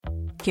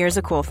Here's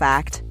a cool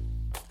fact.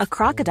 A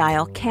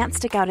crocodile can't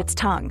stick out its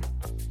tongue.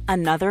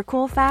 Another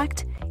cool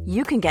fact,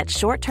 you can get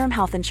short-term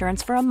health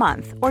insurance for a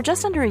month or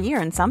just under a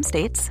year in some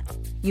states.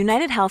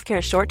 United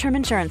Healthcare short-term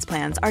insurance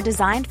plans are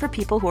designed for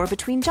people who are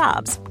between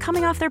jobs,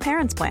 coming off their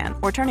parents' plan,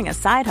 or turning a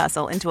side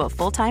hustle into a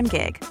full-time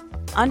gig.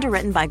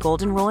 Underwritten by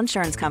Golden Rule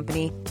Insurance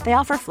Company, they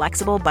offer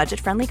flexible,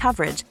 budget-friendly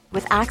coverage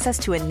with access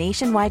to a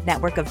nationwide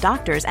network of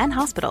doctors and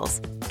hospitals.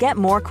 Get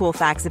more cool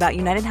facts about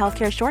United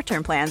Healthcare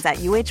short-term plans at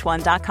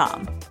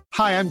uh1.com.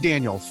 Hi, I'm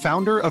Daniel,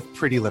 founder of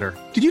Pretty Litter.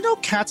 Did you know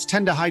cats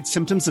tend to hide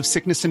symptoms of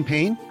sickness and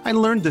pain? I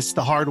learned this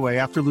the hard way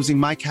after losing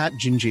my cat,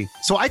 Gingy.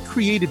 So I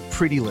created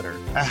Pretty Litter,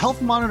 a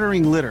health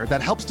monitoring litter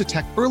that helps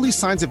detect early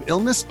signs of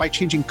illness by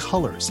changing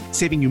colors,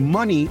 saving you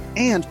money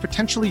and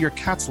potentially your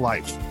cat's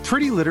life.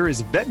 Pretty Litter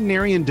is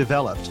veterinarian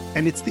developed,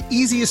 and it's the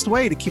easiest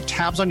way to keep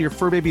tabs on your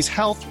fur baby's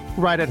health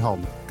right at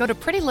home. Go to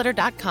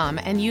prettylitter.com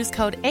and use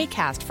code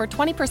ACAST for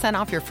 20%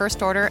 off your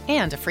first order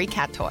and a free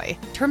cat toy.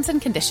 Terms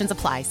and conditions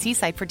apply. See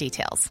site for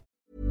details.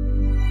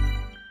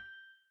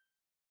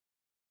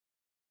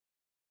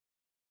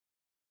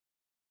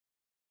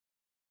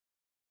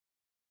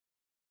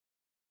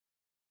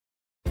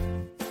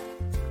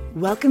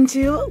 Welcome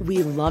to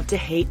We Love to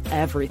Hate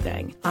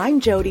Everything.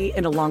 I'm Jody,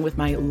 and along with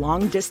my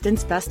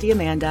long-distance bestie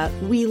Amanda,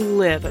 we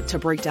live to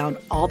break down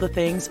all the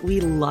things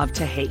we love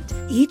to hate.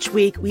 Each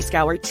week, we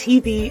scour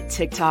TV,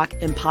 TikTok,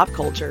 and pop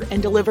culture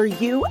and deliver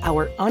you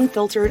our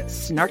unfiltered,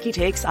 snarky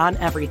takes on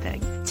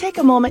everything. Take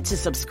a moment to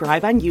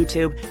subscribe on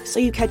YouTube so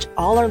you catch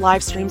all our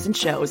live streams and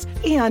shows,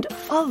 and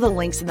follow the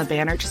links in the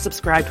banner to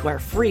subscribe to our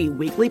free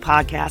weekly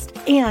podcast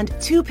and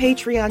 2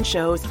 Patreon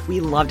shows,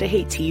 We Love to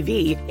Hate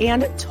TV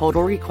and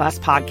Total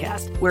Request Podcast,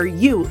 where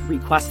you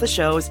request the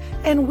shows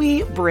and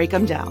we break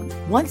them down.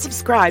 Once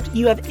subscribed,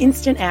 you have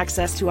instant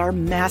access to our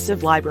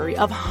massive library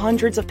of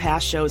hundreds of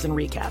past shows and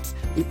recaps.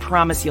 We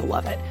promise you'll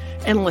love it.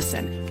 And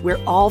listen, we're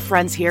all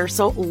friends here,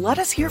 so let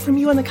us hear from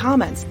you in the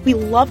comments. We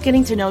love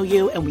getting to know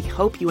you, and we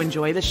hope you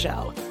enjoy the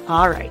show.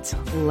 All right,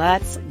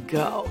 let's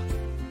go.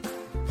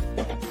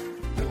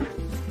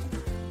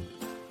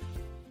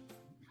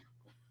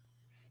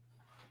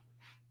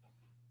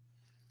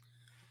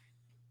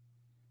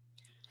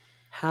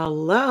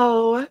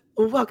 Hello.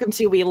 Welcome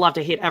to We Love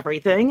to Hate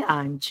Everything.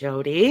 I'm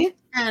Jody.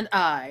 And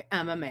I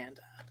am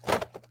Amanda.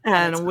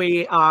 And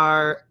we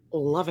are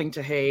loving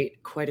to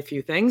hate quite a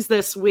few things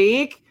this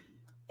week,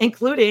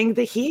 including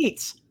the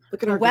heat.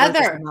 Look at our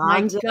weather.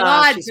 My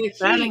God, she's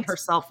fanning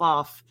herself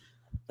off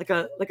like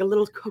a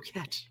little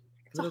coquette.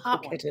 It's a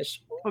hot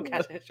coquettish.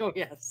 Coquettish. Oh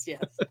yes,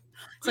 yes.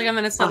 It's like I'm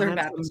in a Southern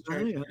Baptist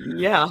church.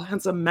 Yeah,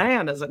 and some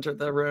man has entered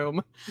the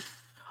room.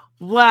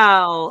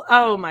 Well,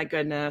 oh my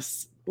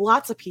goodness.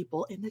 Lots of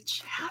people in the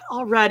chat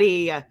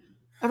already.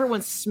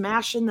 Everyone's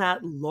smashing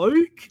that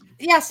like.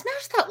 Yeah,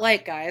 smash that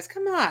like, guys.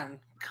 Come on.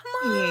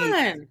 Come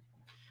on.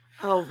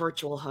 Oh,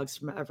 virtual hugs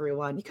from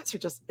everyone. You guys are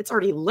just, it's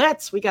already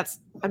lit. We got,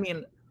 I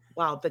mean,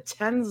 wow, the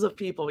tens of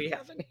people we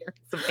have in here.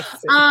 It's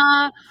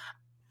amazing.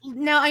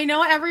 Now, I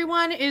know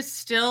everyone is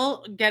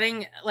still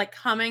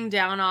coming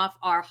down off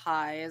our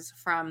highs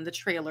from the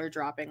trailer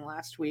dropping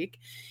last week.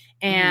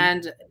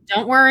 And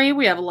don't worry,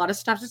 we have a lot of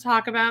stuff to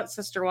talk about,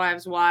 Sister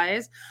Wives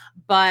wise.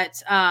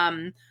 But,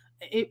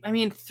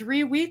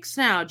 3 weeks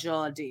now,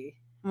 Jody,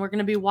 and we're going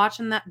to be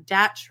watching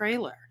that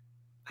trailer.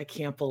 I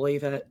can't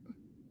believe it.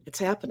 It's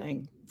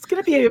happening. It's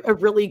going to be a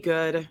really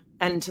good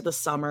end to the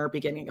summer,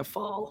 beginning of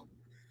fall.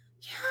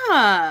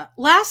 Yeah.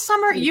 Last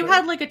summer, you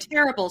had like a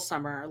terrible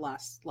summer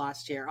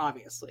last year,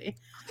 obviously.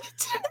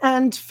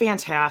 And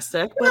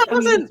fantastic. But that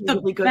wasn't the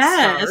really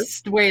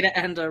best way to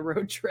end a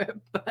road trip.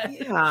 But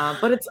yeah,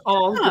 but it's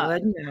all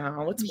good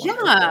now. It's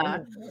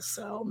wonderful.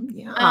 So,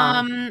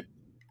 yeah.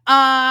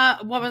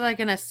 What was I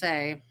going to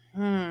say?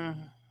 I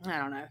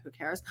don't know. Who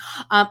cares?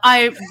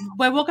 I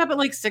woke up at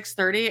like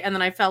 6:30 and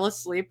then I fell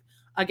asleep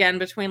again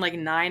between like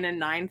 9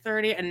 and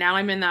 9:30. And now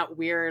I'm in that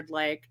weird,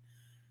 like,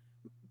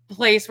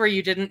 place where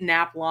you didn't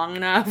nap long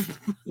enough.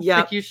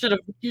 Yeah. Like you should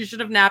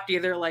have napped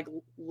either like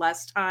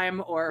less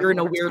time or you're in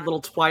a weird little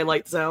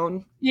twilight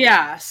zone.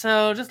 Yeah.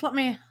 So just let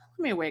me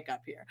wake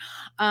up here.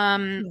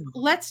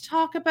 Let's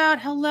talk about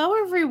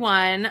hello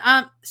everyone.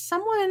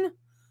 Somebody's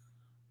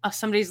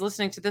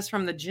listening to this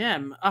from the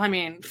gym. I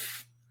mean,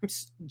 I'm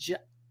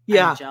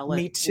jealous.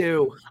 Me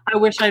too. I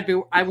wish I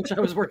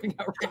was working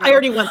out right now. I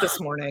already went this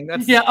morning.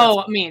 That's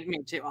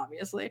me too,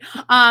 obviously.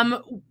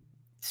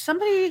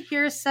 Somebody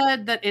here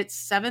said that it's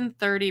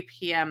 7:30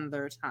 p.m.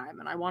 their time,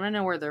 and I want to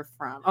know where they're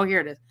from. Oh, here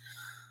it is.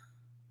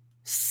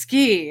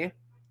 Ski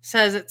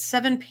says it's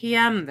 7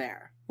 p.m.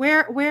 there.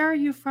 Where are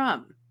you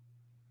from?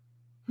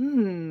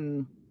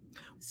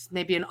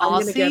 Maybe an Aussie? I'm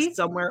going to guess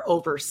somewhere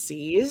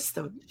overseas.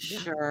 So,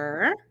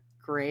 sure.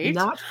 Great.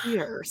 Not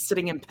here.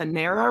 Sitting in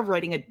Panera,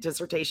 writing a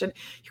dissertation.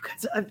 You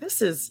guys,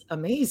 this is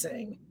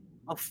amazing.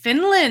 Oh,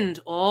 Finland.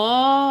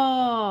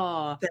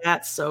 Oh,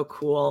 that's so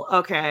cool.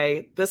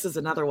 Okay, this is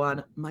another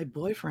one. My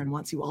boyfriend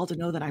wants you all to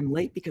know that I'm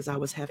late because I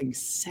was having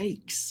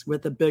sex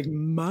with a big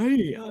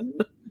man.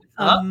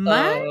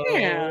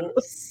 Man.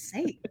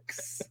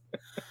 Sex.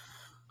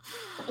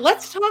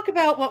 let's talk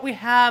about what we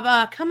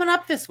have coming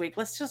up this week.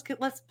 Let's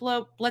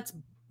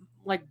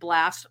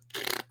blast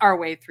our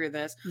way through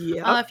this.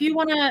 Yeah. If you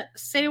want to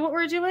say what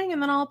we're doing,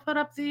 and then I'll put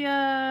up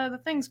the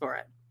things for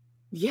it.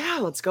 Yeah,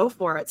 let's go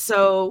for it.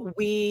 So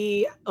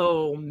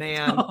oh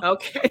man,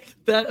 okay,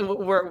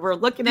 we're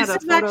looking at a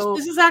photo.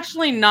 This is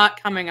actually not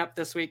coming up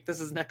this week.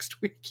 This is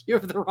next week. You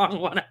have the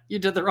wrong one. You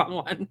did the wrong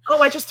one.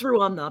 Oh, I just threw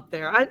one up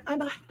there.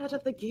 I'm ahead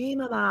of the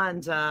game,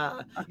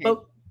 Amanda. Okay.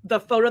 But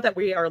the photo that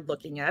we are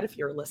looking at, if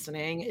you're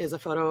listening, is a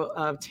photo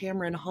of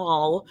Tamron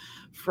Hall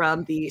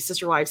from the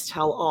Sister Wives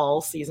Tell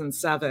All season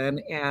 7,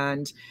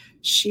 and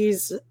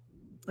she's,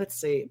 let's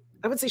see,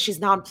 I would say she's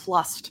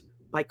nonplussed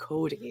by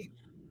Cody.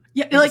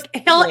 Yeah, like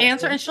he'll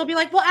answer and she'll be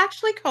like, well,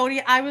 actually, Cody,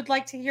 I would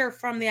like to hear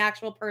from the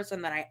actual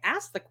person that I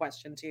asked the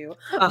question to.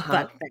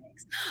 But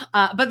thanks.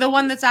 But the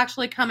one that's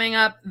actually coming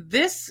up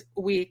this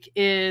week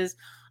is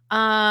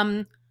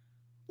like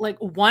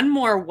One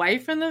More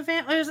Wife in the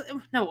Family.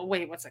 No,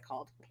 wait, what's it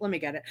called? Let me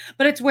get it.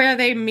 But it's where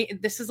they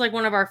meet. This is like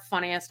one of our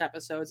funniest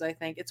episodes, I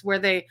think. It's where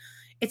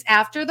it's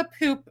after the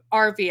poop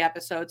RV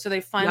episode. So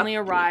they finally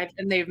arrived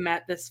and they've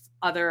met this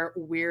other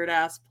weird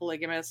ass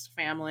polygamous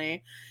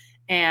family.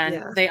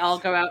 And they all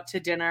go out to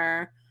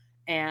dinner,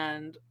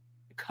 and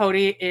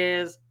Cody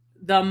is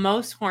the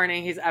most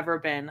horny he's ever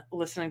been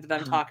listening to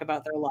them talk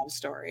about their love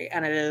story.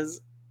 And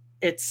it's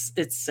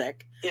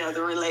sick.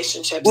 The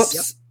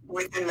relationships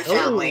within the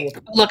family.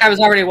 Look, I was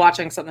already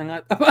watching something.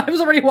 I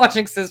was already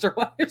watching Sister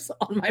Wives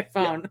on my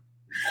phone.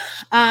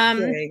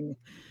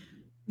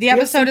 The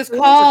episode is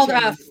called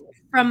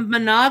From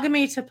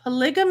Monogamy to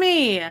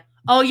Polygamy.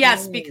 Oh,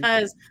 yes,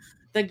 because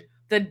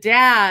the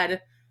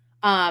dad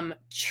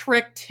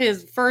tricked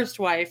his first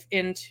wife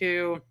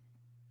into,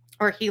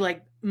 or he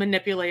like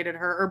manipulated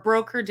her or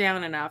broke her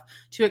down enough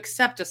to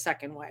accept a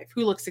second wife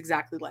who looks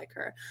exactly like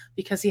her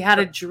because he had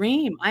a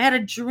dream. I had a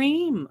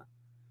dream.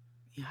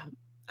 Yeah.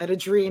 I had a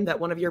dream that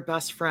one of your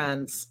best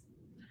friends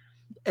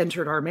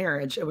entered our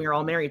marriage and we were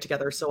all married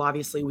together. So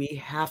obviously we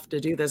have to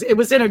do this. It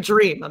was in a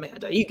dream,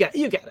 Amanda. You get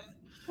it.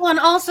 Well, and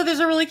also there's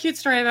a really cute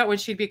story about when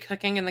she'd be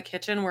cooking in the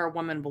kitchen where a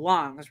woman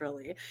belongs,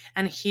 really.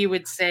 And he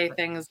would say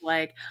things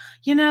like,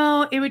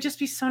 it would just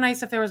be so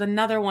nice if there was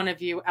another one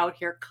of you out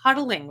here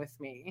cuddling with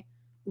me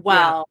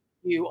while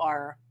you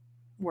are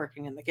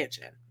working in the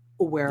kitchen.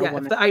 Where a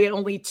woman. I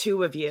only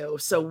 2 of you,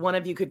 so one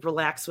of you could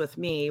relax with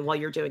me while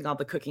you're doing all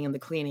the cooking and the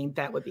cleaning.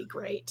 That would be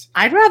great.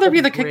 I'd rather be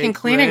the cooking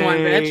cleaning one,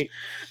 bitch.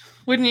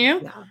 Wouldn't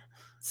you? Yeah.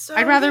 So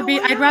I'd rather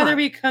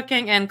be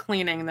cooking and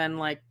cleaning than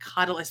like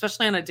cuddle,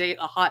 especially on a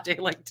hot day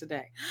like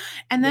today.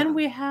 And then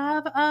we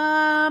have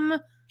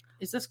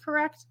is this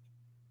correct?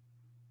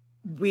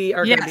 We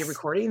are going to be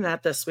recording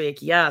that this week.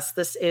 Yes,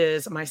 this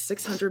is my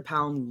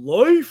 600-pound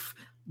life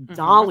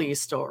Dolly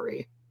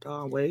story.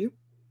 Dolly,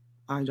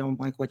 I don't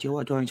like what you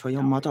are doing to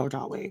your mother,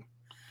 Dolly.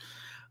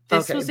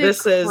 This was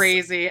a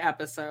crazy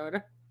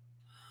episode.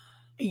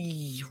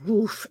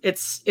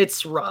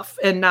 It's rough,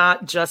 and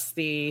not just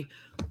the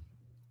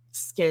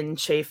skin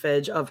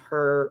chafage of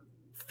her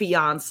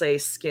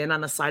fiance's skin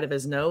on the side of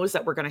his nose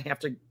that we're going to have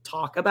to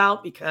talk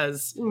about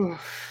because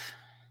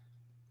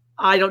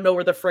I don't know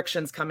where the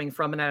friction's coming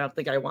from, and I don't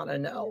think I want to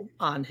know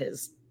on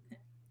his.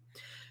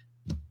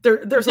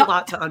 There's a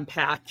lot to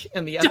unpack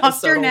in the episode.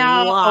 Doctor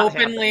now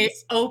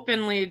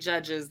openly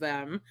judges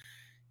them.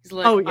 He's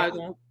like,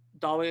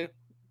 Dolly,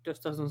 this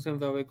doesn't seem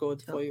very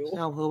good for you.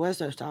 So who is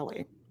this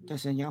Dolly?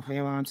 This is your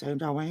fiance,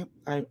 Dolly.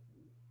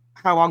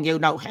 How long you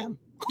know him?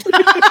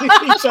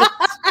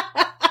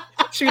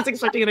 She was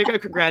expecting to go,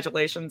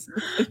 congratulations.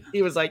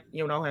 He was like,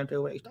 you know him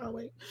 2 weeks,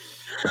 Dolly.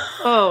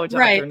 Oh, Dr.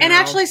 Right. No. And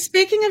actually,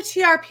 speaking of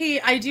TRP,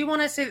 I do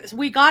want to say this.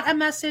 We got a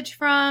message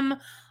from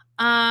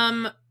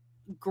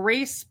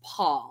Grace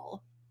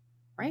Paul,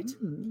 right?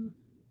 Mm-hmm.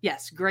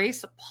 Yes,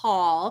 Grace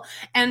Paul.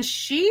 And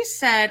she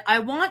said, I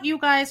want you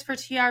guys for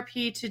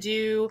TRP to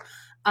do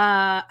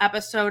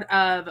episode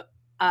of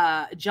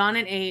John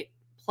and 8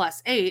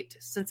 plus 8,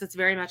 since it's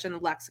very much in the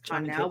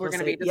lexicon now. We're going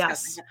to be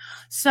discussing it.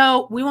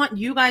 So we want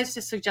you guys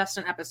to suggest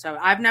an episode.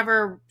 I've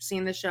never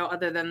seen the show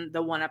other than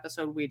the one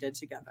episode we did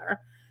together.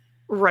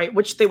 Right,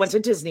 which they went to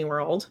Disney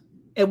World,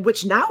 and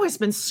which now has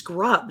been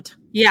scrubbed.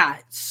 Yeah,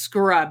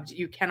 scrubbed.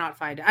 You cannot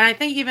find it. And I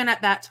think even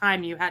at that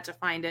time, you had to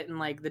find it in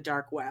like the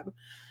dark web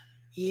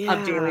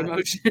of Daily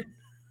Motion.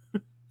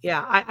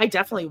 Yeah, I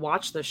definitely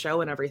watched the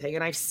show and everything,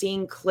 and I've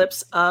seen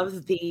clips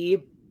of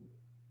the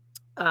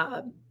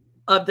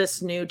of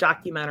this new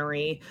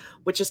documentary,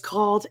 which is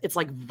called, it's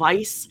like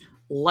Vice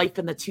Life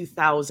in the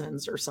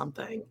 2000s or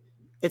something.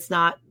 It's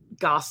not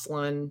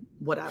Gosselin,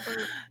 whatever.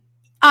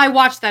 I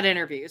watched that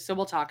interview, so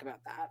we'll talk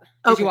about that.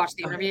 Did you watch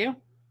the interview?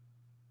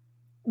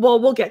 Well,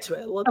 we'll get to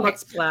it.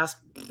 Let's blast.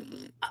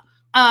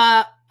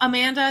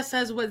 Amanda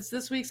says, was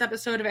this week's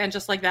episode of And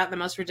Just Like That the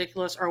most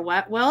ridiculous or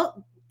what?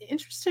 Well,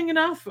 interesting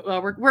enough.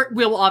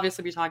 We'll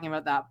obviously be talking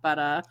about that,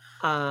 but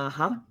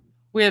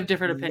we have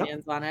different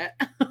opinions on it.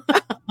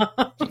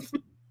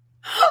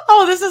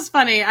 Oh, this is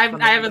funny. I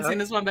haven't seen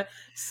this one, but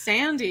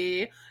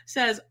Sandy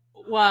says,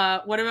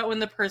 what about when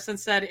the person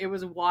said it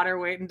was water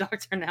weight and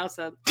Dr. Now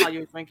said, are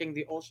you drinking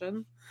the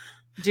ocean?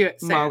 Do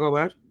it.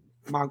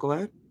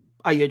 Margaret,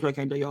 are you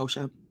drinking the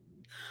ocean?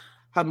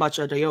 How much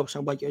of the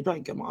ocean what you're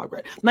drinking,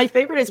 Margaret? My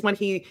favorite is when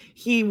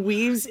he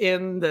weaves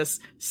in this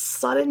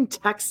sudden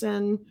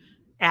Texan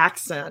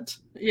accent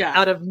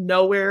out of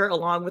nowhere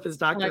along with his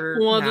Dr.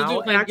 What Now do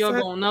you think accent.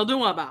 you're going to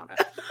do about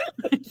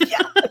it?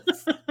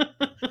 Yes.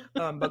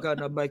 I'm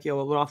gonna make you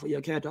an offer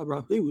you can't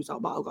refuse.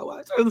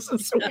 This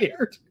is so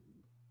weird.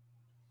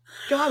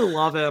 God, I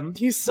love him.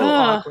 He's so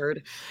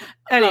awkward.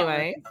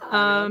 Anyway,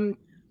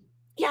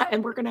 yeah,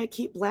 and we're gonna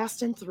keep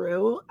blasting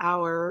through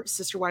our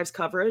Sister Wives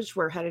coverage.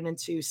 We're heading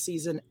into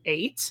season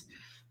 8,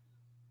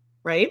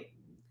 right?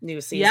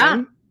 New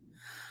season.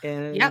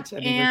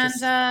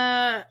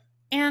 Yeah.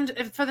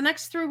 And for the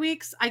next 3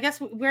 weeks, I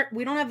guess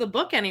we don't have the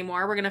book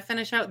anymore. We're gonna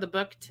finish out the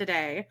book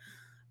today,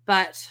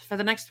 but for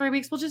the next 3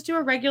 weeks, we'll just do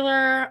a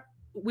regular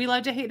We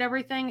Love to Hate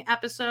Everything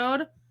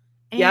episode,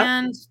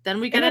 and then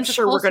we get. I'm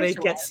sure we're gonna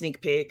get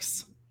sneak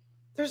peeks.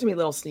 There's gonna be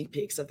little sneak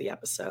peeks of the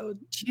episode.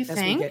 Do you as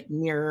think? We get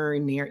nearer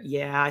and near?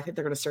 Yeah, I think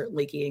they're gonna start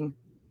leaking.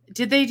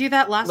 Did they do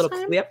that last little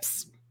time?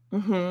 Clips.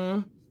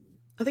 I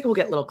think we'll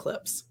get little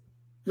clips,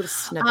 little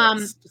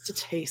snippets, just a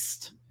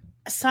taste.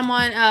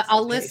 Someone,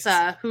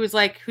 Alyssa,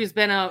 who's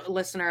been a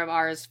listener of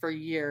ours for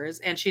years,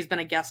 and she's been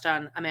a guest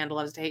on Amanda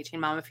Loves to Hate Teen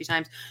Mom a few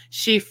times.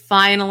 She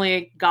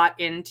finally got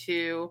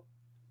into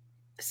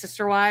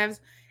Sister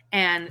Wives,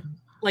 and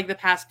like the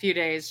past few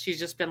days, she's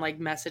just been like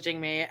messaging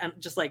me and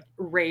just like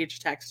rage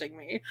texting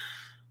me.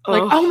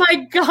 Like, oh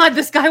my God,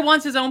 this guy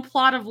wants his own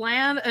plot of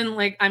land. And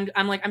like,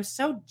 I'm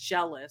so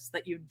jealous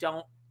that you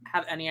don't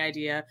have any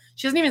idea.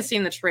 She hasn't even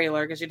seen the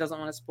trailer because she doesn't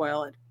want to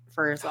spoil it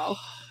for herself.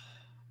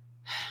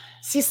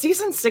 See,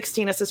 season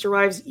 16 of Sister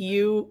Wives,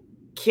 you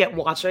can't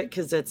watch it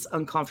because it's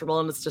uncomfortable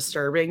and it's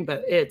disturbing,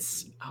 but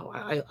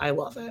I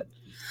love it.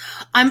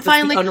 I'm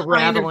finally kind of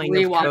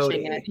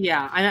rewatching it.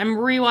 Yeah, I'm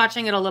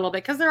rewatching it a little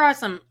bit because there are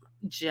some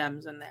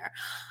gems in there.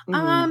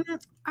 All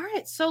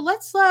right, so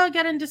let's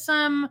get into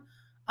some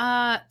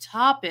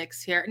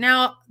topics here.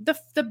 Now,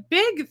 the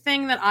big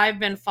thing that I've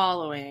been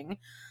following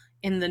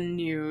in the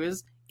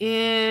news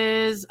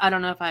is, I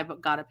don't know if I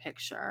got a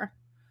picture.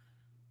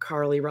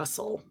 Carlee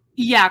Russell.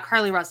 Yeah,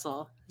 Carlee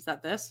Russell. Is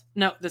that this?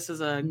 No, this is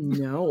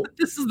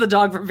this is the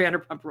dog from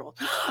Vanderpump Rules.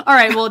 All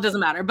right, well, it doesn't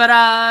matter. But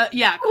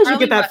yeah. How did you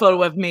get that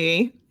photo of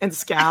me and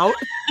Scout?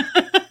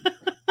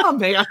 Oh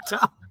man.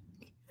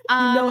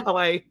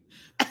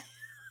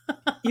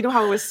 You know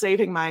how I was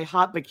saving my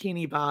hot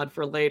bikini bod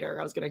for later.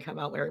 I was going to come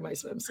out wearing my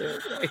swimsuit.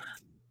 Right?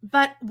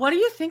 But what are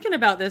you thinking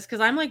about this?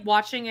 Because I'm like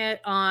watching it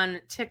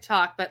on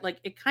TikTok, but like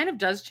it kind of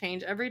does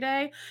change every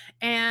day.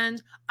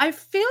 And I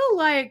feel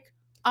like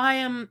I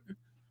am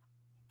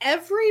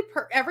every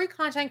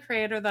content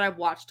creator that I've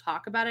watched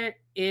talk about it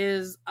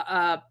is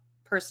a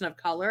person of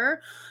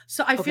color.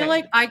 So I feel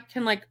like I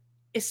can like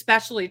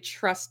especially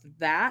trust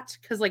that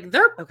because like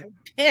they're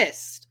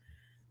pissed.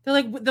 They're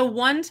like the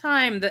one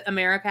time that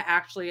America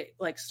actually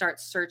like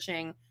starts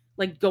searching,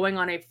 like going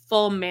on a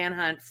full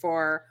manhunt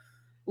for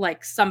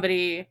like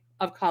somebody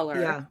of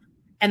color. Yeah.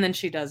 And then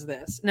she does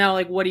this. Now,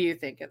 like, what do you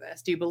think of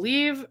this? Do you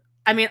believe?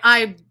 I mean,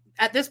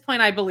 at this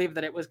point, I believe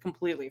that it was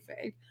completely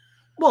fake.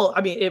 Well,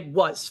 I mean, it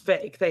was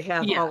fake. They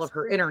have all of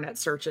her internet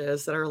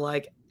searches that are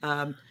like,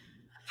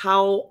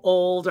 how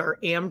old are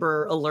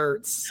Amber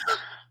Alerts?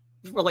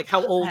 Or like,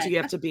 how old do you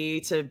have to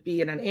be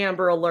in an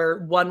Amber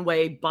Alert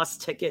one-way bus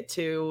ticket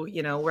to,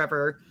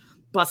 wherever,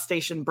 bus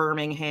station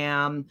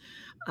Birmingham.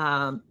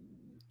 Well,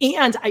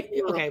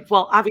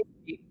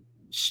 obviously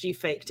she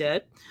faked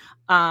it.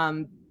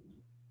 I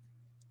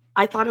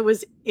thought it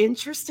was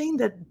interesting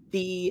that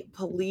the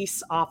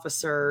police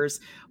officers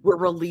were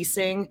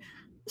releasing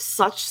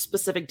such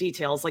specific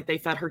details, like they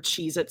fed her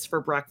Cheez-Its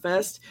for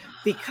breakfast,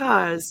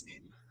 because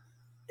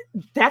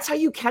that's how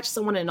you catch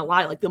someone in a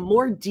lie. Like the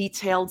more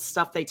detailed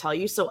stuff they tell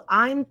you. So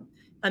I'm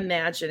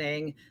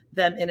imagining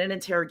them in an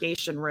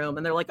interrogation room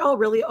and they're like, oh,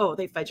 really? Oh,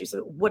 they fed you.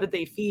 So what did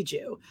they feed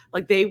you?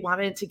 Like they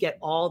wanted to get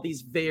all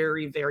these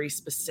very, very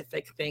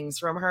specific things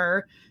from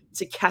her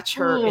to catch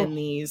her in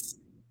these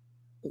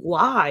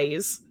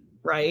lies.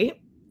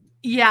 Right.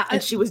 Yeah.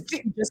 And she was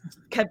just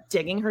kept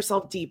digging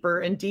herself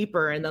deeper and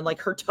deeper. And then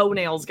like her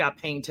toenails got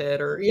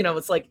painted or,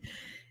 it's like,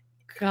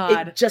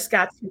 God, it just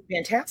got too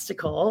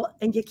fantastical,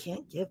 and you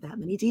can't give that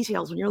many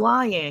details when you're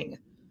lying.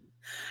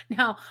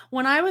 Now,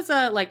 when I was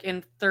like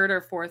in 3rd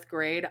or 4th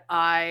grade,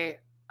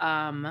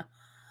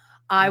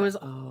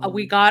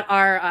 we got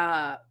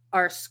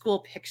our school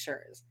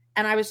pictures,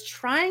 and I was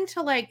trying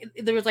to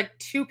there was like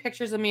 2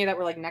 pictures of me that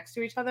were like next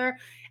to each other,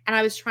 and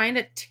I was trying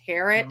to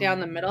tear it down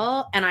the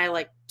middle, and I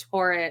like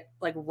tore it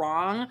like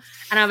wrong,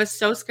 and I was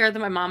so scared that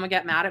my mom would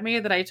get mad at me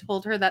that I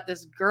told her that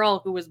this girl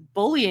who was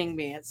bullying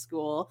me at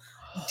school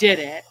did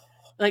it,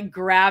 like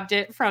grabbed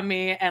it from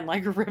me and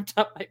like ripped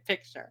up my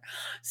picture.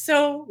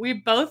 So we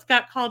both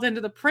got called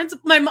into the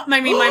principal. My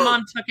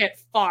mom took it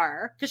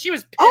far because she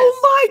was pissed. Oh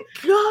my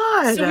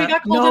God. So we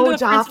got called into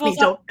the principal's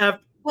don't ever,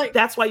 like,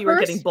 that's why you were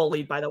getting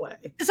bullied, by the way.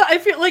 So I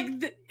feel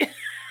like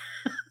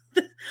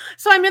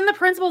So I'm in the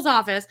principal's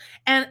office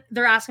and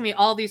they're asking me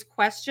all these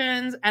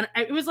questions. And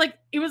it was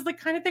the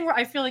kind of thing where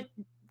I feel like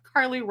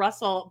Carlee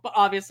Russell, but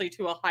obviously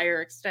to a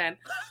higher extent.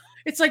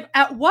 It's like,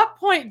 at what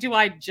point do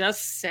I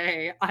just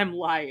say I'm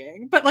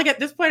lying? But like at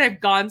this point, I've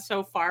gone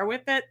so far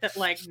with it that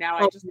like now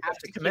I just have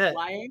to keep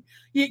lying.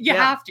 You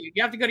have to.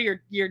 You have to go to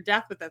your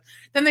death with it.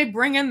 Then they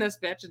bring in this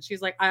bitch and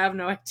she's like, I have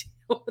no idea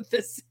what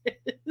this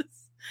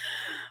is,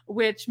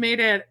 which made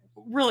it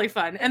really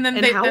fun. And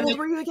then how old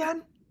were you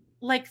again?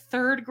 Like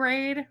third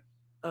grade.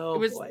 Oh,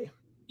 boy.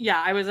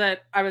 Yeah, I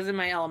was in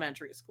my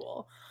elementary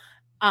school.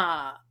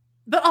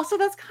 But also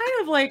that's kind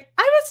of like,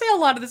 I would say a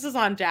lot of this is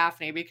on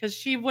Daphne because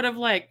she would have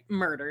like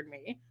murdered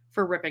me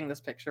for ripping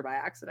this picture by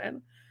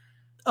accident.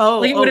 Oh,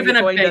 like, it would have been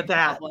a big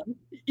problem.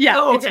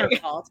 Yeah, okay. It's her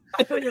fault.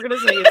 I thought you were going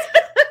to say it's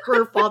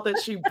her fault that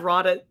she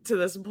brought it to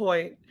this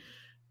point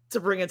to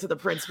bring it to the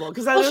principal.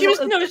 Because she was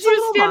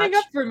standing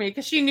up for me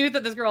because she knew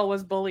that this girl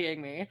was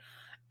bullying me.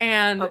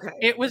 And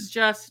it was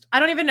just, I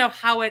don't even know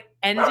how it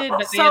ended,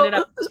 but they ended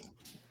up.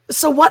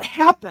 So what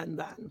happened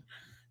then?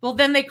 Well,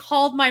 then they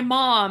called my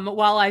mom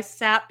while I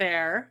sat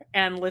there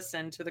and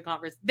listened to the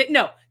conversation.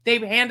 They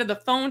handed the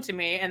phone to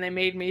me and they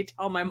made me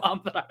tell my mom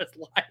that I was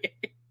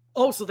lying.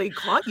 Oh, so they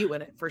caught you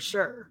in it for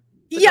sure.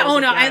 Yeah. Oh,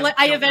 no.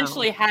 I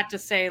eventually had to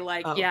say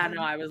like,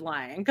 I was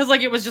lying. Because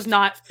like, it was just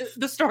not,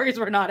 the stories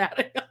were not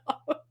adding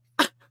up.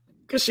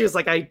 Because she was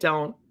like, I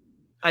didn't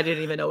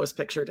even know it was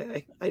picture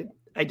day.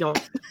 I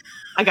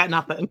got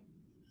nothing.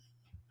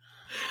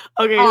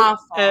 Okay.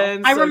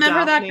 And I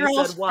remember Daphne that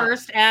girl's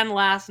first and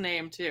last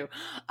name too.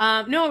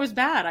 No, it was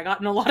bad. I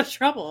got in a lot of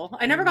trouble.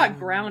 I never got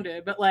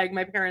grounded, but like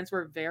my parents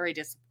were very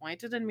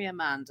disappointed in me,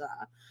 Amanda.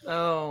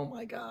 Oh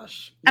my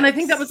gosh. And I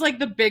think that was like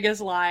the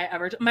biggest lie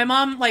ever. My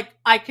mom, like,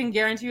 I can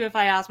guarantee you if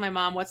I asked my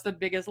mom what's the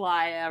biggest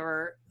lie I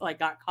ever like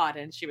got caught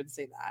in, she would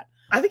say that.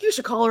 I think you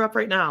should call her up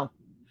right now.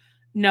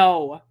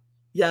 No.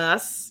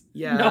 Yes.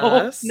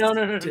 No.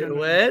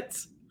 Do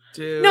it.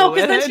 No,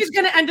 because then she's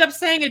going to end up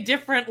saying a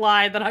different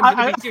lie that I'm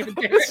going to be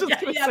doing. That's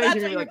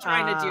what you're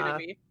trying to do to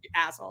me, you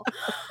asshole.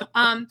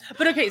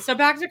 But okay, so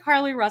back to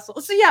Carlee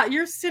Russell. So yeah,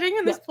 you're sitting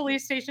in this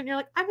police station. You're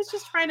like, I was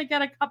just trying to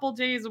get a couple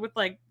days with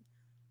like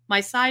my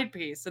side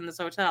piece in this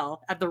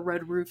hotel at the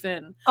Red Roof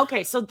Inn.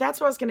 Okay, so that's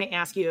what I was going to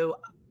ask you.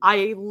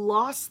 I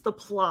lost the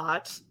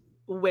plot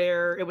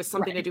where it was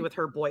something to do with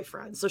her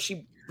boyfriend. So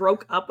she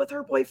broke up with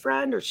her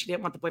boyfriend, or she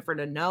didn't want the boyfriend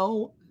to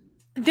know?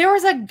 There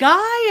was a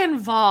guy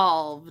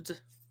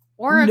involved.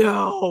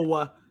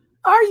 No.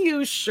 Are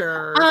you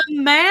sure? A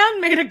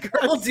man made a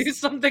girl do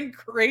something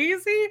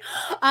crazy?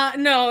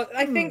 No,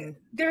 I think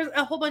there's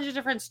a whole bunch of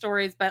different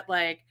stories, but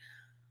like,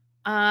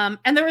 and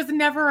there was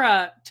never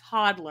a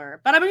toddler.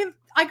 But I mean,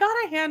 I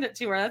gotta hand it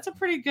to her. That's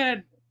pretty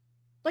good.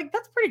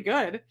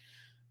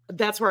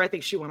 That's where I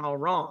think she went all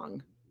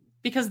wrong.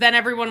 Because then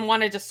everyone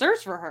wanted to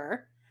search for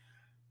her.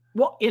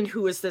 Well, and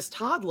who is this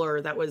toddler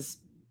that was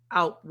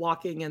out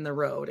walking in the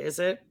road? Is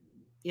it?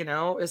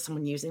 Is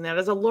someone using that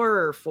as a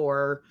lure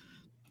for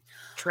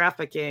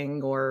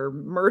trafficking or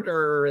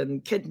murder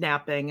and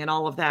kidnapping and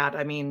all of that?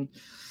 I mean,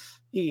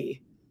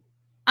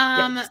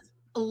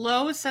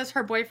 Lowe says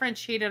her boyfriend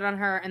cheated on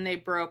her and they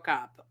broke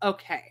up.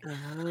 Okay.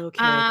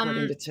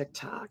 According to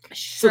TikTok.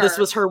 Sure. So this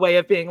was her way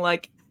of being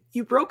like,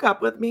 you broke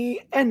up with me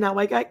and now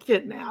I got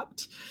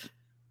kidnapped.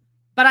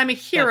 But I'm a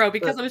hero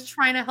because I was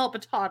trying to help a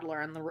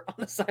toddler on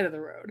the side of the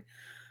road.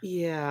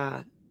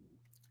 Yeah.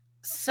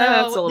 So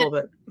that's a little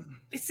bit.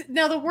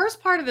 Now, the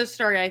worst part of this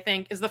story, I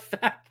think, is the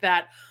fact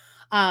that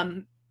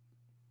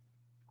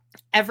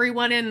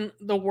everyone in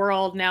the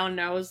world now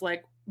knows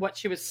like what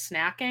she was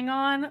snacking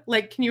on.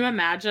 Like, can you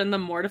imagine the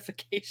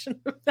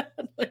mortification of that?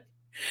 Like,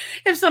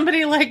 if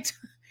somebody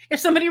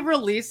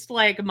released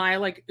like my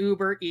like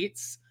Uber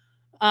Eats,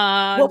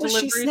 what was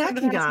she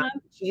snacking on?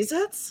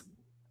 Cheez-Its?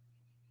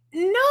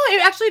 No,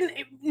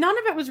 none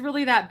of it was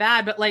really that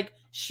bad. But like,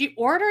 she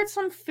ordered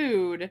some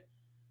food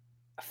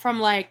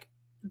from like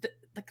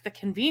the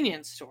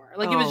convenience store.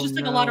 Like it was just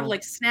like a lot of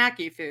like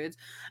snacky foods.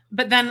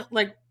 But then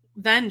it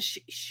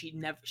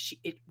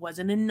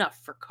wasn't enough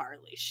for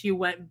Carlee. She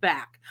went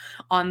back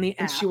on the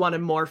app. And she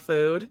wanted more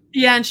food.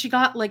 Yeah, and she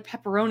got like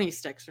pepperoni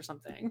sticks or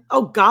something.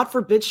 Oh, God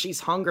forbid she's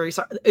hungry.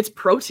 So it's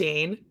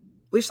protein.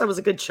 At least that was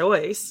a good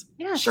choice.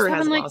 Yeah, sure it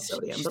has a lot of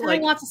sodium. She's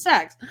having lots of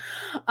sex.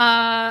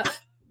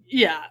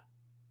 Yeah.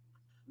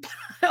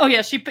 Oh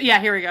yeah,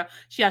 here we go.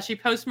 She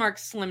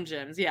postmarks Slim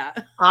Jims. Yeah.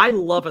 I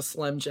love a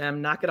Slim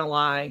Jim, not gonna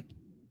lie.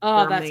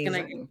 Oh,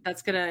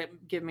 that's gonna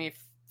give me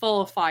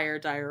full fire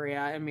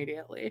diarrhea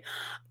immediately.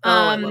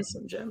 I love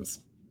Slim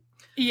Jims.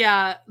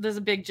 Yeah, there's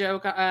a big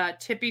joke.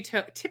 Tippy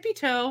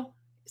toe.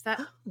 Is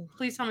that?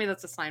 Please tell me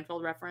that's a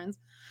Seinfeld reference.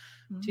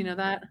 Do you know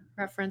that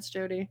reference,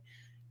 Jody?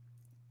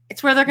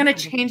 It's where they're gonna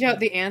change out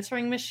the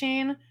answering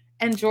machine,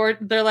 and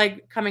they're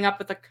like coming up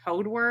with a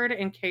code word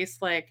in case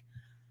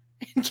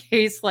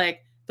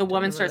the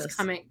woman starts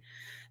coming.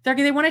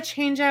 They want to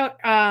change out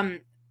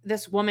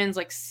this woman's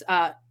like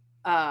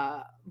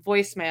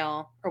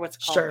voicemail or what's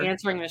called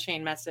answering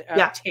machine message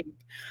tape.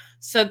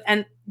 So,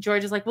 and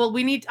George is like, well,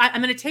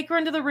 I'm going to take her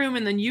into the room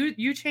and then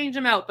you change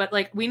him out. But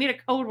like, we need a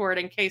code word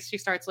in case she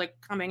starts like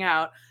coming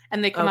out.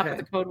 And they come up with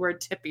the code word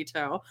tippy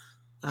toe.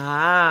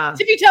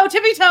 Tippy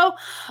toe.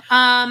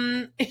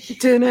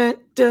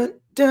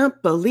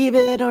 Don't believe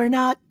it or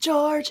not,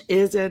 George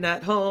isn't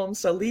at home.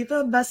 So leave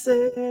a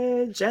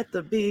message at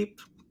the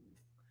beep.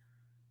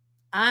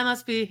 I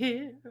must be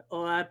here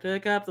or I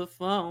pick up the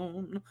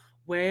phone.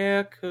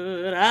 Where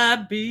could I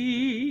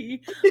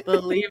be?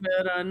 Believe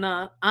it or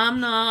not, I'm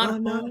not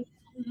home.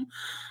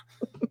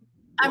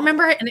 I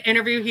remember an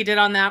interview he did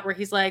on that where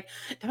he's like,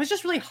 that was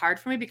just really hard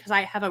for me because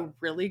I have a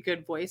really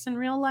good voice in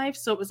real life.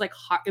 So it was like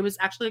hard. It was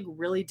actually like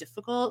really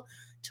difficult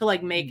to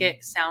like make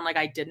it sound like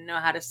I didn't know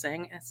how to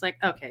sing. And it's like,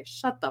 okay,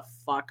 shut the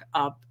fuck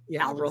up.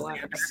 Yeah,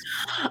 relax.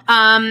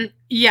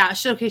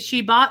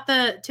 She bought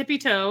the tippy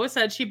toe,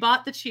 said she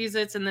bought the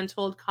Cheez-Its and then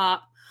told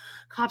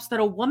cops that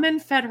a woman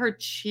fed her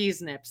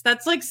cheese nips.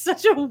 That's like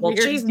such a weird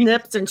cheese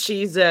nips and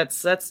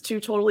Cheez-Its. That's two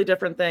totally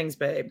different things,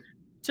 babe.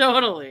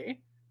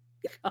 Totally.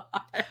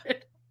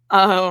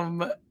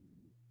 God.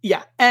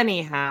 Yeah.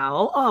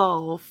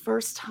 Anyhow,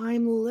 first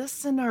time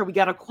listener. We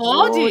got a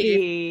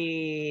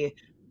Cody.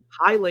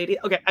 Hi, lady.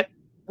 Okay,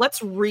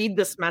 let's read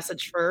this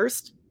message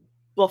first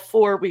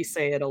before we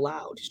say it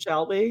aloud,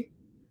 shall we?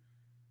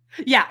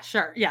 Yeah,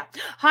 sure. Yeah.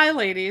 Hi,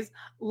 ladies.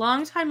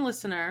 Long-time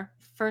listener,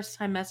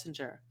 first-time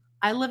messenger.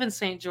 I live in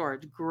St.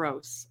 George.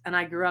 Gross. And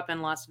I grew up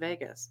in Las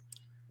Vegas.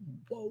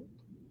 Whoa.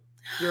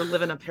 You're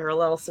living a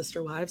parallel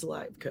Sister Wives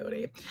life,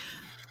 Cody.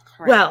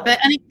 Right. Well, but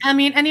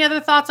any other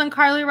thoughts on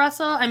Carlee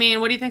Russell? I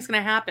mean, what do you think's going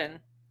to happen?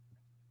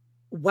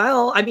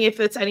 Well, I mean, if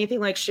it's anything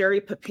like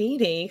Sherry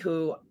Papini,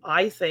 who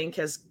I think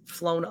has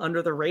flown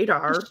under the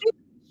radar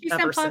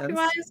ever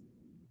since.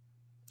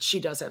 She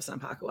does have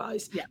Senpaku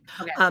eyes. Yeah.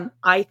 Okay.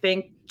 I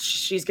think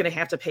she's going to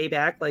have to pay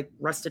back like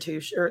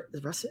restitution, or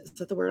is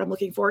that the word I'm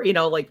looking for? You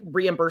know, like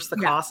reimburse the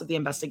cost of the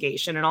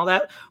investigation and all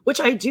that,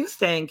 which I do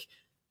think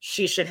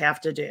she should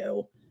have to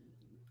do.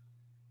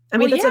 I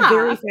mean, it's a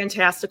very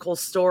fantastical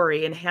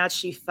story. And had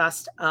she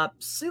fessed up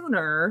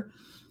sooner,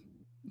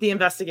 the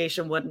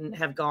investigation wouldn't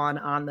have gone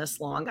on this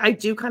long. I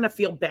do kind of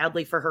feel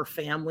badly for her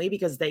family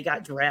because they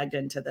got dragged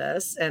into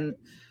this and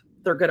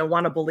they're going to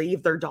want to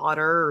believe their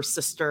daughter or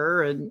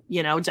sister and,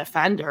 you know,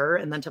 defend her.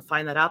 And then to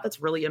find that out, that's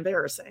really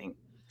embarrassing.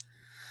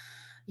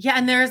 Yeah.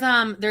 And there's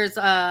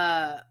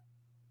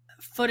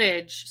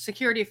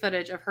security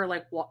footage of her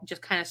like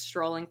just kind of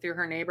strolling through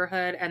her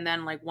neighborhood, and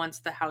then like once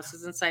the house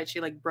is in sight, she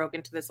like broke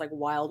into this like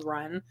wild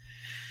run.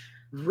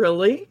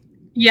 Really?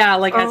 Yeah,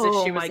 like as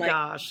if she was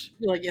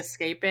like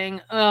escaping.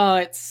 Oh,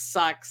 it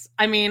sucks.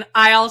 I mean,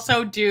 I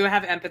also do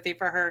have empathy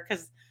for her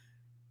because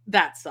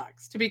that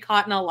sucks to be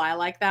caught in a lie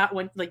like that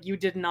when like you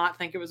did not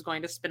think it was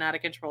going to spin out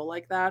of control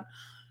like that.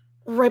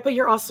 Right, but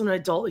you're also an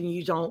adult and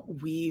you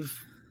don't weave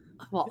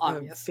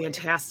obviously a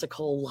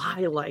fantastical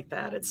lie like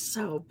that. It's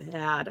so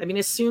bad. I mean,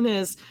 as soon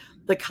as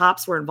the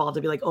cops were involved,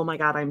 to be like, oh my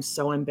God, I'm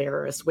so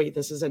embarrassed. Wait,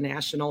 this is a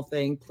national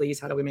thing. Please,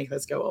 how do we make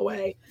this go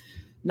away?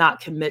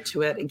 Not commit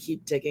to it and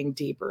keep digging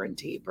deeper and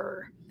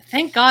deeper.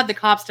 Thank God the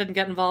cops didn't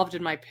get involved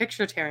in my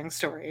picture tearing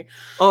story.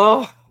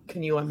 Oh,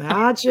 can you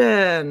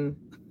imagine?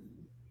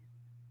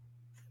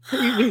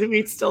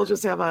 We'd still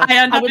just have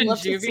I would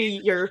love to see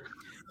your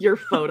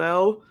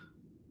photo.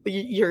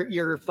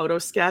 Your photo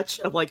sketch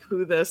of like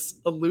who this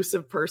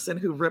elusive person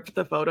who ripped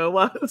the photo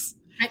was.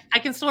 I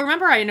can still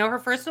remember. I know her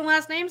first and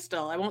last name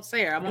still. I won't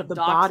say her. I won't the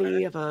dox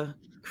body her. Of a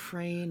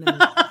crane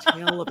and the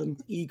tail of an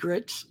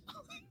egret.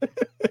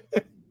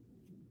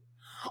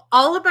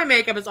 All of my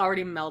makeup is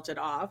already melted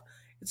off.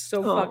 It's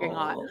so fucking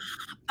hot.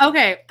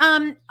 Okay. I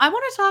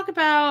want to talk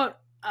about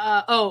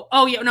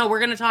we're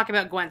going to talk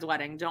about Gwen's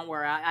wedding. Don't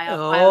worry. I have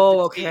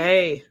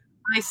okay.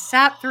 I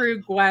sat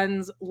through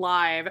Gwen's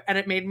live and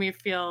it made me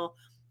feel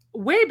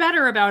way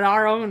better about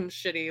our own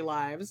shitty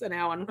lives and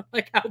how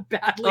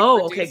badly.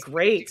 Oh, okay,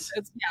 great.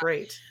 Yeah.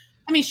 Great.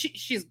 I mean, she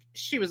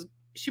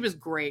was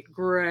great.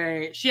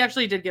 She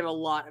actually did give a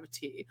lot of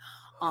tea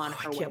on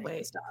her wedding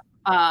and stuff.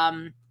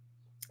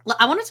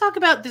 I want to talk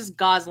about this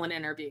Gosselin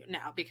interview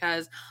now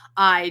because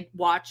I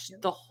watched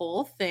the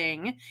whole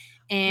thing.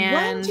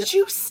 And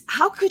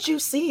how could you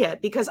see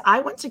it? Because I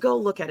went to go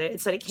look at it.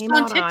 It said it came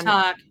on out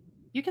TikTok.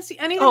 You can see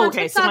anything on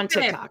TikTok. So on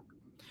TikTok.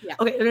 Yeah.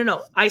 Okay,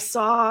 no. I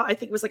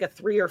think it was like a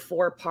 3 or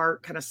 4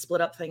 part kind of split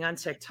up thing on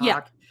TikTok.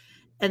 Yeah.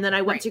 And then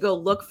I went to go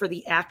look for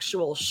the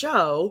actual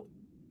show.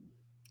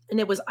 And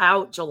it was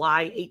out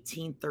July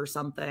 18th or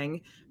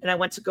something. And I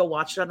went to go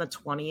watch it on the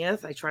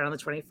 20th. I tried on the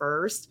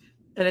 21st.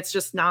 And it's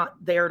just not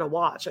there to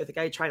watch. I think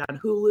I tried on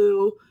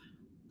Hulu.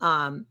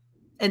 And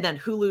then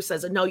Hulu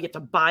says, no, you have to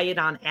buy it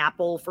on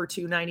Apple for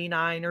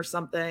 $2.99 or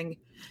something.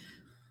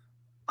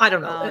 I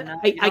don't know.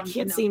 I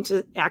can't seem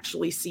to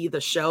actually see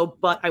the show,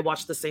 but I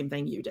watched the same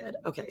thing you did.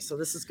 Okay, so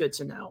this is good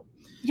to know.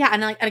 Yeah,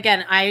 and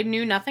again, I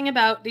knew nothing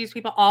about these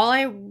people. All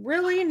I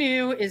really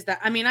knew is that,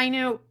 I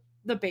knew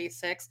the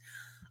basics.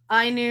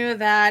 I knew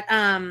that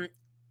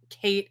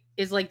Kate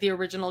is like the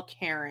original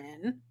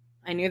Karen.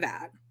 I knew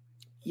that.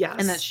 Yes.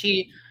 And that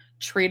she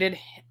treated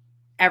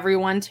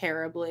everyone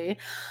terribly.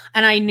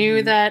 And I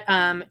knew that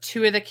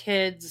 2 of the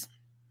kids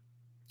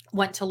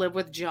went to live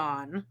with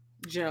Joan,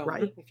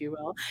 if you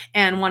will,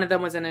 and one of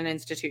them was in an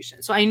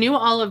institution. So I knew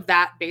all of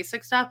that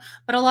basic stuff,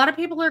 but a lot of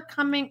people are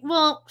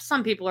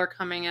some people are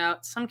coming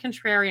out, some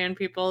contrarian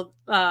people.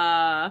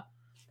 I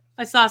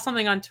saw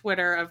something on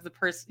Twitter of the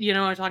person, you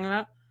know what I'm talking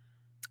about?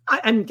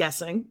 I'm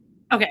guessing.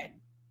 Okay.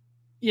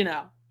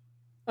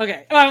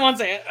 Okay. Oh, I won't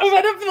say it.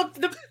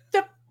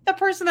 The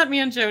person that me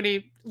and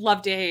Jody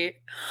love to hate.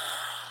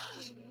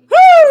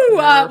 Woo!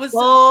 Was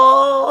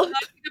talking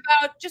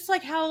about just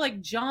like how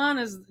like John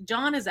is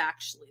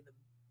actually the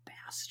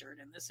bastard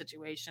in this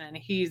situation, and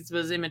he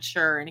was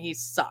immature and he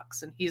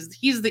sucks and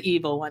he's the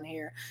evil one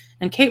here,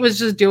 and Kate was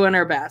just doing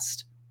her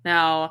best.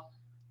 Now,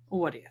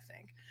 what do you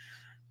think?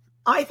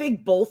 I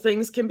think both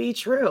things can be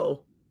true.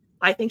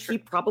 I think he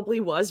probably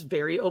was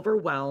very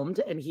overwhelmed,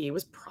 and he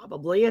was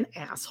probably an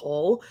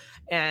asshole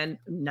and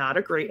not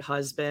a great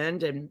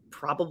husband and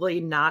probably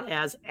not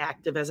as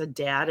active as a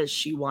dad as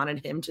she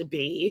wanted him to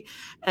be.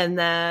 And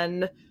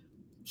then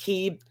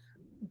he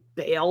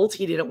bailed.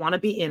 He didn't want to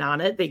be in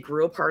on it. They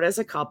grew apart as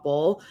a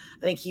couple.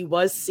 I think he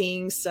was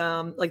seeing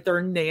some, like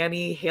their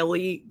nanny,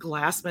 Haley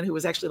Glassman, who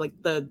was actually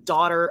like the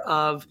daughter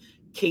of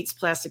Kate's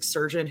plastic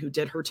surgeon who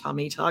did her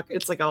tummy tuck.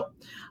 It's like,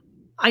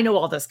 I know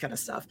all this kind of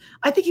stuff.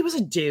 I think he was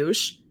a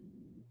douche,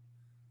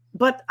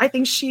 but I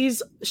think she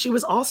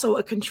was also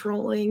a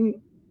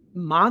controlling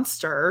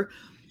monster.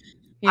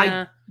 Yeah.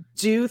 I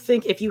do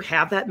think if you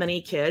have that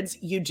many kids,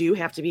 you do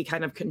have to be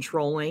kind of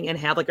controlling and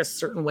have like a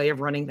certain way of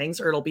running things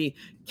or it'll be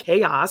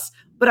chaos.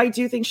 But I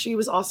do think she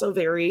was also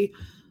very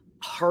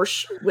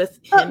harsh with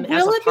him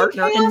as a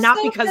partner, and not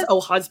because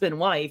husband,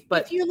 wife,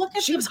 but if you look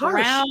at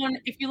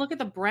if you look at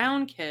the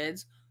Brown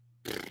kids,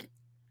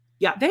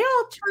 yeah, they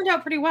all turned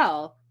out pretty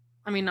well.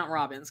 I mean, not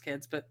Robin's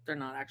kids, but they're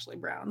not actually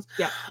Browns.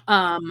 Yeah.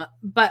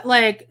 But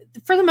like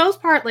for the most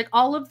part, like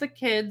all of the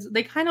kids,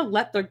 they kind of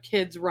let their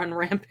kids run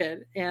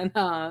rampant, and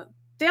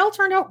they all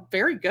turned out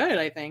very good,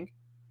 I think.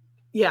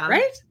 Yeah.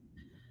 Right?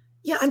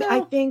 Yeah. So, and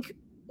I think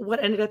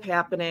what ended up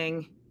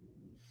happening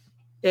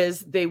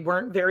is they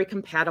weren't very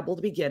compatible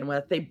to begin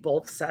with. They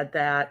both said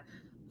that.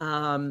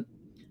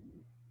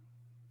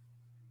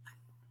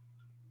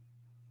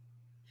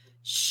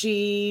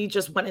 She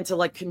just went into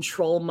like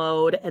control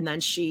mode, and then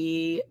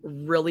she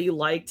really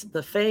liked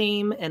the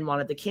fame and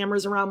wanted the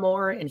cameras around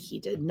more, and he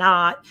did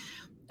not.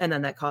 And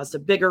then that caused a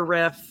bigger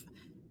riff.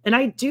 And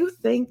I do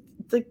think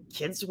the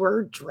kids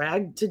were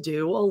dragged to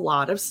do a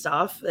lot of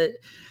stuff that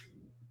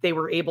they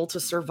were able to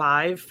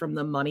survive from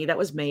the money that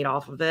was made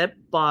off of it.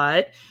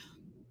 But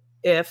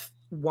if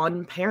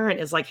one parent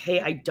is like, hey,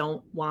 I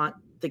don't want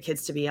the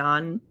kids to be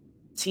on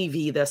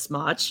TV this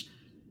much,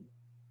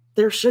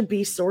 there should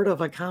be sort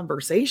of a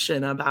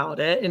conversation about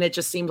it. And it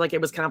just seemed like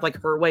it was kind of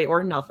like her way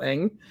or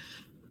nothing.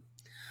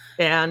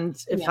 And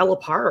it fell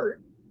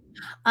apart.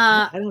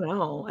 I don't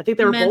know. I think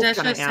they were both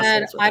kind of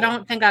assholes. I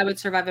don't think I would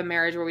survive a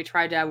marriage where we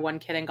tried to have one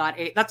kid and got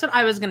 8. That's what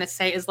I was going to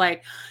say is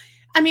like,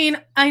 I mean,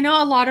 I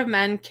know a lot of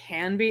men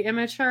can be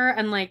immature,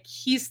 and like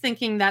he's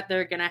thinking that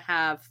they're going to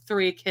have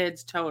 3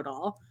 kids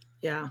total.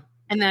 Yeah.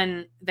 And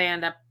then they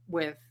end up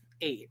with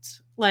 8.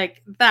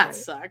 Like that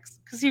sucks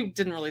because you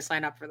didn't really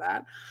sign up for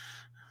that.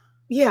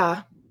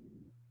 Yeah.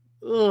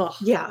 Ugh.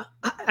 Yeah.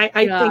 I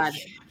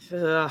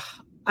think,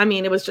 I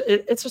mean,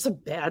 it's just a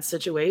bad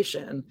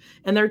situation.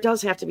 And there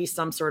does have to be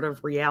some sort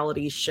of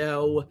reality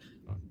show,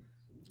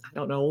 I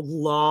don't know,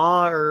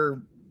 law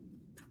or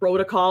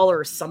protocol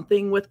or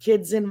something with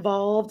kids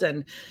involved.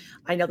 And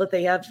I know that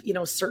they have,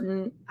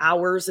 certain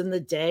hours in the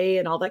day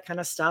and all that kind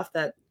of stuff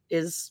that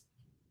is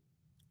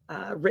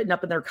written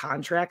up in their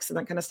contracts and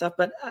that kind of stuff.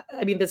 But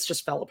I mean, this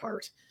just fell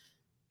apart.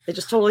 It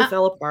just totally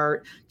fell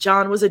apart.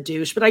 John was a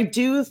douche, but I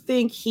do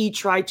think he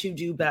tried to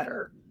do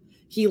better.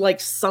 He like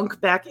sunk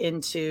back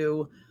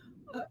into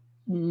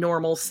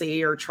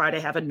normalcy or try to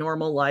have a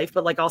normal life.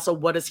 But like also,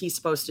 what is he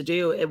supposed to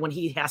do when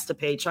he has to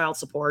pay child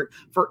support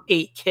for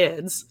 8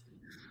 kids?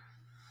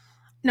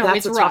 No,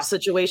 that's it's a tough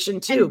situation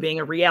too,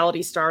 being a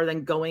reality star,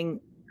 then going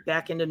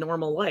back into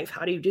normal life.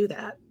 How do you do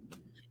that?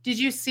 Did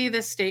you see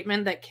this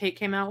statement that Kate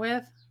came out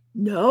with?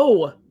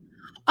 No.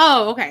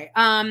 Oh, okay.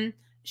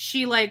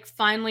 She like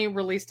finally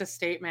released a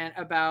statement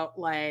about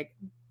like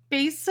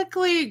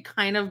basically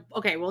kind of,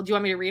 okay, well, do you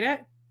want me to read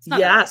it?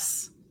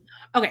 Yes.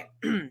 Okay.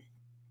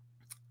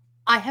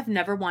 I have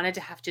never wanted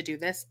to have to do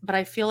this, but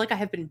I feel like I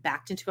have been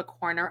backed into a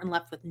corner and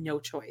left with no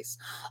choice.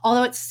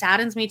 Although it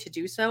saddens me to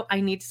do so,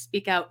 I need to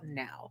speak out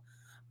now.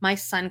 My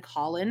son,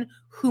 Colin,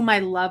 whom I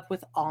love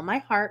with all my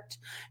heart,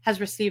 has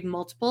received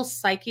multiple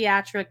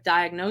psychiatric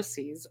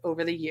diagnoses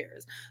over the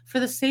years. For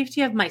the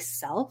safety of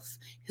myself,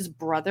 his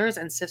brothers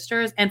and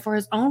sisters, and for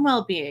his own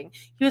well-being,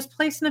 he was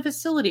placed in a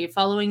facility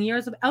following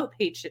years of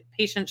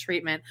outpatient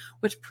treatment,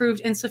 which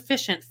proved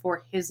insufficient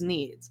for his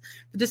needs.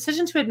 The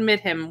decision to admit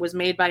him was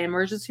made by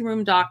emergency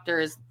room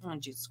doctors. Oh,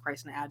 Jesus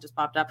Christ, an ad just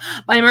popped up.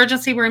 By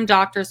emergency room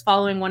doctors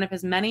following one of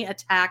his many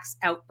attacks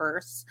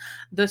outbursts,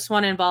 this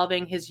one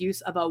involving his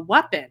use of a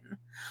weapon.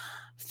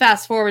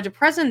 Fast forward to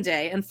present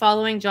day, and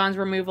following John's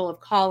removal of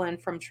Colin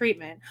from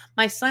treatment,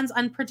 my son's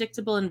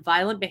unpredictable and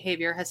violent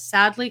behavior has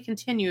sadly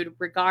continued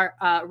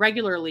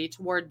regularly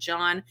toward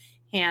John,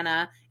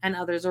 Hannah, and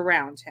others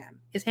around him.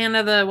 Is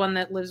Hannah the one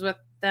that lives with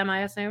them,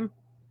 I assume?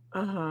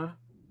 Uh-huh.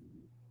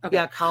 Okay.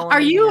 Yeah, Colin.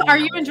 Are you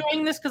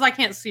enjoying this? Because I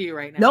can't see you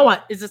right now. No,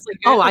 is this like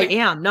good? Okay.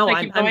 I am. No,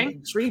 I'm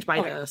intrigued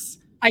by this.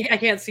 I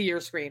can't see your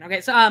screen. Okay,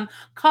 so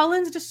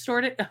Colin's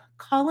distorted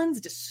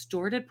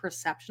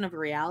perception of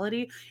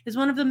reality is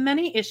one of the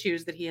many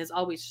issues that he has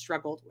always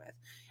struggled with.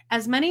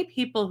 As many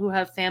people who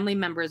have family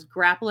members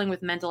grappling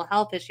with mental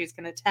health issues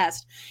can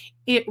attest,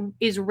 it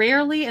is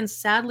rarely and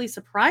sadly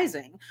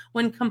surprising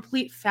when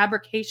complete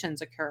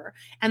fabrications occur.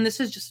 And this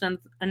is just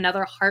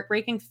another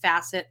heartbreaking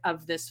facet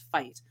of this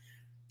fight.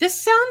 This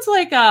sounds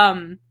like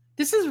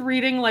this is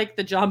reading like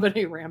the John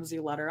Benet Ramsey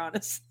letter,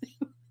 honestly.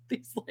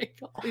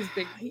 All these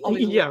big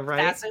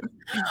facets.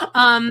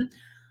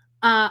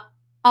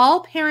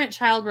 All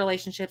parent-child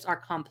relationships are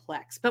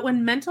complex, but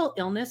when mental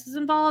illness is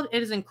involved,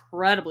 it is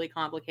incredibly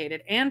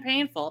complicated and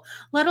painful,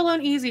 let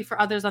alone easy for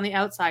others on the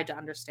outside to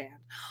understand.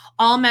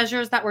 All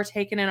measures that were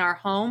taken in our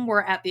home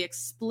were at the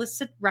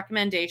explicit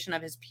recommendation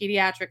of his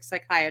pediatric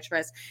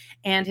psychiatrist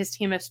and his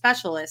team of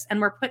specialists, and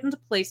were put into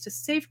place to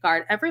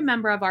safeguard every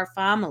member of our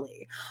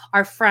family,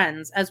 our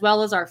friends, as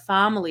well as our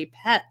family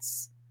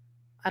pets.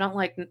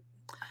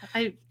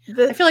 I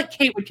feel like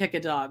Kate would kick a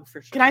dog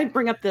for sure. Can I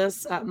bring up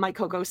this? Mike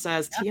Coco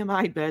says,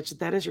 TMI, bitch,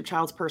 that is your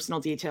child's personal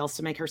details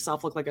to make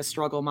herself look like a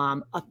struggle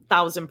mom.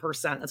 1,000%.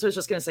 That's what I was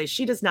just going to say.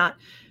 She does not,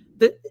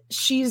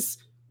 she's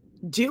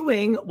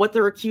doing what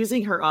they're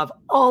accusing her of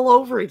all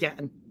over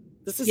again.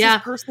 This is his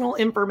personal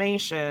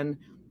information.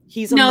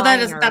 He's a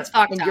minor, that's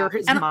fucked up. You're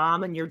his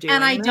mom and you're doing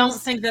And I this. don't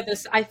think that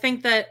I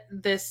think that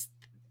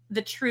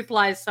the truth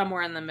lies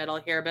somewhere in the middle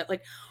here. But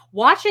like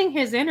watching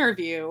his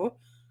interview,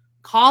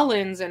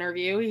 Colin's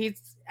interview,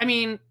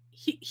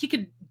 he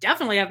could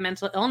definitely have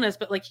mental illness,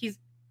 but like he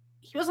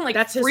wasn't like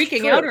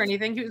freaking out or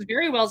anything. He was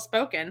very well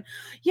spoken.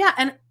 Yeah,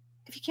 and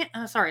if you can't,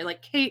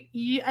 like Kate,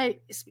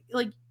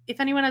 if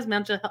anyone has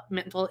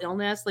mental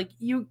illness, like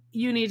you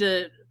need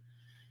to,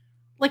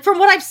 like from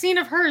what I've seen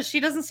of her, she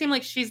doesn't seem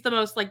like she's the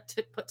most like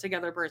put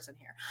together person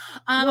here.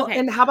 Okay.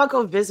 And how about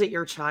go visit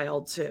your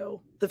child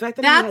too? The fact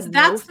that he had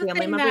no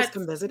family members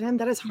come visit him,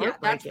 that is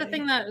heartbreaking. Yeah, that's the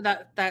thing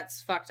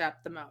that's fucked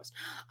up the most.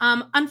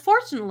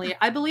 Unfortunately,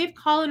 I believe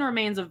Colin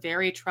remains a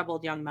very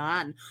troubled young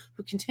man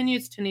who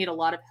continues to need a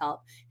lot of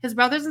help. His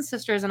brothers and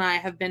sisters and I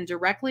have not been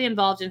directly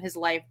involved in his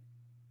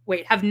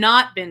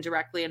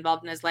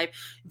life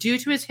due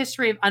to his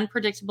history of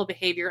unpredictable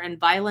behavior and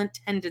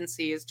violent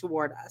tendencies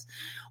toward us.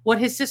 What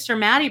his sister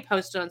Maddie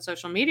posted on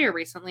social media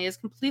recently is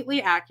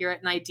completely accurate,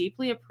 and I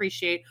deeply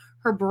appreciate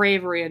her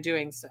bravery in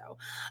doing so.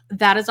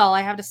 That is all I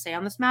have to say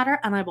on this matter,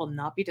 and I will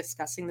not be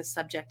discussing the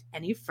subject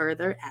any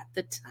further at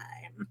the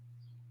time.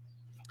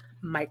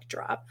 Mic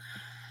drop.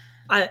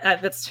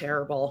 That's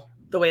terrible.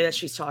 The way that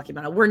she's talking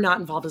about it. We're not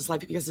involved in his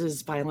life because of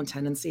his violent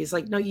tendencies.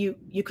 Like, no, you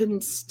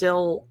can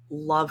still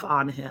love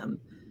on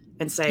him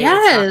and say it's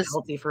not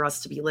healthy for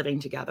us to be living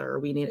together.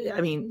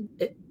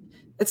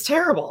 It's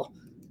terrible.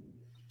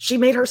 She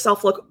made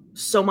herself look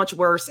so much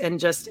worse, and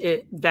just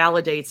it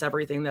validates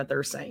everything that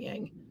they're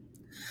saying.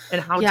 And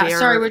how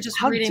dare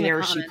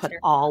she put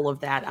all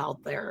of that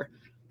out there?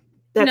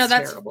 That's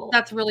terrible.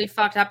 That's really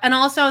fucked up. And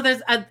also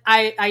there's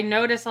I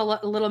noticed a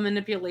little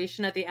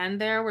manipulation at the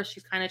end there where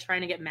she's kind of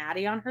trying to get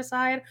Maddie on her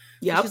side.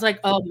 Yeah. She's like,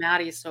 oh,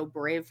 Maddie's so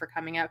brave for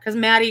coming out. Because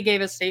Maddie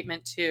gave a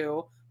statement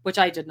too, which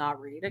I did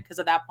not read it because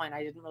at that point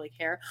I didn't really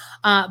care.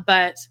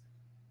 But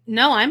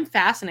no, I'm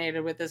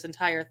fascinated with this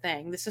entire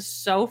thing. This is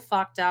so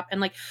fucked up.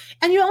 And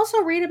you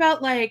also read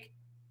about like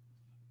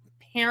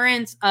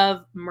parents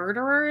of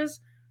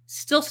murderers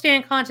still stay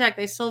in contact.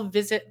 They still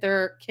visit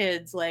their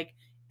kids like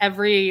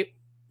every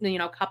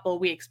couple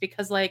of weeks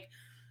because like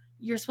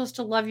you're supposed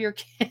to love your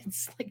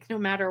kids like no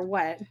matter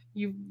what.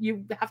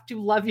 You have to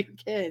love your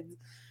kids.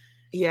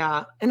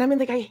 Yeah. And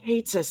I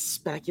hate to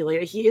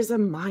speculate. He is a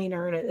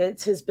minor and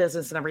it's his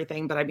business and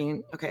everything, but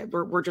okay,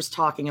 we're just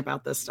talking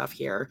about this stuff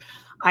here.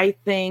 I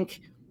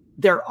think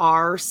there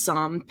are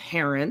some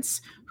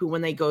parents who,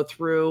 when they go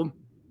through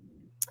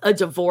a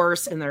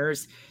divorce and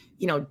there's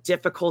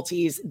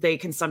difficulties, they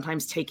can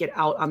sometimes take it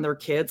out on their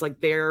kids,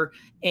 like their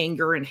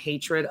anger and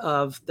hatred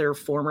of their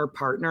former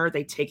partner.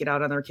 They take it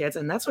out on their kids.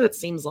 And that's what it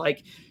seems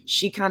like.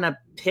 She kind of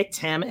picked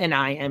him, and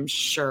I am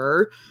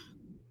sure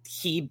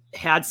he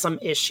had some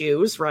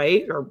issues,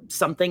 right? Or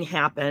something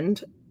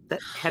happened that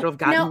had to have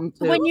gotten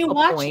to when you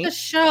watch point. The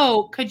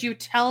show, could you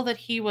tell that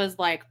he was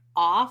like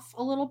off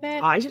a little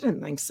bit? I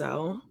didn't think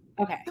so.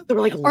 Okay. They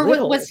were like,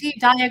 or was he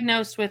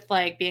diagnosed with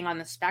like being on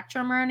the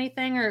spectrum or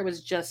anything, or it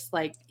was just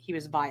like he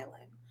was violent?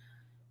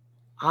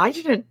 I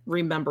didn't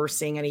remember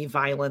seeing any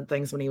violent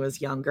things when he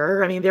was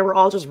younger. They were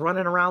all just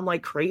running around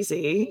like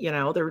crazy.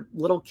 They're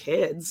little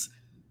kids.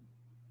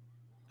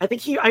 I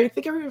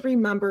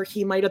remember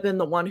he might have been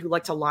the one who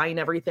liked to line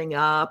everything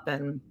up.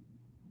 And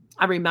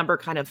I remember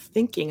kind of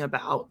thinking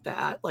about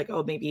that, like,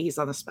 oh, maybe he's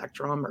on the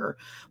spectrum or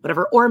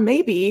whatever. Or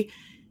maybe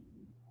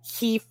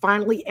he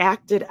finally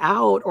acted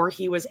out, or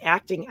he was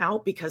acting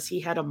out because he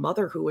had a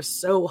mother who was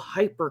so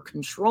hyper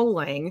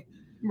controlling.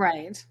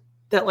 Right.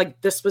 That like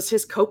this was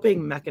his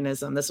coping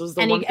mechanism. This was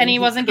the one and he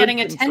wasn't getting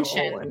control.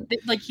 attention.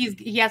 Like you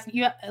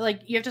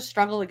have to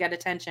struggle to get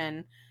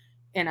attention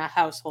in a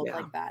household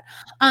like that.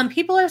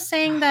 People are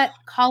saying that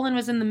Colin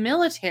was in the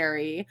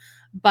military,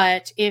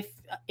 but if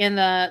in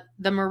the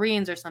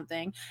Marines or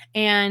something,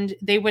 and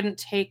they wouldn't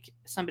take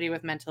somebody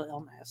with mental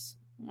illness,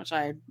 which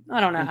I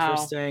don't know how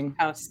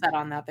set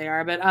on that they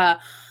are, but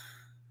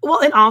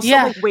well, and also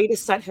like way to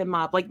set him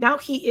up. Like now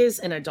he is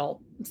an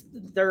adult.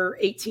 They're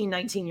 18,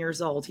 19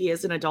 years old. He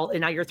is an adult.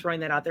 And now you're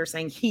throwing that out there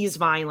saying he's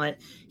violent.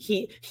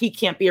 He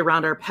can't be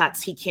around our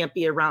pets. He can't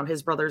be around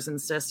his brothers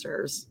and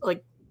sisters.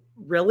 Like,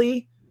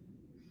 really?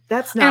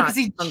 That's not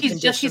he's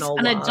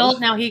an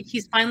adult now.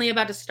 He's finally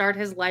about to start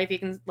his life. He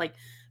can like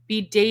be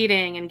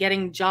dating and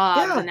getting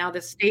jobs. And now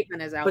this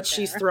statement is out there. But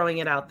she's throwing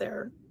it out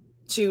there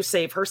to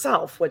save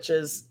herself, which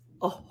is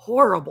a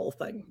horrible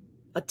thing.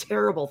 A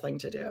terrible thing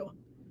to do.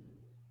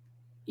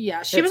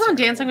 Yeah, she was on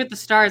Dancing with the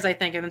Stars, I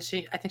think, and then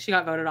I think she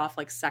got voted off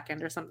like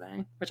second or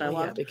something, which I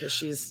love. Yeah, because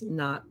she's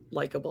not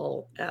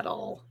likable at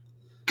all.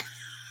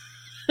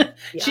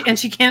 She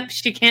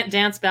can't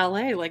dance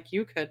ballet like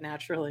you could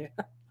naturally,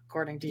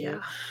 according to you.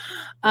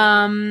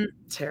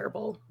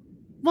 Terrible.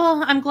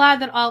 Well, I'm glad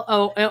that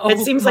it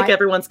seems like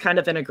everyone's kind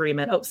of in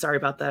agreement. Oh, sorry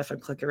about that. If I'm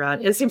clicking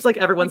around, it seems like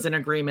everyone's in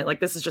agreement.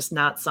 Like this is just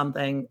not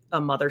something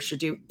a mother should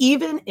do,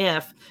 even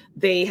if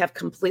they have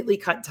completely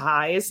cut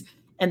ties.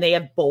 And they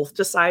have both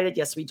decided,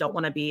 yes, we don't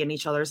want to be in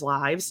each other's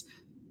lives.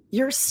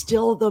 You're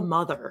still the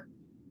mother.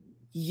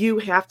 You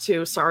have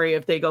to. Sorry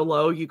if they go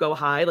low, you go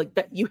high. Like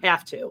that, you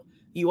have to.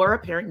 You are a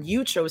parent.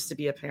 You chose to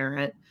be a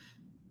parent.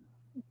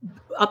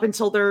 Up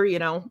until they're,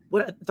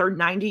 they're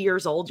 90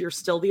 years old. You're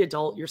still the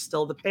adult. You're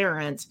still the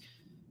parent.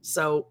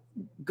 So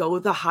go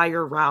the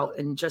higher route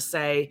and just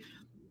say,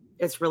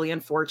 it's really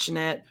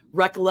unfortunate.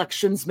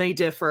 Recollections may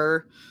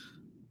differ,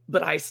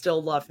 but I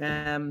still love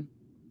him.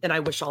 And I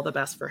wish all the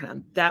best for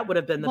him. That would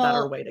have been the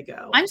better way to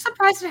go. I'm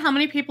surprised at how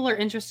many people are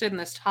interested in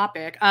this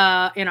topic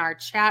in our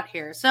chat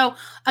here. So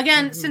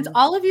again, since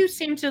all of you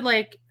seem to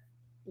like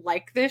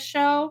this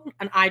show,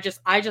 and I just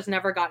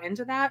never got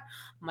into that,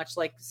 much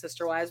like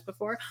Sister Wives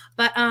before.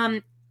 But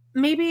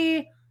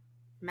maybe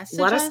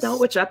let us know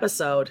which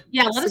episode.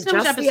 Yeah, let us know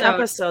which episode. The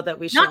episode that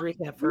we should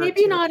recap for.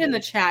 Maybe not in the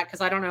chat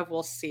because I don't know if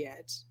we'll see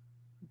it.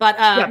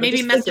 But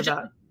maybe message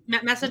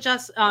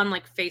us on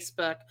like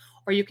Facebook.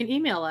 Or you can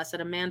email us at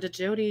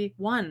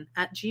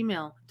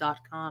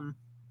amandajody1@gmail.com.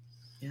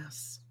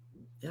 Yes.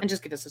 Yep. And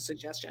just give us a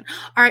suggestion.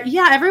 All right.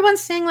 Yeah.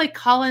 Everyone's saying like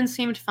Colin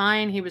seemed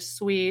fine. He was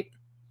sweet.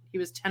 He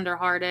was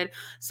tenderhearted.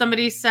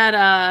 Somebody said,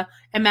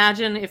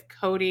 imagine if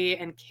Cody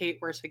and Kate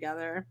were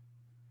together.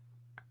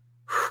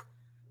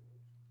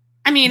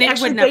 I mean,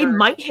 they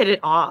might hit it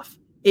off.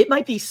 It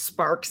might be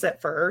sparks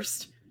at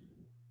first.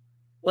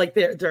 Like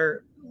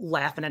they're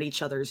laughing at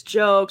each other's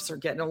jokes or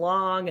getting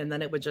along. And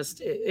then it would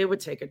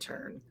take a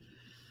turn.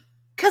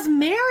 Because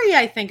Mary,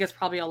 I think, is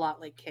probably a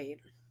lot like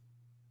Kate.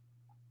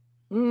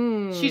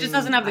 She just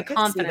doesn't have the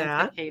confidence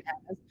that Kate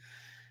has.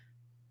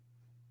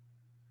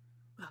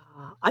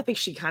 I think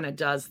she kind of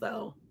does,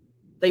 though.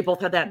 They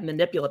both have that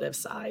manipulative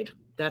side.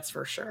 That's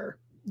for sure.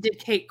 Did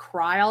Kate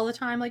cry all the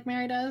time like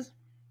Mary does?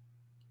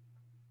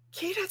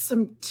 Kate had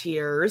some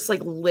tears,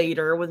 like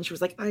later when she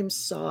was like, I'm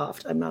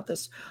soft. I'm not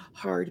this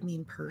hard,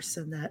 mean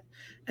person that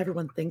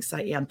everyone thinks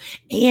I am.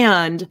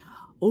 And,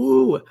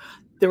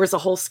 there was a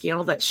whole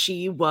scandal that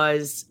she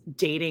was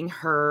dating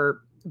her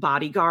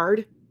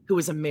bodyguard, who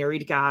was a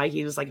married guy.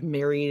 He was like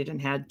married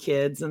and had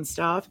kids and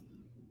stuff.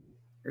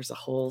 There's a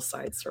whole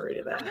side story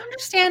to that. I don't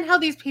understand how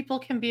these people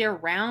can be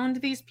around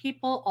these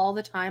people all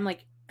the time,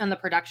 like on the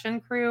production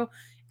crew,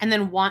 and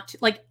then want to,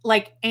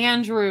 like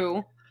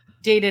Andrew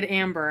dated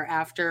Amber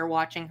after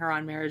watching her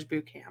on Marriage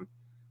Boot Camp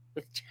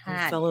with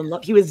Chad. He fell in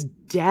love. He was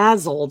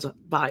dazzled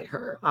by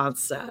her on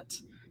set.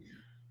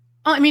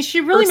 Oh, I mean, she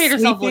really made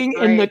herself look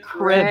great. In the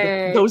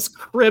crib, those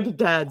crib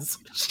beds.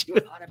 I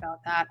thought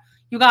about that.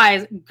 You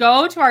guys,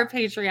 go to our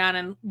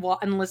Patreon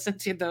and listen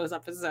to those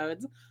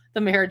episodes,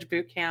 the Marriage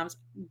Boot Camps.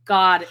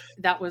 God,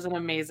 that was an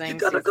amazing. You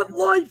got a good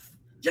life.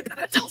 You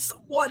gotta tell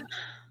someone.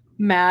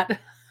 Matt,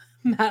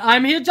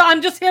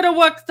 I'm just here to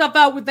work stuff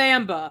out with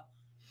Amber.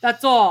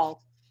 That's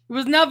all. It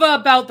was never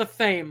about the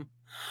fame.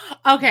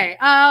 Okay,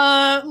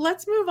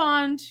 let's move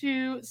on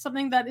to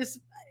something that is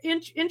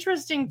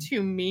interesting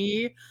to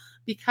me.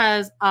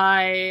 Because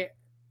I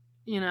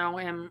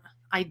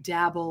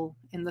dabble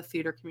in the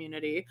theater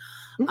community.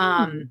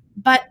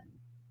 But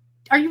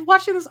are you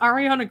watching this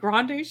Ariana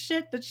Grande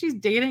shit that she's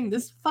dating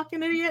this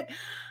fucking idiot?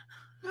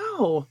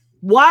 No.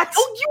 What?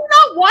 Oh, you're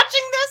not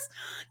watching this?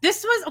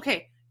 This was,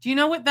 okay. Do you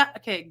know what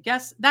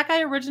guess that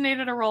guy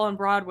originated a role on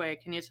Broadway.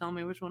 Can you tell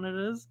me which one it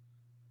is?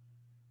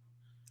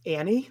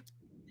 Annie?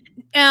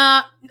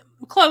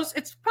 Close.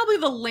 It's probably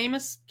the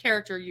lamest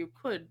character you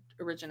could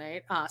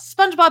originate.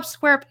 SpongeBob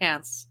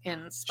SquarePants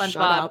in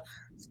SpongeBob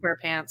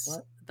SquarePants,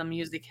 the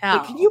musicale.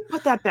 Wait, can you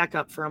put that back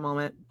up for a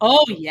moment?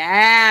 Oh,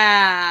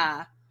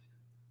 yeah.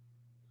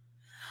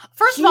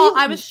 First of all,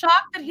 I was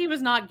shocked that he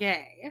was not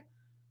gay.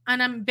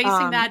 And I'm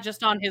basing that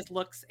just on his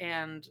looks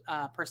and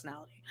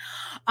personality.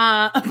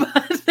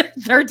 But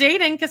they're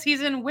dating because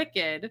he's in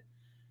Wicked.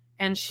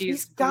 And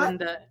she's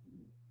Glinda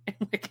in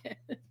Wicked.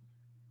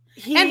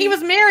 And he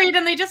was married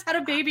and they just had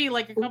a baby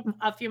like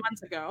a few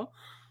months ago.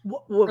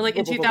 Or like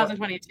in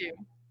 2022.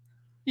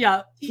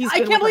 Yeah.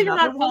 I can't believe you're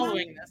not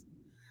following this.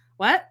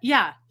 What?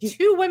 Yeah.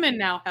 2 women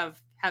now have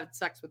had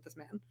sex with this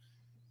man.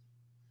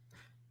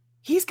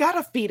 He's got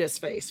a fetus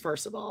face,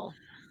 first of all.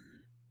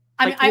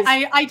 I mean,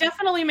 I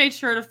definitely made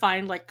sure to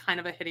find like kind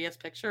of a hideous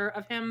picture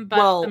of him,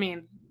 but I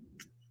mean,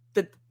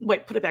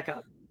 wait, put it back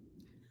up.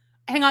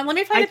 Hang on, let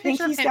me find a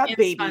picture of him. He's got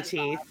baby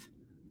teeth.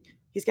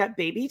 He's got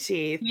baby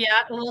teeth.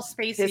 Yeah, a little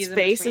spacey. His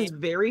face is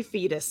very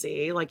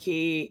fetusy. Like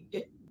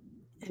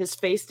his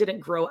face didn't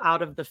grow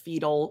out of the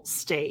fetal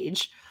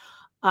stage.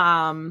 This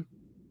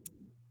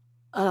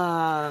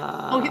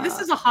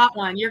is a hot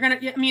one. You're gonna.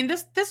 I mean,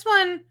 this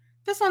one's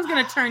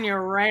gonna turn you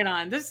right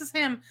on. This is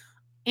him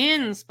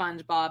in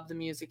SpongeBob the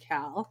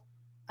Musical.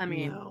 I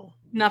mean,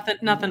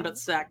 nothing but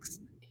sex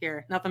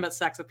here. Nothing but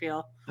sex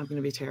appeal. I'm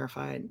gonna be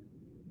terrified.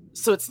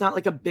 So it's not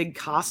like a big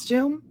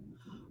costume?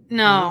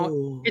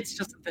 No, it's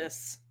just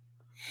this.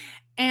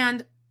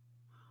 And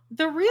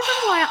the reason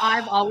why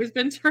I've always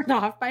been turned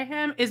off by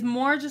him is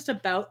more just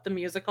about the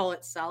musical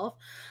itself.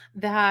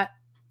 That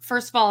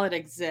first of all, it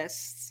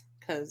exists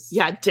because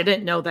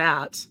didn't know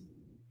that.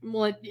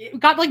 Well, it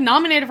got like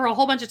nominated for a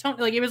whole bunch of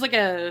it was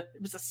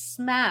a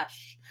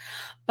smash.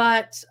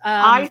 But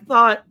I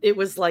thought it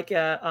was like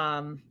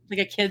a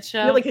kids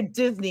show, like a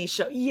Disney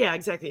show. Yeah,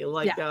 exactly.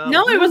 Like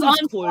no, it was on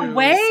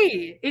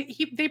Broadway.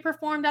 They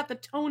performed at the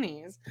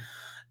Tonys.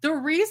 The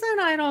reason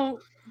I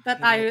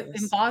am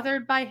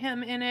bothered by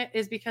him in it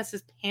is because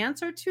his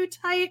pants are too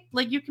tight.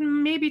 Like you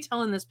can maybe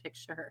tell in this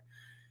picture.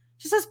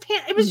 Just his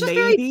pants. It was just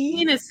very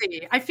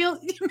penisy. I feel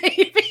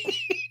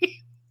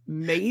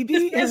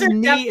maybe his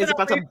knee is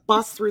about to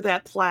bust through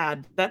that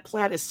plaid. That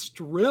plaid is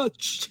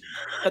stretched.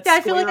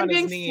 I feel like I'm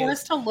being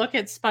forced to look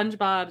at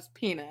SpongeBob's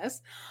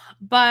penis.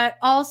 But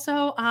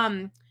also,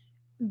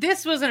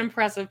 this was an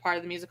impressive part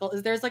of the musical.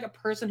 Is there's like a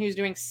person who's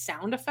doing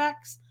sound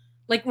effects,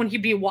 like when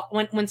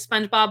when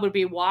SpongeBob would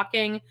be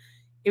walking,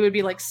 it would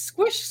be like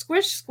squish,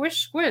 squish,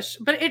 squish, squish.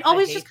 But it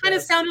always just kind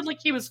of sounded like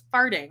he was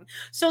farting.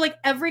 So like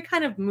every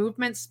kind of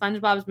movement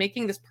SpongeBob's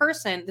making, this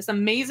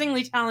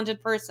amazingly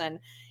talented person,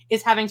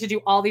 is having to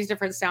do all these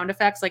different sound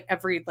effects like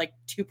every like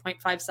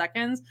 2.5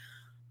 seconds.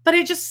 But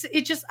it just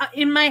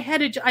in my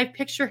head, I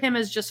picture him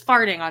as just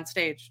farting on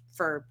stage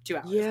for 2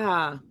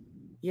 hours.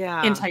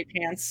 Yeah. In tight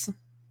pants.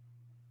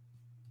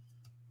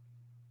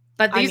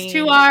 But these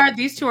two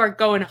are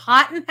going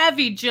hot and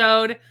heavy,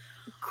 Jode.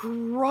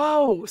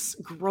 Gross.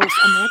 Imagine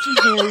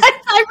his.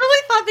 I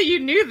really thought that you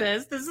knew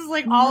this. This is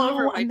like all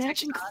over my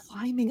imagine TikTok.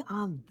 Climbing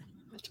on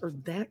that or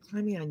that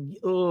climbing on you.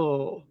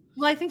 Oh.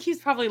 Well, I think he's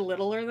probably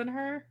littler than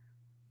her.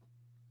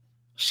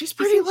 She's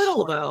pretty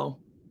little though.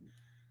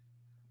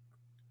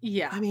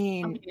 Yeah. I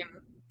mean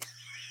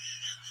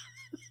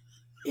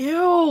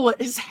ew,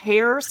 his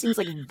hair seems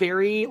like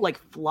very like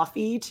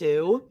fluffy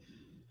too.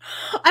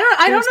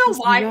 I don't know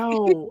why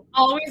it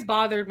always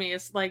bothered me.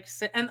 It's like,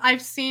 and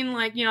I've seen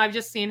like,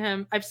 I've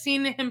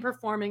seen him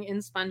performing in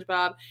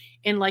SpongeBob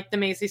in like the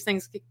Macy's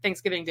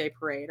Thanksgiving Day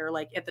Parade or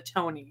like at the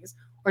Tonys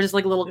or just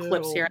like little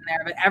clips here and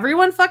there. But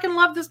everyone fucking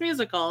loved this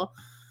musical.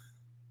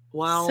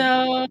 Well,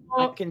 so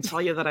I can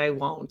tell you that I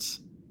won't.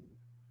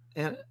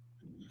 And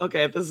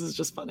okay, this is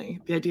just funny.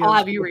 The idea I'll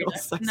have you read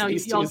it. No,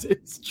 it's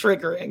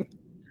triggering.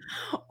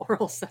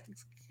 Oral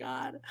sex.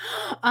 God.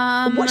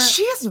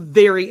 She has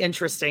very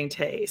interesting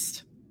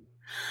taste.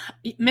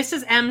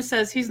 Mrs. M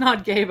says he's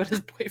not gay, but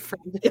his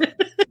boyfriend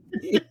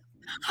is.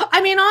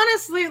 I mean,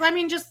 honestly,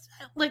 just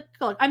like,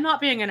 look, I'm not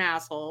being an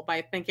asshole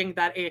by thinking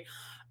that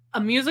a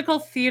musical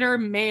theater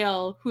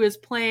male who is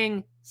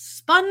playing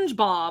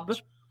SpongeBob,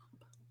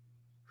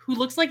 who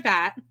looks like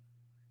that,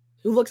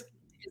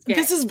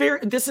 this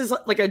is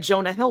like a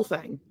Jonah Hill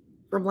thing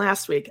from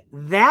last week.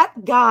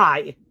 That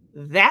guy.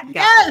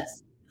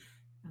 Yes.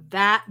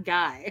 That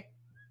guy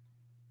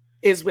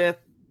is with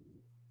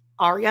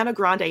Ariana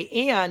Grande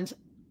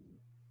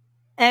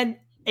and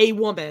a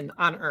woman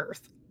on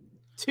Earth.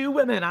 2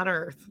 women on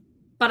Earth.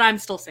 But I'm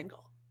still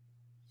single.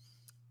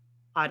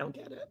 I don't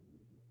get it.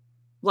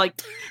 Like,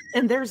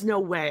 and there's no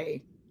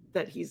way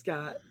that he's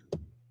got.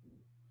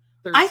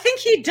 I think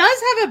he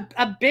does have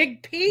a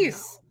big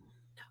piece.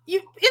 No.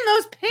 In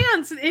those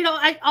pants,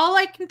 all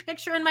I can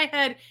picture in my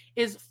head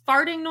is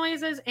farting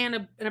noises and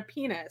a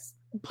penis.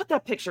 Put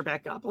that picture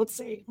back up. Let's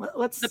see.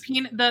 Let's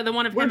the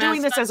one of him. We're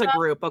doing this as a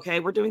group, okay?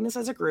 We're doing this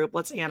as a group.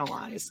 Let's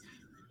analyze.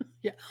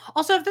 Yeah.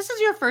 Also, if this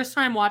is your first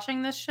time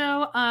watching this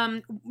show,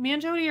 me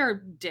and Jody are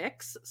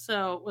dicks,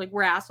 so like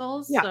we're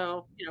assholes. Yeah.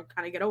 So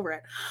kind of get over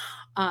it.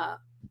 I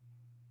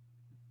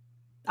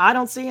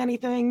don't see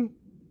anything.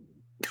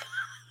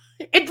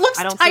 It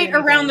looks tight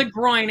around the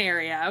groin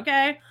area.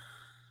 Okay.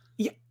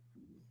 Yeah,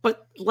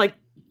 but like,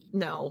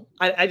 no,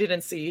 I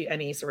didn't see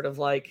any sort of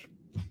like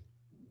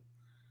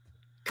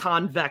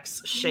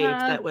convex shape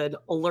that would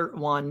alert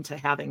one to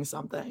having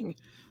something.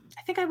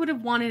 I think I would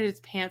have wanted his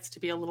pants to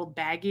be a little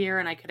baggier,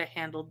 and I could have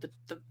handled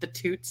the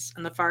toots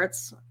and the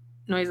farts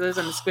noises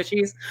and the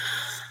squishies.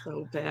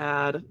 So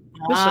bad.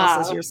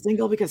 Michelle says you're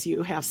single because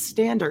you have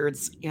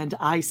standards and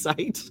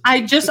eyesight.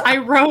 I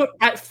wrote,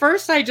 at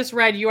first I just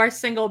read you are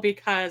single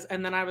because,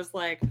 and then I was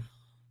like,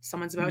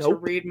 someone's about to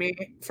read me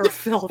for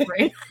filth,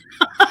 right?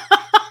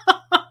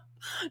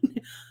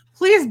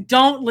 Please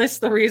don't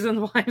list the reasons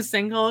why I'm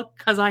single,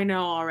 because I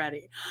know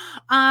already.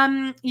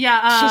 She's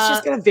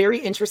just got a very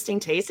interesting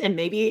taste, and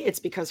maybe it's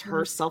because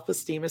her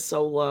self-esteem is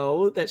so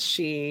low that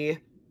she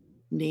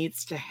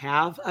needs to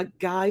have a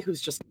guy who's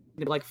just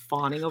like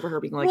fawning over her,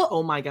 being like,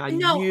 "Oh my god,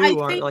 you are like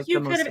the most amazing." You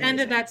could have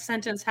ended that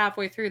sentence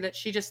halfway through that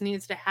she just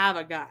needs to have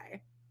a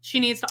guy. She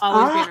needs to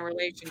always be in a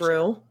relationship.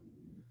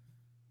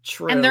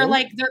 True. And they're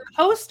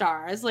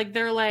co-stars. Like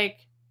they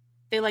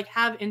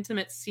have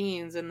intimate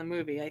scenes in the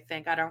movie. I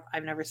think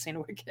I've never seen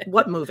Wicked.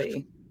 What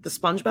movie? The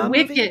SpongeBob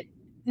Wicked. movie?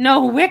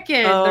 No,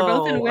 Wicked. They're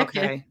both in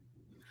Wicked. Okay.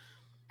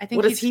 I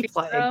think what does he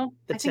play?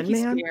 The Tin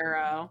Man?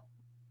 Figaro.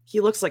 He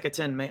looks like a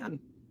Tin Man.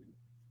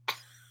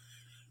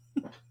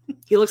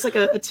 He looks like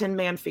a Tin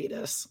Man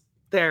fetus.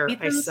 There,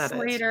 Ethan I said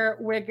Slater,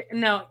 Wicked.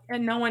 No,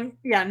 and no one.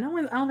 I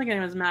don't think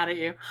anyone's mad at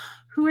you.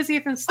 Who is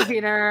Ethan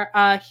Slater?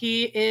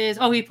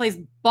 He plays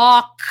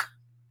Bach.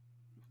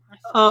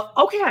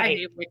 Okay. I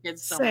hate Wicked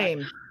so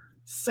much.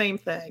 Same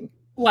thing.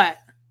 What?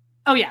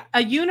 Oh yeah,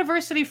 a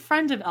university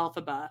friend of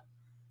Elphaba,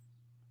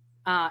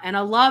 and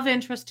a love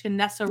interest to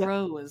Nessa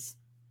Rose.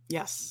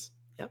 Yes.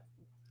 Yep.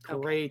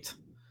 Great.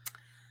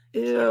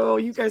 Okay. Ew,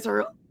 you guys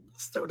are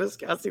so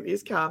disgusting.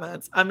 These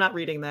comments. I'm not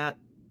reading that.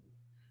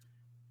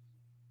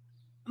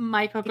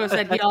 My Coco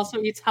said he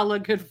also eats hella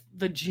good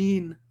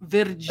virgin.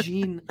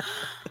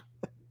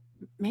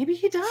 Maybe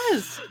he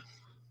does.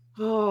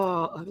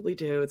 Oh, ugly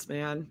dudes,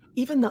 man.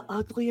 Even the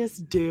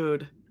ugliest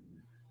dude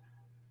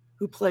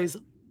who plays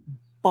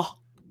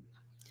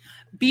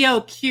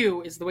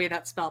BOQ is the way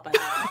that's spelled, by the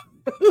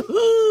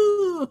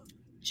way.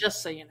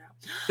 Just so you know.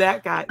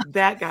 That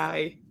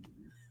guy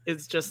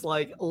is just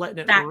like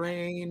letting it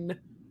rain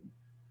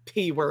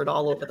P word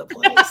all over the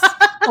place.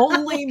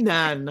 Only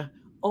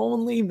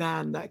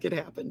men that could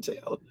happen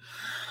to.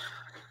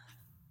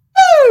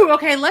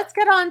 Okay, let's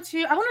get on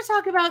to. I want to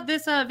talk about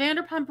this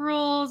Vanderpump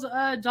Rules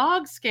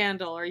dog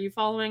scandal. Are you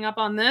following up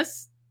on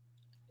this?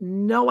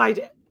 No, I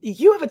did.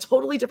 You have a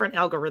totally different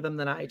algorithm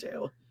than I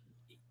do.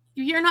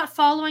 You're not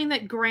following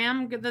that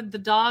Graham, the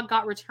dog,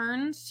 got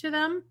returned to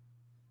them?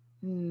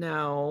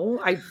 No,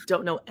 I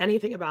don't know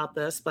anything about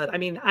this, but I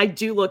mean, I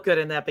do look good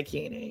in that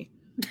bikini.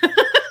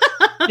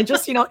 And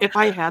just, if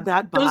I had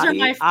that body, those are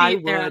my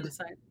feet there on the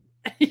side.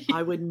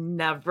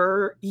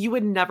 You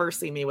would never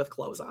see me with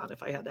clothes on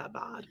if I had that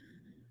bod.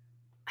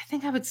 I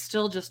think I would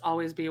still just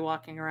always be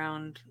walking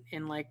around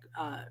in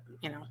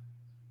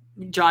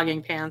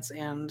jogging pants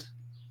and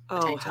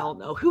hell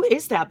no. Who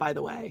is that, by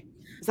the way?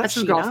 That's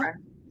his girlfriend.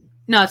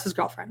 No, it's his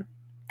girlfriend.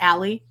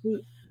 Allie.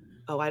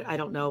 Oh, I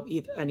don't know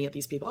any of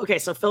these people. Okay,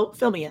 so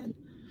fill me in.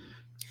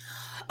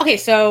 Okay,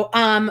 so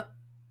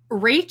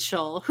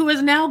Rachel, who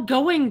is now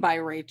going by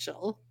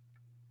Rachel.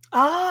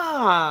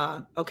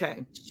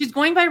 Okay. She's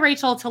going by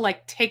Rachel to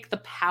take the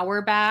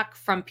power back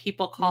from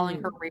people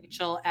calling her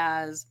Rachel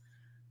as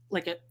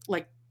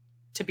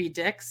to be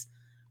dicks,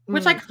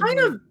 which I kind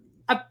of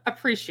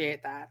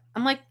appreciate that.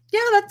 I'm like, yeah,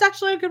 that's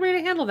actually a good way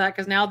to handle that,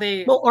 because now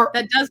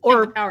that does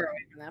take the power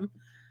away from them.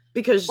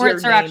 Because your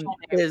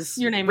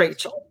name is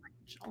Rachel.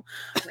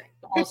 Right.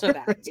 Also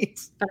that. Right.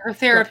 But her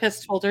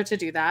therapist told her to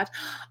do that.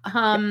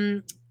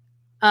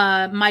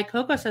 My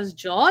Coco says,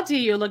 Geordie,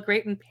 you look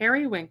great in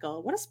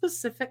periwinkle. What a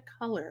specific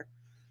color.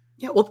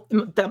 Yeah, well,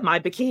 my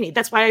bikini.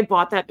 That's why I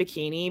bought that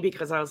bikini,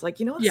 because I was like,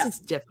 this is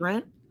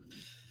different.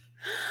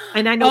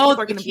 And I know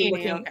people are going to be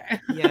looking. Okay.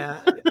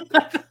 Yeah.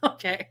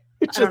 Okay.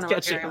 I don't know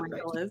what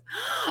periwinkle is.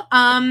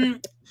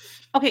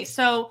 Okay,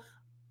 so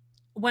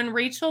when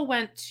Rachel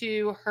went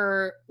to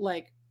her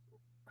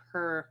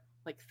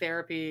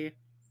therapy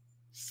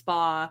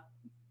spa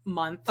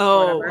month.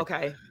 Oh,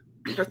 okay.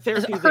 Her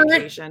therapy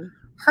vacation.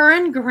 Her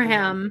and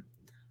Graham.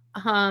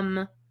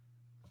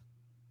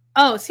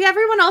 See,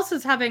 everyone else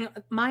is having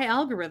my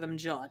algorithm,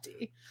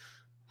 Geordie.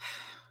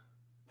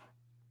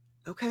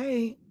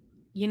 Okay.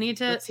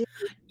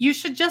 You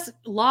should just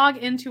log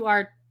into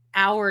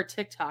our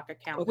TikTok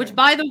account, which,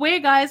 by the way,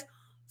 guys,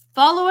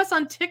 follow us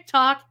on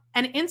TikTok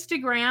and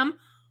Instagram.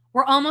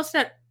 We're almost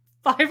at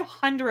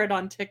 500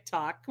 on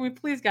TikTok. Can we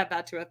please get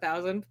that to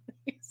 1,000,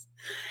 please?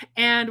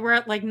 And we're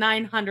at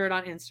 900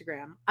 on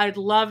Instagram. I'd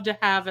love to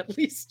have at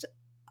least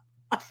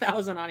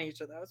 1,000 on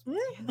each of those.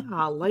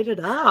 Yeah, light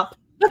it up.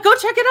 But go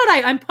check it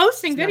out. I'm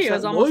posting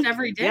videos almost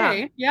every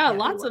day. Yeah,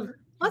 lots of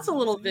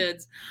little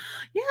vids.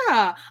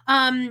 Yeah.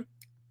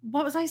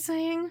 What was I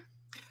saying?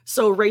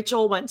 So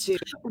Rachel went to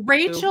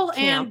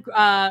and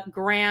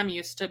Graham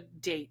used to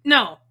date.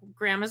 No,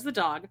 Graham is the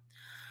dog.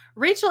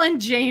 Rachel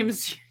and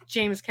James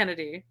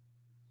Kennedy.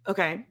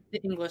 Okay. The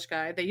English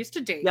guy. They used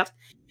to date. Yep.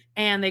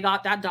 And they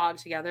got that dog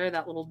together,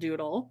 that little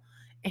doodle.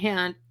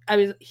 and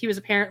he was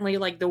apparently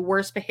like the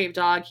worst behaved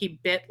dog. He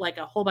bit like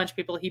a whole bunch of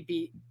people. He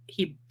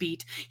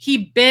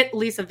bit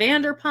Lisa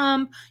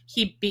Vanderpump.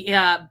 He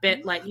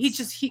bit like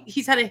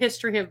he's had a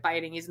history of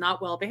biting. He's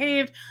not well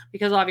behaved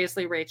because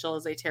obviously Rachel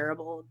is a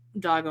terrible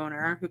dog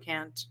owner who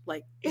can't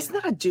like. Isn't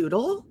that a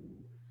doodle?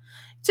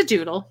 It's a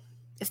doodle.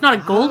 It's not a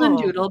golden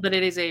doodle, but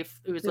it was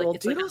like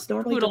it's doodles like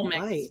a poodle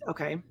mix. Bite.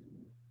 Okay.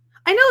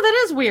 I know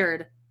that is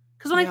weird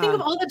because when I think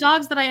of all the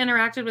dogs that I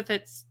interacted with,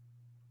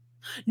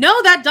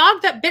 no, that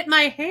dog that bit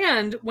my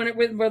hand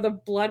where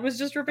the blood was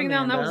just dripping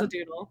down, that was a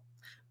doodle.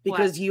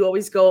 Because you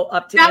always go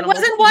up to that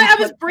wasn't why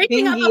I was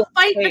breaking up a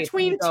fight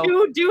between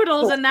two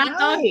doodles and that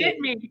dog bit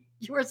me.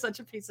 You are such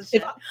a piece of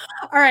shit. All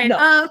right.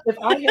 No, if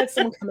I had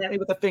someone come at me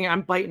with a finger,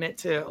 I'm biting it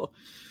too.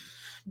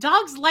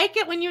 Dogs like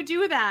it when you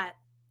do that.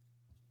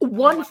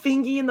 One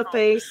fingy in the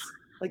face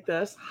like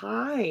this.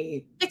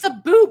 Hi. It's a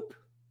boop.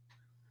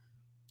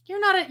 You're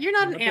not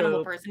an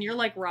animal person. You're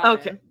like Robin.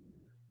 Okay.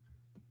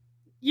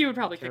 You would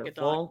probably kick a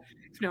dog.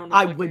 No,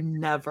 I would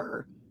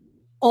never.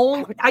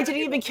 I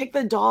didn't even kick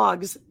the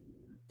dogs,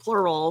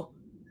 plural,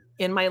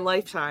 in my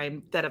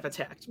lifetime that have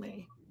attacked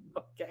me.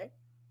 Okay.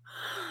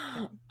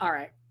 All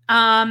right.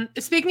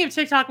 Speaking of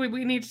TikTok, we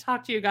need to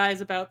talk to you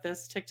guys about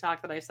this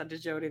TikTok that I sent to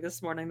Jody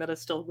this morning that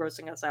is still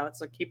grossing us out.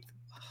 So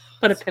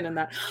put a pin in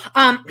that.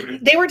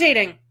 They were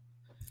dating.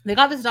 They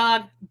got this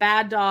dog,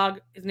 bad dog.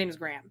 His name is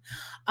Graham.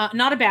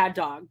 Not a bad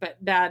dog, but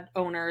bad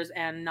owners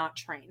and not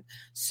trained.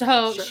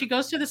 So she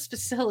goes to this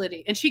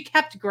facility and she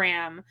kept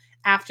Graham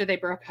after they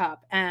broke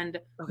up. And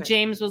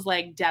James was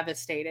like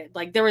devastated.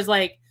 Like there's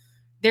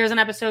an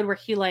episode where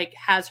he like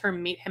has her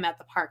meet him at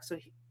the park so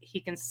he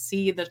can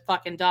see the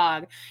fucking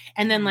dog.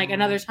 And then like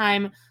another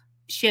time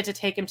she had to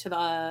take him to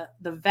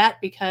the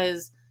vet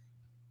because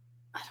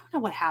I don't know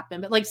what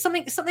happened, but like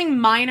something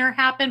minor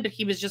happened, but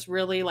he was just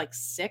really like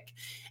sick.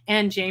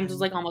 And James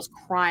was like almost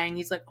crying.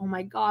 He's like, oh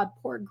my God,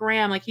 poor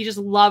Graham. Like he just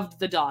loved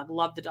the dog.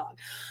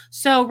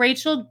 So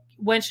Rachel,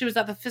 when she was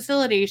at the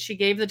facility, she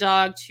gave the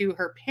dog to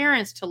her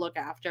parents to look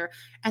after.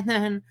 And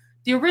then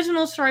the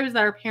original story was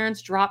that her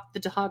parents dropped the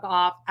dog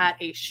off at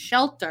a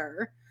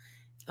shelter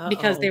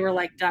because they were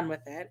like done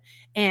with it.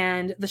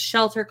 And the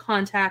shelter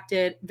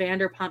contacted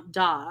Vanderpump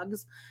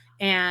Dogs.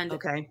 And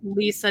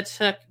Lisa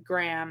took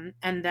Graham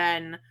and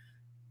then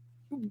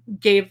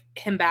gave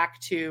him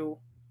back to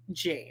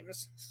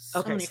James.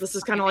 So this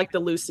is kind of like the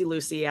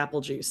Lucy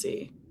Apple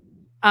Juicy.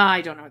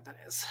 I don't know what that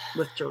is.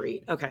 With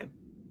Dorit. Okay.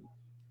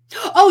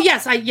 Oh,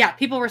 yes.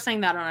 People were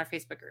saying that on our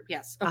Facebook group.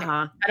 Yes. Okay.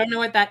 Uh-huh. I don't know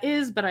what that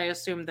is, but I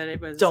assumed that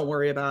it was. Don't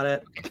worry about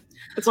it.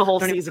 It's a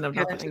whole season of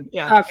nothing.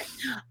 Yeah. Okay.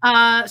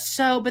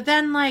 But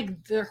then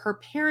like her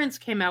parents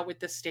came out with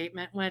this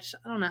statement, which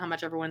I don't know how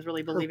much everyone's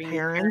really believing.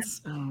 Her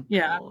parents? Oh,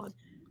 yeah. God.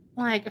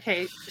 Like,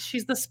 okay,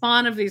 she's the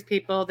spawn of these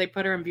people. They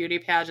put her in beauty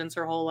pageants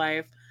her whole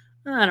life.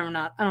 I don't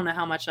know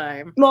how much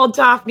Well,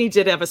 Daphne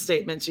did have a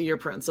statement to your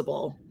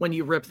principal when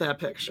you ripped that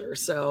picture.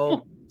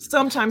 So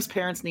sometimes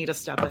parents need to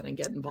step in and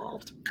get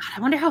involved. God,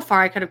 I wonder how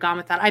far I could have gone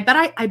with that. I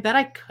bet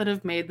I could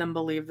have made them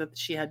believe that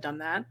she had done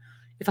that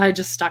if I had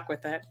just stuck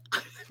with it.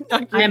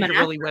 I am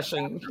really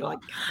wishing. Like,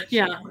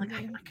 yeah, like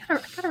I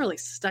could have really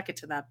stuck it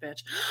to that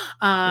bitch.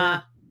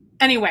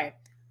 Anyway.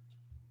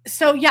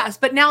 So yes,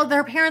 but now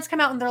their parents come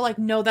out and they're like,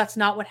 no, that's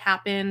not what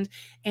happened.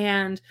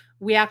 And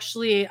we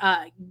actually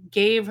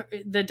gave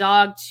the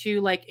dog to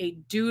like a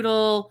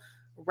doodle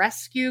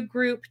rescue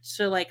group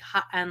to like,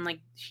 and like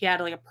he had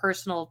like a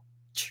personal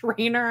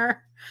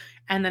trainer,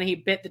 and then he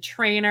bit the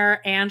trainer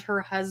and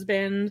her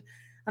husband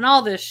and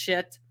all this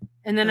shit.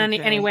 And then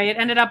anyway, it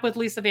ended up with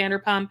Lisa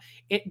Vanderpump.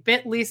 It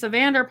bit Lisa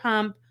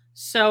Vanderpump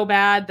so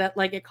bad that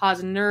like it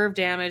caused nerve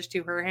damage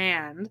to her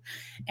hand.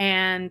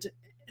 And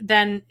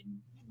then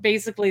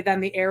basically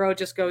the arrow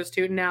just goes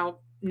to now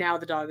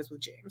the dog is with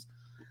James.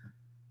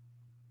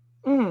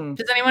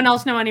 Does anyone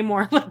else know any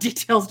more like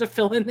details to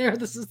fill in there?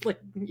 This is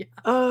like, yeah.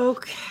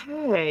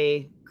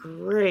 Okay,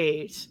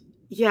 great.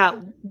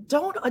 Yeah,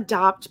 don't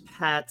adopt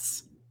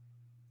pets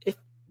if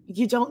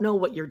you don't know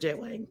what you're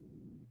doing.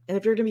 And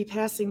if you're going to be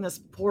passing this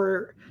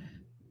poor,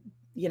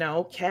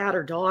 cat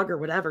or dog or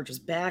whatever,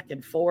 just back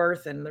and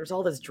forth, and there's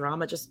all this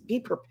drama, just be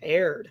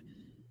prepared.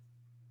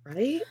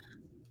 Right?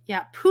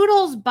 Yeah,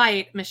 poodles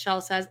bite,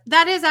 Michelle says.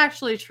 That is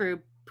actually true.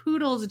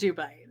 Poodles do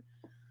bite.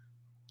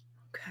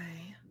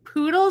 Okay.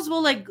 Poodles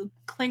will like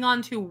cling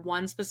on to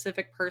one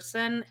specific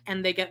person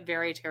and they get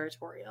very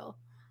territorial.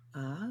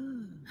 Okay.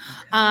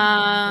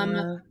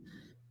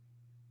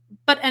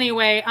 But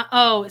anyway,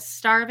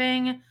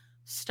 starving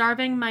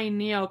my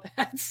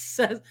Neopets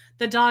says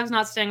the dog's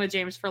not staying with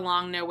James for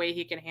long. No way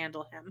he can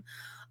handle him.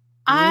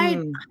 I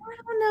don't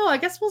know. I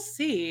guess we'll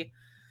see.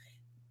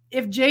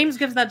 If James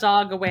gives that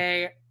dog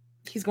away,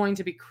 he's going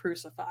to be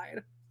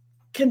crucified.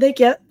 Can they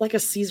get like a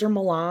Caesar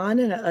Milan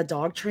and a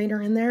dog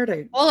trainer in there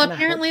to? Well,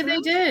 apparently they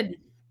did.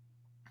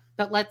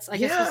 But I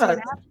guess we'll see what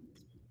happens.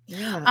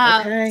 Yeah.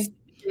 Okay.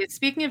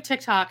 Speaking of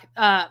TikTok,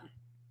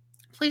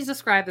 please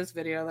describe this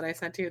video that I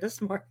sent to you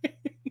this morning.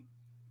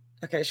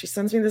 Okay, she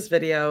sends me this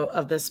video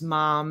of this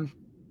mom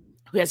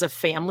who has a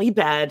family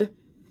bed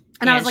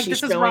And I was like,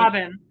 this is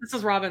Robin. This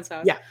is Robin's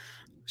house. Yeah.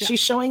 She's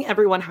showing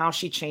everyone how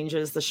she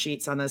changes the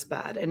sheets on this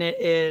bed. And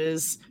it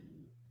is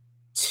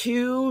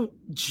 2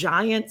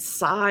 giant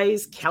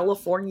size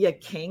California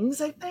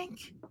kings, I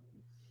think,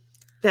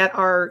 that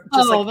are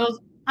just those,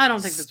 I don't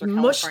think those are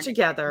smushed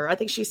together. I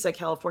think she said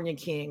California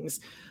kings,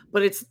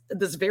 but it's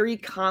this very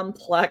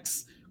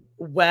complex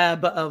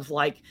web of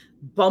like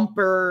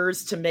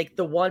bumpers to make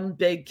the one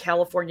big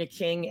California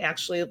king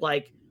actually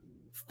like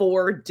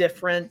 4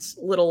 different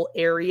little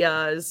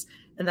areas.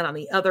 And then on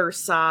the other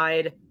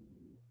side,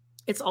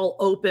 it's all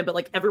open, but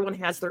like everyone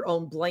has their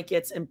own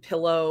blankets and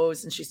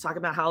pillows. And she's talking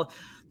about how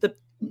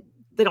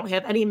they don't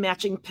have any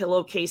matching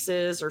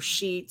pillowcases or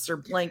sheets or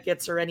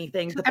blankets or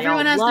anything, but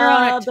everyone they all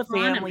has love their own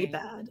the family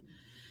bed.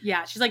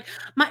 Yeah, she's like,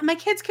 my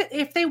kids could,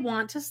 if they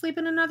want to sleep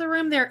in another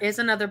room, there is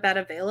another bed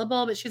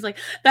available. But she's like,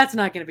 that's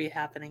not going to be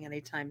happening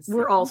anytime soon.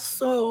 We're all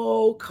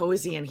so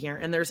cozy in here,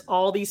 and there's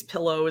all these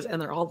pillows,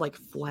 and they're all like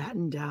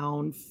flattened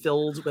down,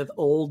 filled with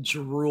old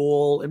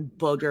drool and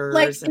boogers.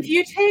 Like and if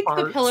you take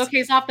farts. the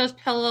pillowcase off those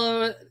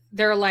pillows,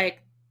 they're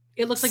like,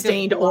 it looks like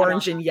stained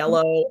orange and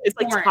yellow. It's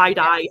like orange,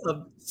 tie-dye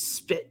of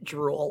spit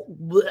drool.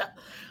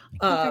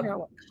 I can't figure out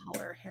what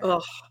color here.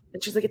 Oh,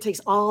 and she's like, it takes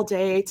all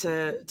day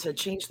to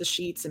change the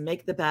sheets and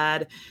make the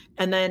bed.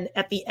 And then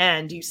at the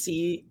end, you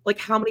see like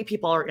how many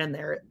people are in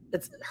there.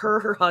 It's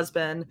her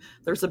husband.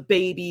 There's a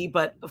baby,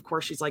 but of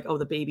course she's like, oh,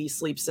 the baby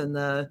sleeps in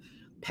the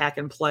pack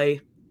and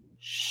play.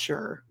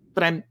 Sure.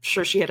 But I'm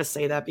sure she had to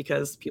say that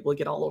because people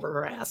get all over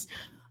her ass.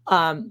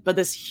 But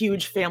this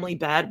huge family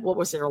bed, what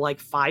was there,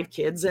 like 5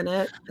 kids in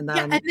it? And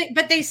then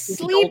but they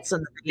sleep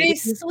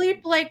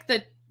like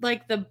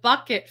the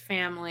Bucket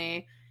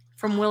family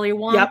from Willy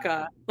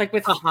Wonka, like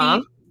with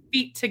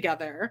feet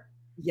together.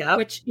 Yeah.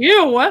 Which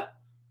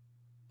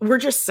we're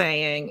just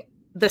saying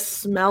the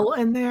smell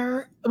in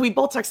there. We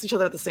both text each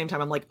other at the same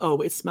time. I'm like, oh,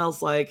 it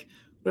smells like,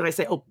 what did I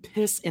say? Oh,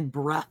 piss and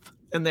breath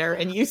in there.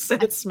 And you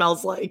said it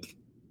smells like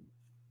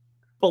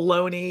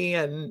bologna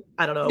and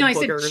I don't know. No, I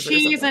said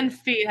cheese and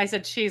feet. I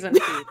said cheese and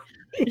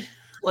feet.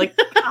 Like,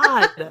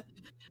 God.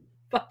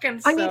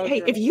 Fucking I mean,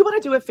 hey, if you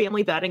want to do a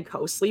family bed and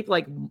co-sleep,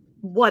 like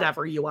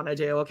whatever you want to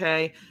do,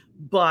 okay?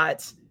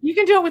 But you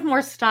can do it with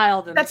more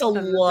style than that's a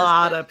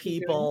lot of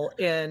people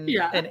in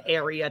an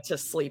area to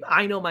sleep.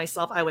 I know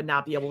myself, I would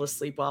not be able to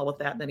sleep well with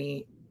that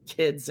many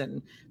kids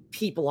and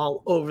people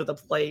all over the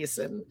place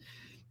and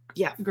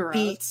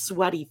feet,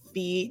 sweaty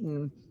feet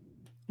and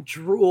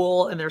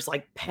drool, and there's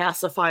like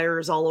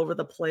pacifiers all over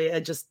the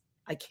place.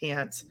 I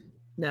can't.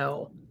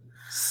 No.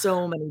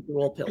 So many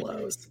drool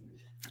pillows.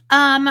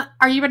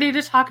 Are you ready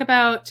to talk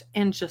about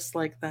And Just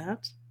Like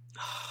That?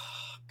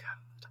 Oh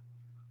God.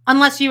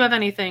 Unless you have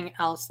anything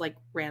else, like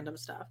random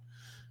stuff.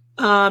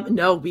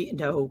 No,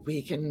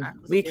 we can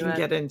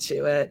get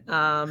into it.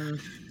 All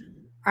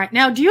right.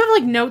 Now, do you have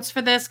like notes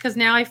for this? Because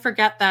now I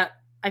forget that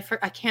I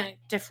can't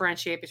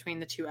differentiate between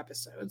the 2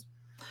 episodes.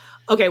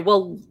 Okay,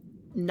 well,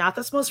 not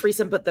this most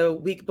recent, but the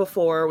week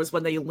before was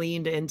when they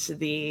leaned into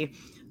the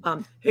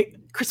hey,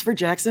 Christopher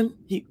Jackson.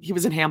 He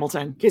was in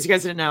Hamilton. In case you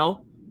guys didn't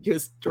know, he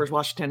was George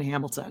Washington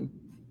Hamilton.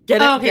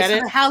 Get it? Okay, get so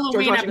it? The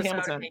Halloween episode.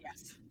 Hamilton.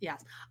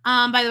 Yes.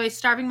 By the way,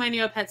 Starving My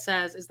Neopet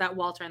says, is that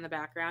Walter in the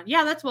background?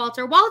 Yeah, that's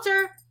Walter.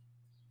 Walter!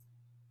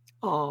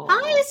 Oh,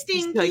 hi,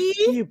 Stinky. Like,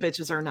 you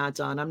bitches are not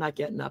done. I'm not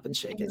getting up and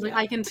shaking. Like,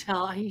 I can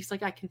tell. He's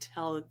like, I can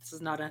tell that this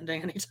is not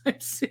ending anytime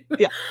soon.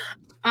 Yeah.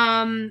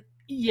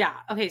 Yeah.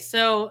 Okay.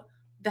 So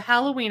the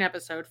Halloween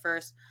episode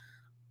first.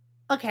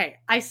 Okay.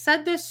 I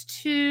said this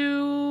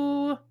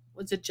to,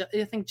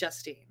 I think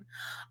Justine.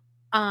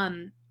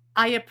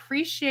 I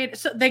appreciate,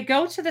 so they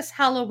go to this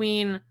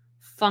Halloween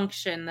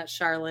function that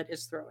Charlotte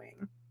is throwing.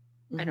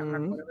 Mm-hmm. I don't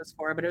remember what it was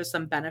for, but it was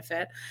some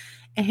benefit.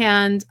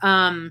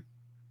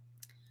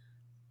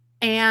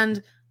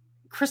 And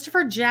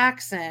Christopher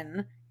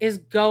Jackson is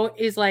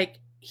like,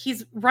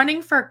 he's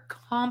running for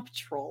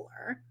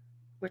comptroller,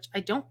 which I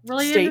don't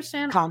really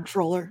understand.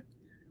 Comptroller.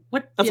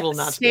 What? That's a little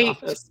not the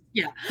office.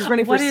 Yeah. He's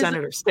running for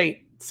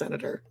state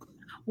senator.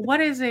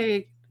 What is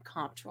a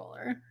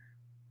comptroller?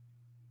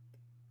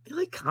 They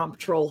like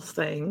comptrol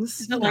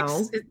things.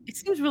 It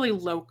seems really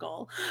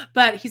local,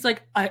 but he's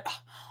like,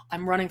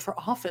 I'm running for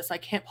office. I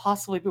can't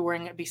possibly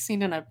be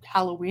seen in a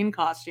Halloween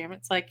costume.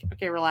 It's like,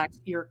 okay, relax.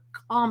 You're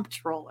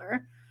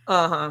comptroller.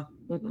 Uh-huh.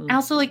 Mm-hmm. And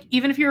also, like,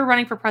 even if you were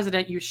running for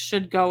president, you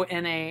should go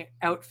in a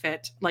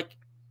outfit like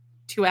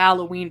to a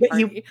Halloween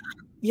party.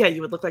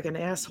 You would look like an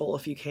asshole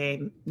if you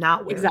came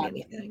not wearing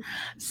anything.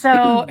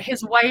 So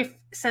his wife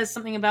says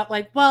something about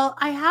like, well,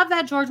 I have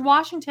that George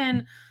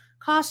Washington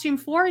costume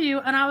for you.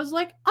 And I was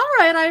like, all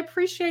right, I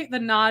appreciate the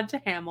nod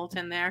to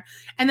Hamilton there.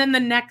 And then the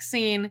next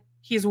scene,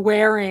 he's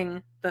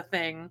wearing the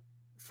thing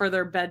for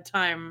their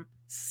bedtime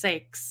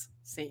sakes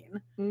scene.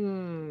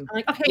 I'm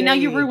like, okay, now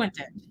you ruined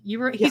it.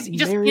 He's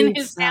just in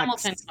his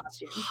Hamilton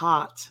costume.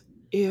 Hot.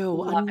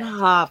 Ew,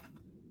 enough.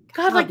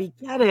 God, like,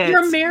 get it.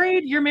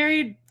 You're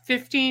married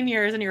 15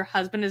 years and your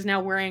husband is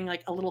now wearing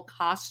like a little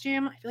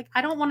costume. I feel like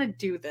I don't want to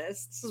do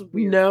this. This is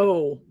weird.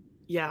 No.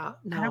 Yeah,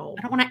 no.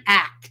 I don't want to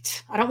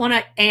act. I don't want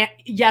to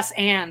yes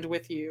and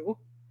with you.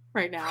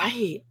 right now.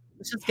 Right.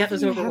 Let's just get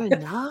this Haven't you over had with.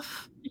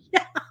 enough?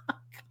 Yeah.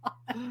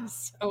 God.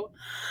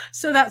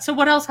 So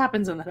what else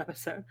happens in that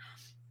episode?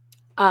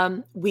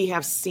 We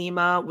have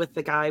Seema with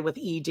the guy with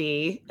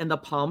ED and the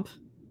pump.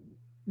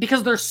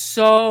 Because they're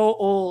so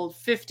old,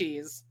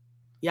 50s.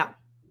 Yeah.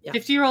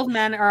 50-year-old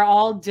men are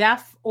all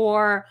deaf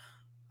or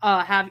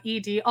have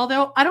ED.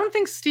 Although I don't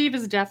think Steve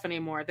is deaf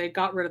anymore. They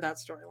got rid of that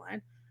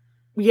storyline.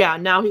 Yeah,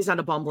 now he's not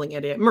a bumbling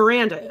idiot.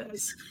 Miranda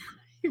is.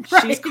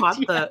 Right,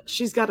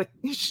 she's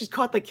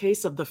caught the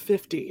case of the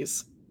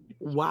 50s.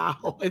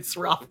 Wow, it's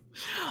rough.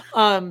 It's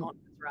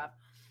rough.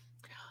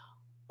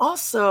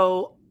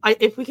 Also,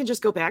 if we can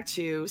just go back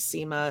to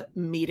Seema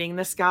meeting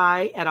this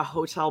guy at a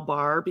hotel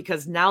bar,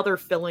 because now they're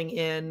filling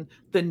in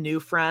the new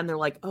friend. They're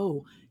like,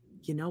 oh,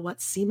 you know what?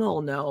 Seema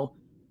will know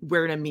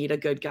where to meet a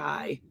good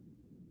guy.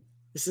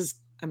 This is,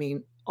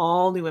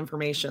 all new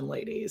information,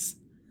 ladies.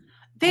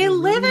 They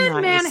live really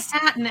in nice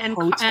Manhattan and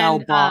hotel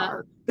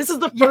bar. This is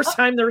the first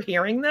time they're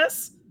hearing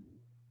this.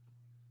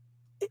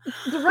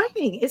 The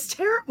writing is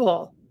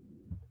terrible.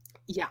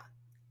 Yeah.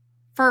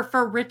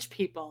 For rich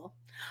people.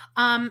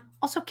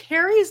 Also,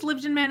 Carrie's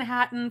lived in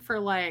Manhattan for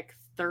like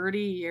 30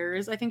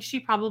 years. I think she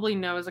probably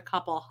knows a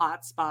couple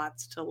hot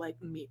spots to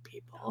like meet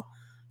people.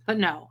 But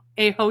no,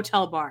 a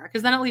hotel bar.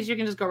 Because then at least you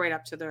can just go right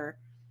up to their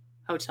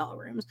hotel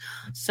rooms.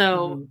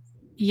 So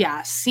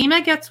yeah,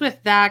 Seema gets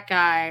with that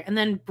guy, and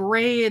then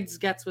Braids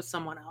gets with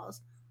someone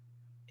else.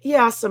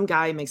 Yeah, some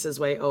guy makes his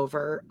way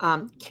over.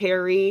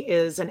 Carrie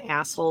is an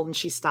asshole, and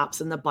she stops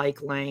in the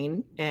bike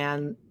lane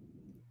and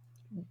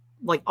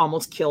like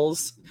almost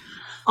kills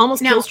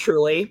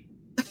Truly.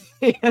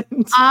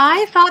 And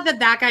I thought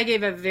that guy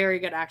gave a very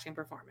good acting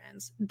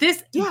performance.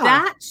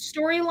 That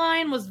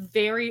storyline was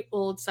very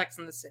old Sex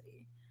and the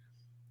City.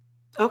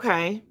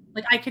 Okay.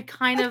 Like I could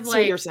kind of see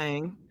what you're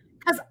saying.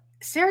 Because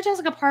Sarah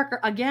Jessica Parker,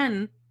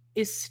 again,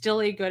 is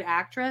still a good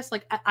actress.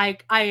 Like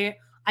I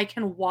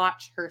can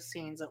watch her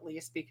scenes at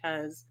least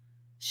because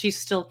she's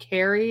still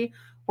Carrie.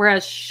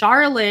 Whereas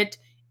Charlotte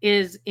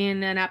is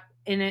in an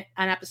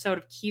episode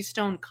of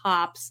Keystone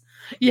Cops.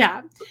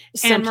 Yeah.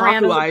 And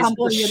Miranda's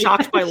was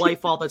shocked by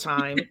life all the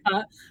time.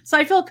 Yeah. So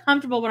I feel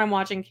comfortable when I'm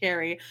watching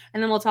Carrie.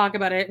 And then we'll talk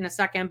about it in a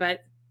second.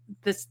 But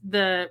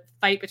the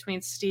fight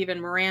between Steve and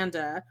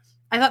Miranda,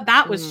 I thought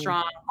that was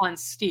strong on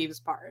Steve's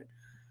part.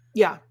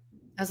 Yeah.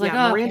 I was like,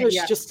 Miranda's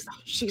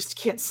she just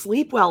can't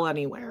sleep well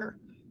anywhere.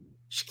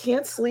 She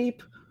can't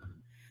sleep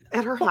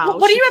at her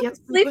house. What do you have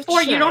to sleep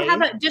for? You don't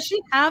have does she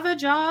have a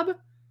job?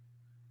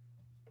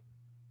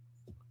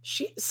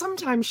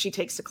 Sometimes she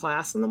takes a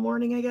class in the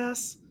morning, I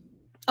guess.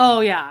 Oh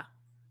yeah.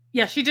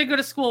 Yeah, she did go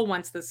to school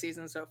once this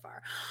season so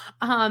far.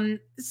 Bike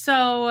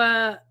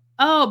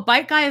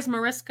Guy is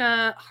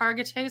Mariska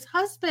Hargitay's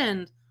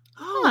husband.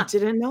 Oh,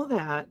 didn't know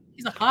that.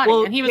 He's a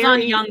hottie, and he was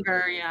on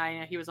Younger.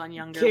 Yeah, he was on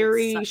Younger.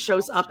 Carrie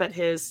shows up at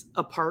his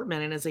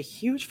apartment and is a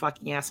huge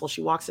fucking asshole.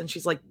 She walks in,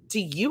 she's like, "Do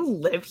you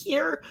live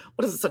here?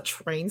 What is this, a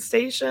train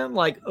station?"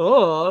 Like,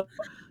 oh.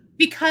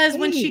 Because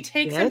when she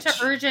takes him to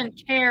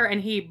urgent care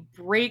and he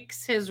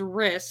breaks his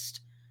wrist,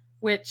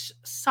 which,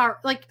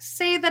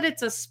 say that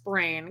it's a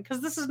sprain,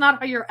 because this is not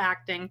how you're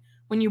acting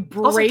when you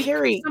break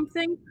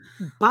something.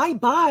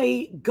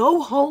 Bye-bye.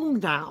 Go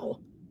home now.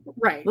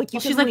 Right. Like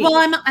she's like, well,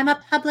 I'm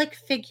a public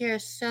figure,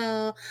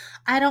 so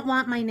I don't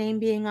want my name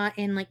being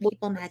in like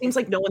People magazine. It seems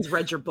like no one's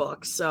read your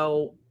book,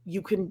 so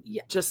you can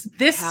just.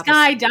 This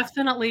guy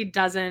definitely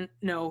doesn't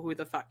know who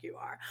the fuck you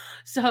are,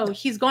 so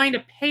he's going to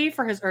pay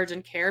for his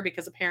urgent care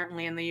because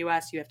apparently in the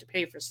U.S. you have to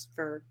pay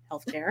for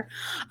healthcare.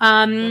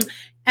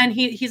 And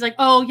he's like,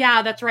 oh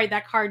yeah, that's right,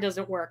 that card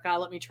doesn't work.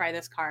 Let me try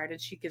this card,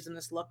 and she gives him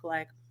this look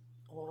like,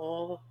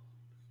 oh,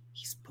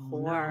 he's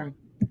poor.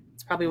 No.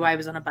 It's probably why he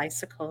was on a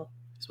bicycle.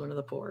 He's one of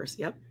the poors.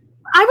 Yep.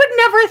 I would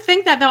never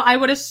think that, though. I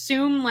would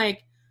assume,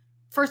 like,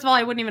 first of all,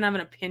 I wouldn't even have an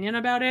opinion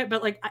about it.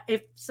 But, like,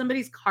 if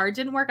somebody's card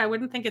didn't work, I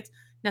wouldn't think it's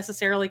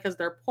necessarily because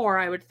they're poor.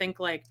 I would think,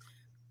 like,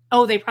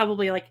 oh, they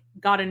probably, like,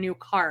 got a new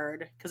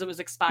card because it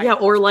was expired. Yeah,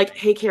 or like,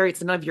 hey, Carrie,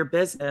 it's none of your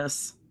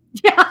business.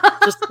 Yeah.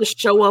 Just to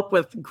show up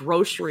with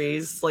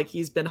groceries like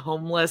he's been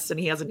homeless and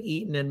he hasn't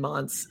eaten in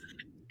months.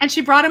 And she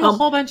brought him a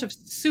whole bunch of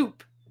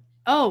soup.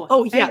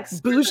 Oh, yeah,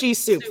 bougie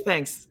soup.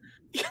 Thanks.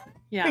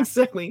 Yeah,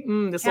 exactly.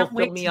 This will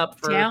fill me up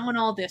for down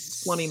all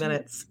this 20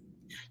 minutes.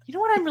 You know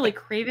what I'm really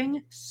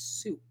craving?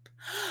 Soup.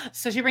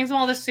 So she brings him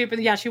all this soup,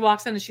 and she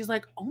walks in and she's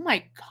like, "Oh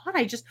my god,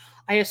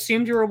 I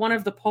assumed you were one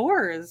of the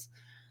poors."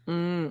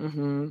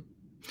 Mm-hmm.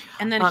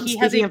 And then he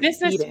has a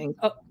business.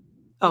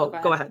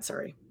 Go ahead.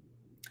 Sorry.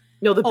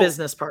 No, the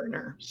business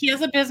partner. He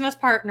has a business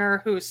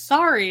partner who,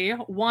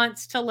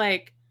 wants to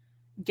like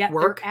get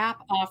their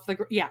app off the.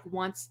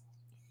 Wants.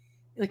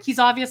 Like he's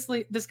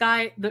obviously this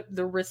guy,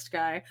 the wrist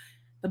guy.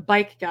 The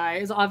bike guy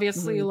is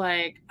obviously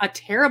like a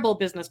terrible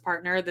business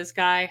partner. This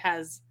guy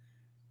has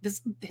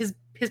his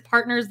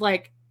partner's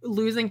like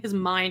losing his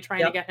mind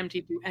trying to get him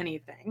to do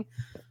anything.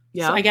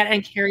 Yeah. So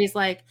and Carrie's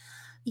like,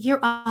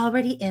 you're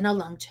already in a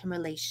long-term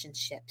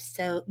relationship,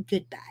 so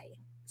goodbye.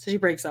 So she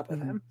breaks up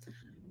with him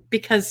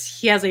because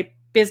he has a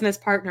business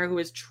partner who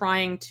is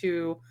trying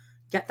to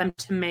get them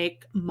to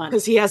make money.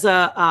 Because he has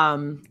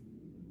a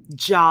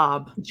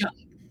job.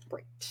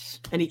 Right.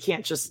 And he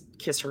can't just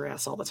kiss her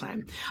ass all the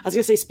time. I was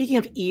going to say, speaking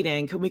of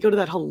eating, can we go to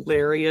that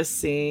hilarious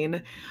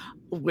scene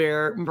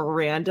where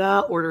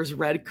Miranda orders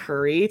red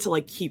curry to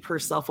like keep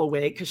herself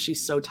awake because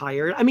she's so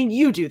tired? I mean,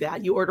 you do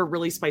that. You order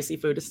really spicy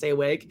food to stay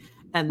awake.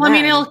 And well, I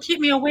mean, it'll keep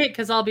me awake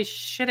because I'll be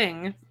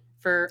shitting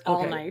for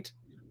all night.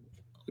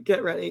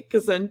 Get ready.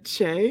 Because then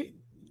Che,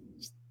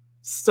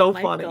 so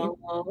funny.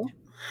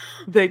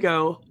 They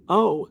go,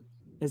 oh,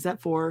 is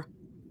that for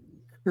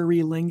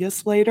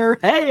currylingus later?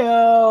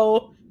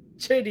 Hey-o!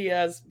 Che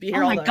Diaz, be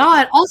here all night. Oh my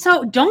God.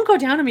 Also, don't go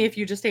down to me if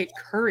you just ate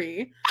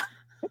curry.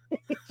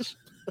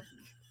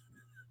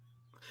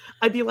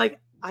 I'd be like,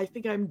 I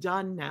think I'm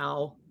done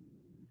now.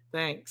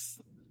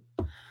 Thanks.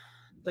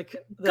 Like,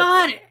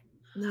 God.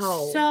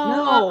 No.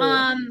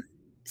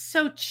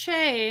 So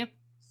Che.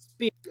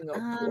 Speaking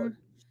of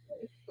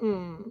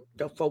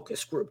the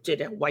focus group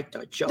didn't like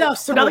the joke.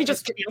 So now they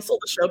just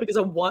canceled the show because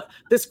of what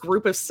this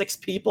group of 6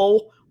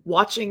 people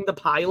watching the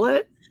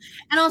pilot.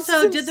 And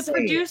also, did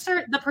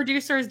the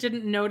producers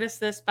didn't notice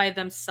this by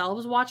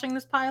themselves watching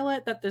this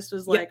pilot, that this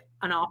was like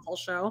an awful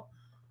show?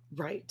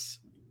 Right.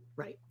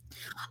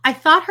 I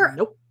thought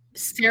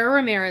Sarah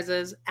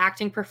Ramirez's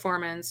acting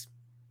performance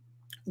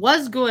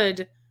was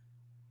good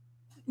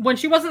when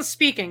she wasn't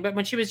speaking, but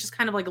when she was just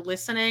kind of like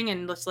listening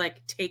and just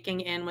like taking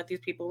in what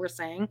these people were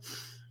saying.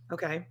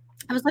 Okay.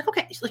 I was like,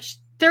 okay, like,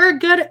 they're a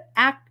good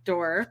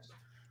actor.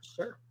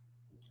 Sure.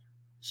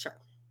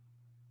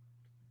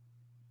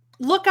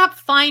 Look up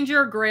Find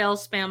Your Grail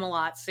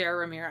Spam-A-Lot, Sarah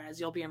Ramirez.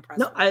 You'll be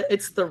impressed. No,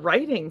 it's the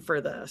writing for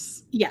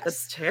this. Yes.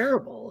 It's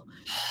terrible.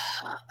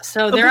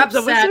 So they're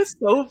upset. Was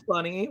so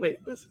funny. Wait,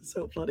 was it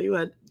so funny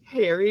when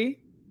Harry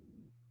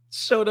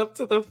showed up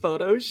to the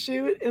photo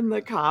shoot in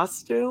the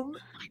costume? Oh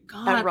my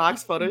God. At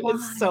Rock's photo.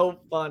 It's so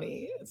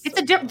funny.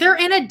 They're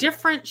in a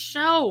different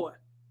show.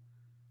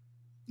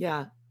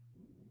 Yeah.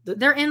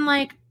 They're in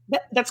like...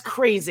 That's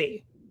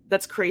crazy.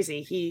 That's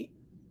crazy. He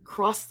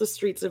crossed the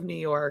streets of New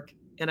York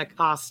in a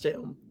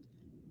costume.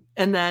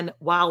 And then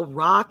while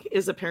Rock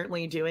is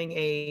apparently doing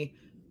a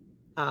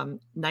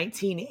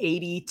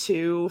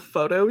 1982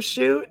 photo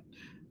shoot,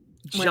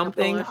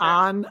 jumping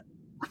on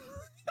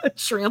a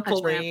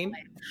trampoline.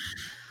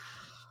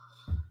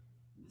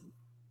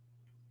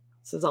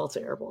 This is all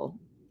terrible.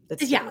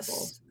 It's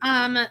terrible.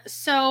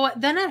 So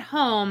then at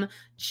home,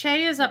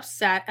 Che is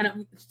upset and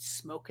I'm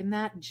smoking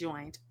that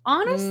joint.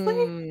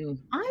 Honestly,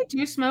 I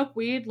do smoke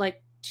weed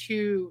like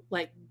to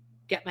like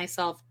get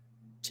myself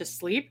to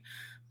sleep,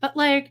 but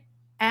like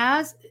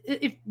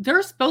if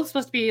they're both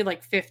supposed to be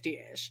like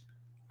 50-ish,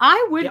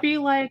 I would be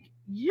like,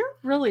 you're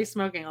really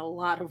smoking a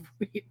lot of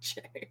weed,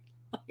 Che.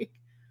 Like,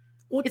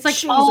 it's like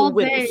all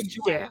day.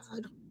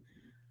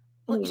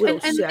 And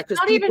because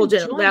people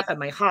didn't laugh at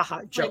my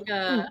haha joke.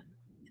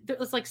 It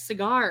was like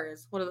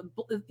cigars. What are the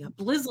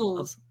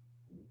Blizzles?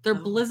 They're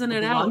blizzing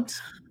it out.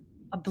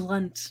 A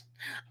blunt.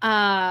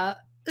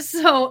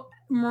 So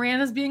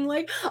Miranda's being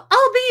like,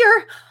 I'll be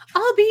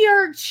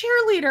your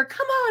cheerleader.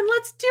 Come on,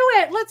 let's do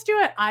it.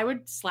 I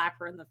would slap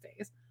her in the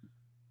face.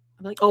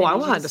 I'm like, I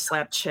wanted to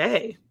slap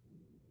Che.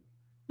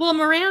 Well,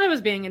 Miranda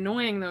was being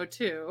annoying though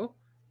too.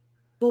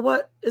 Well,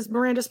 what is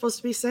Miranda supposed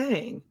to be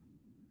saying?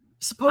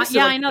 Supposed to,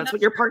 I know that's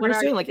what your partner's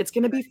saying. Like, it's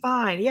gonna be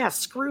fine. Yeah,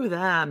 screw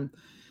them.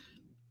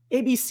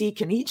 ABC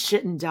can eat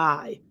shit and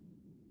die.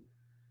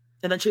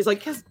 And then she's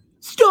like,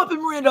 stop it,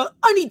 Miranda.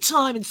 I need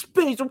time and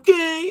space,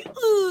 okay?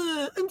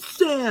 I'm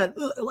sad.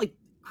 Like,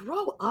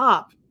 grow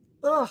up.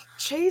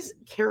 Che's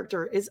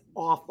character is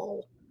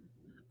awful.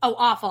 Oh,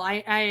 awful.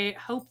 I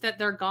hope that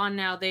they're gone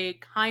now. They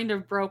kind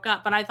of broke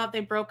up, but I thought they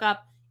broke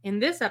up in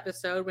this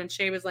episode when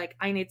Che was like,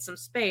 I need some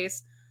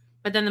space.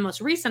 But then the most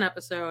recent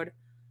episode,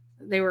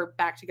 they were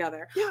back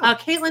together. Yeah.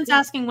 Caitlin's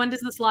asking, when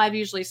does this live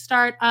usually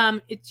start?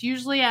 It's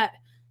usually at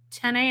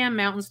 10 a.m.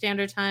 Mountain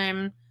Standard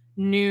Time,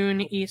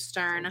 noon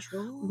Eastern.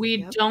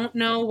 We don't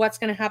know what's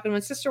going to happen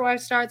when Sister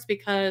Wives starts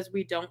because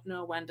we don't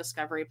know when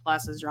Discovery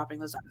Plus is dropping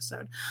this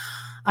episode.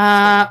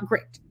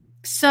 Great.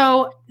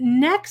 So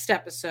next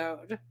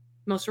episode,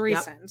 most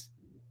recent.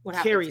 What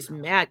happens? Carrie's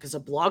mad because a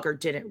blogger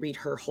didn't read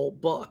her whole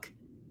book.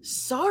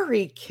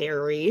 Sorry,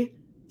 Carrie.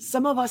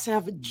 Some of us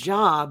have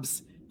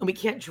jobs and we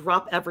can't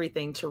drop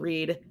everything to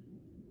read.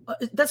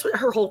 That's what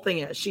her whole thing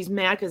is. She's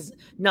mad because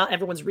not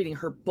everyone's reading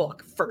her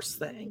book first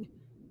thing.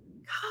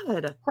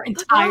 God. Her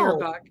entire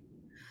book.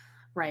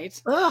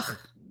 Right. Ugh.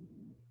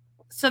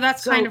 So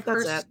that's kind of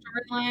her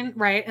storyline.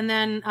 Right. And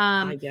then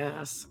I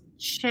guess.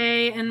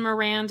 Che and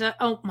Miranda.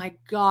 Oh my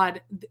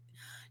God.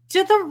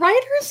 Did the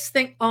writers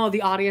think,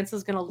 the audience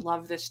is going to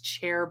love this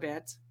chair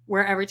bit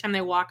where every time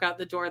they walk out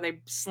the door,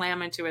 they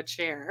slam into a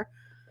chair?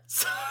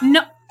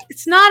 No,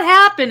 it's not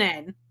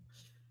happening.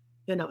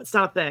 It's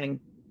not a thing.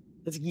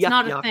 It's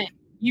not a thing.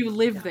 You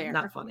live there.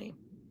 Not funny.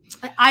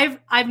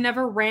 I've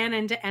never ran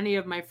into any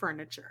of my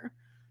furniture.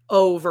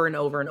 Over and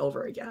over and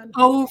over again.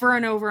 Over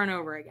and over and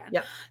over again.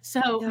 Yep.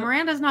 So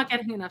Miranda's not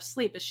getting enough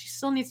sleep, but she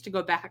still needs to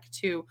go back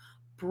to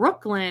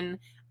Brooklyn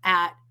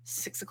at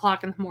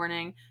 6:00 in the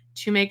morning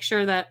to make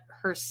sure that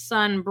her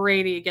son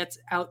Brady gets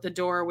out the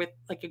door with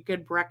like a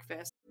good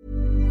breakfast.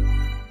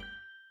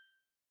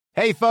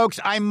 Hey, folks,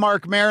 I'm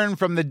Mark Maron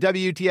from the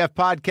WTF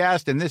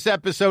Podcast, and this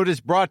episode is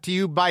brought to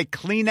you by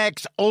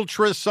Kleenex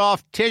Ultra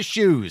Soft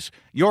Tissues,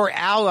 your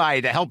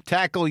ally to help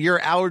tackle your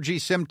allergy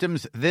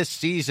symptoms this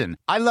season.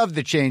 I love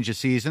the change of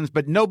seasons,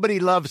 but nobody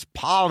loves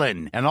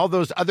pollen and all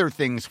those other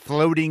things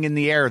floating in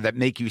the air that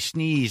make you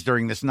sneeze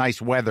during this nice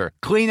weather.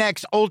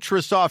 Kleenex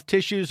Ultra Soft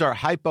Tissues are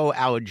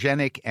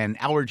hypoallergenic and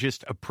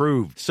allergist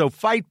approved, so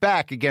fight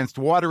back against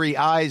watery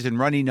eyes and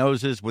runny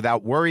noses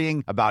without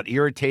worrying about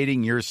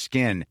irritating your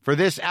skin. For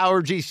this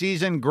allergy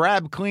season,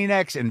 grab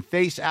Kleenex and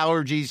face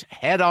allergies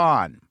head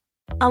on.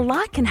 A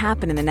lot can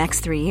happen in the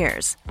next 3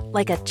 years.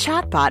 Like a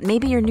chatbot may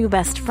be your new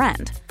best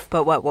friend.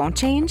 But what won't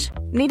change?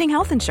 Needing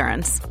health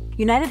insurance.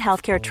 United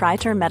Healthcare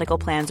Tri-Term Medical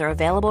Plans are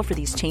available for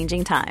these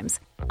changing times.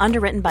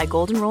 Underwritten by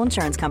Golden Rule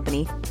Insurance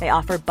Company, they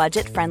offer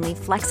budget-friendly,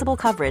 flexible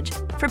coverage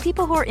for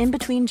people who are in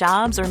between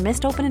jobs or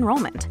missed open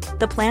enrollment.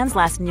 The plans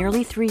last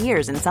nearly 3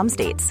 years in some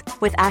states,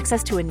 with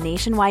access to a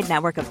nationwide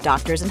network of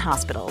doctors and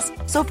hospitals.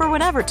 So for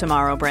whatever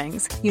tomorrow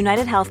brings,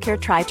 United Healthcare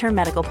Tri-Term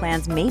Medical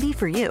Plans may be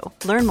for you.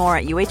 Learn more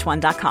at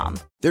uh1.com.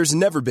 There's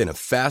never been a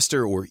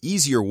faster or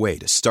easier way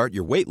to start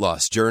your weight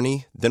loss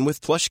journey than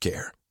with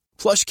PlushCare.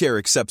 PlushCare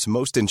accepts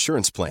most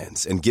insurance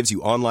plans and gives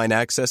you online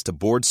access to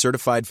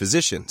board-certified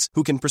physicians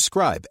who can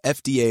prescribe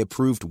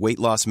FDA-approved weight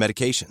loss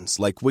medications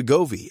like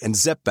Wegovy and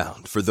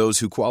Zepbound for those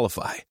who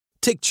qualify.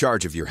 Take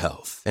charge of your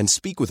health and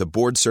speak with a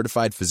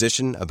board-certified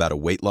physician about a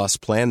weight loss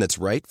plan that's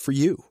right for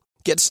you.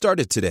 Get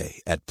started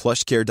today at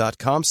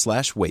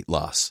plushcare.com/weight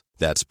loss.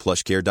 That's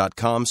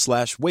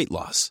plushcare.com/weight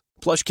loss.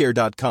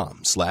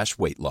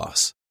 plushcare.com/weight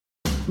loss.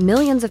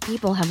 Millions of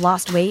people have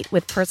lost weight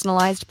with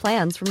personalized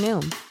plans from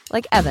Noom.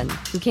 Like Evan,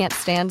 who can't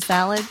stand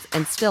salads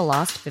and still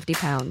lost 50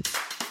 pounds.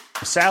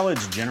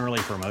 Salads generally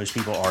for most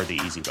people are the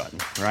easy button,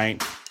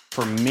 right?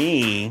 For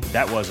me,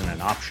 that wasn't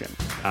an option.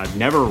 I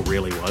never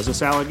really was a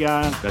salad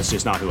guy. That's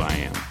just not who I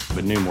am.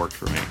 But Noom worked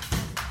for me.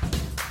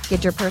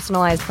 Get your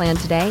personalized plan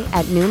today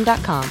at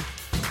Noom.com.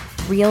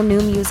 Real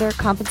Noom user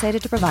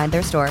compensated to provide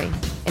their story.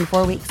 In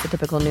 4 weeks, the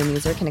typical Noom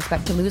user can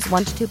expect to lose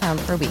 1 to 2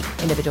 pounds per week.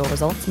 Individual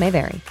results may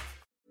vary.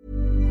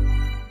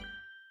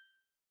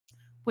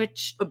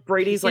 But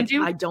Brady's like,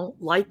 I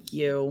don't like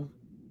you.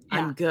 Yeah.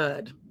 I'm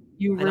good.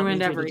 You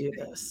ruined everything.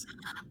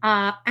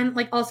 And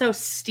like also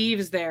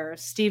Steve's there.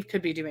 Steve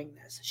could be doing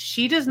this.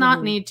 She does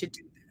not need to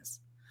do this.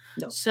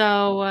 No.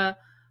 So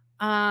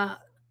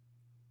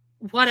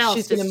what else?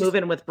 She's going to move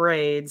in with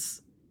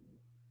braids.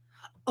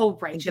 Oh,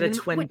 right. And get a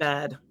twin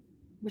bed.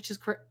 Which is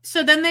correct.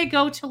 So then they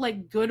go to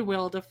like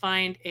Goodwill to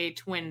find a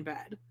twin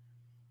bed.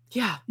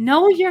 Yeah.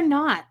 No, you're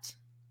not.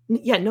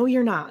 Yeah, no,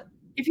 you're not.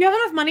 If you have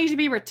enough money to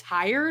be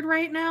retired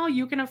right now,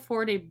 you can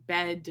afford a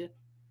bed.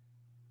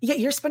 Yeah,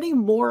 you're spending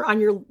more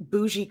on your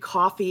bougie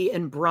coffee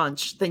and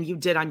brunch than you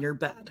did on your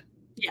bed.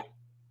 Yeah.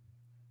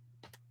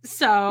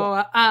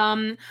 So,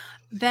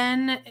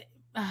 then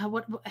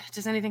what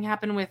does anything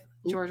happen with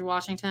George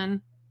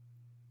Washington?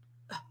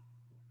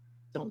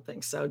 Don't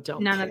think so.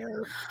 Don't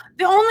care.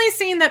 The only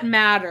scene that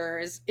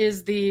matters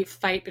is the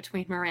fight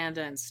between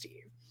Miranda and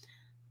Steve.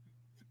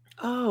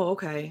 Oh,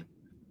 okay.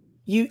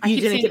 You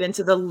didn't get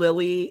into the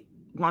Lily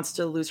wants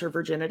to lose her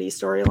virginity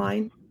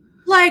storyline?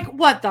 Like,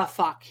 what the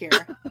fuck here?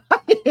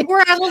 We're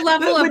at a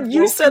level of... When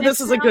you said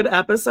this is a good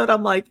episode,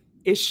 I'm like,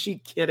 is she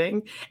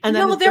kidding? And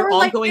then they're all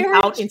like, going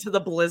out into the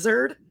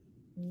blizzard.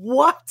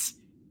 What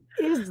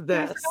is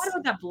this? I forgot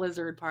about that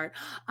blizzard part.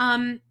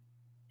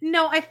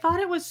 No, I thought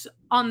it was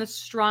on the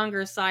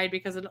stronger side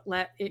because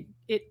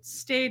it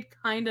stayed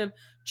kind of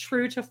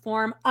true to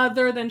form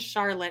other than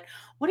Charlotte.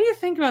 What do you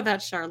think about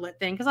that Charlotte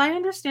thing? Because I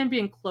understand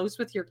being close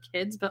with your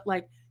kids, but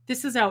like,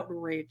 this is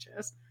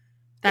outrageous.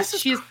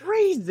 This is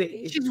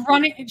crazy.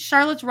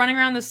 Charlotte's running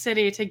around the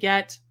city to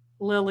get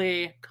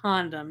Lily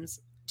condoms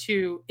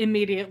to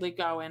immediately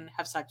go and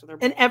have sex with her.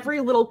 And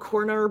every little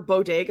corner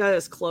bodega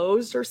is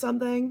closed or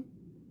something.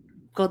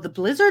 Called the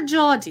Blizzard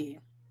Geordie.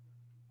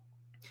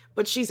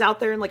 But she's out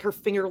there in like her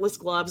fingerless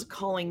gloves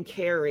calling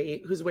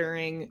Carrie, who's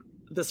wearing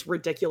this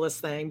ridiculous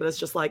thing. But it's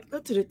just like,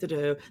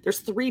 there's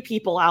 3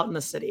 people out in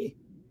the city.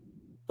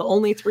 The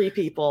only 3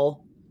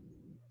 people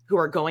who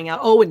are going out.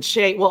 Oh, and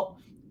Shay. Well,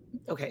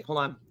 okay, hold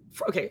on.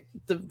 Okay,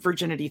 the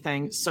virginity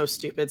thing, so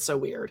stupid, so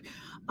weird.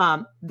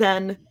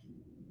 Then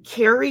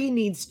Carrie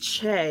needs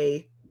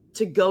Che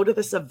to go to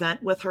this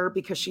event with her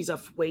because she's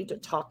afraid to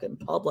talk in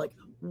public.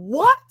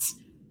 What?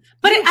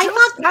 But I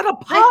thought had a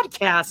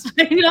podcast.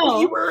 I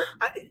know.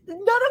 None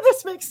of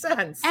this makes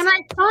sense. And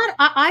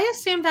I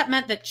assumed that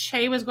meant that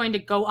Che was going to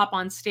go up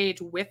on stage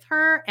with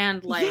her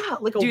and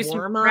do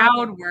some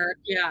crowd work.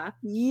 Yeah.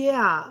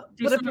 Yeah.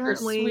 Do some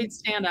apparently sweet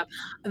stand-up.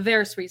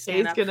 Their sweet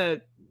stand-up. He's going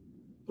to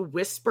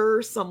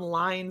whisper some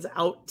lines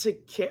out to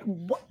Carrie.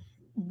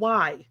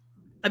 Why?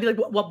 I'd be like,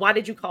 why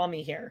did you call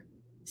me here?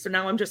 So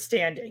now I'm just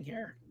standing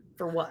here.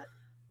 For what?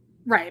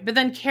 Right. But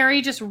then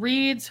Carrie just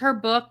reads her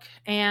book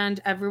and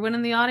everyone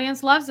in the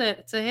audience loves it.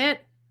 It's a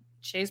hit.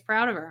 Shay's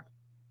proud of her.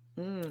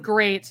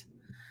 Great.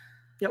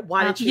 Yeah,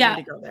 why did she need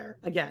to go there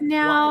again?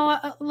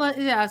 Now,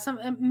 some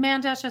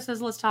Mandash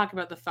says, let's talk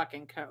about the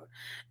fucking code.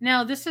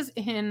 Now, this is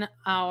in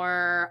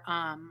our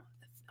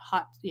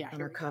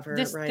undercover,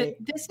 right?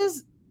 This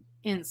is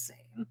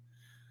insane.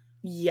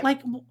 Yeah.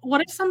 Like,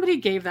 what if somebody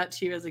gave that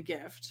to you as a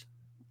gift?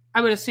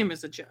 I would assume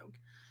it's a joke.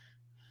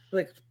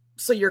 Like,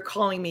 so you're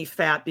calling me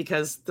fat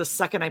because the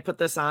second I put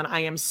this on,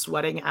 I am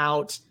sweating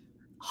out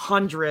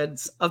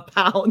hundreds of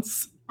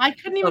pounds. I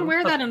couldn't even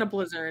wear that in a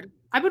blizzard.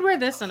 I would wear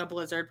this in a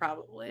blizzard,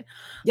 probably.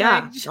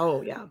 Yeah.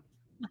 Yeah.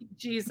 Like,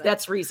 Jesus.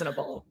 That's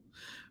reasonable.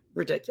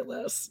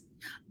 Ridiculous.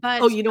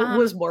 But you know what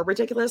was more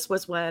ridiculous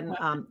was when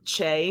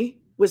Che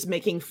was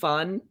making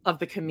fun of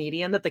the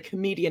comedian, that the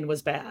comedian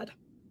was bad.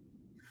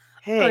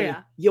 Hey,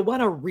 you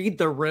want to read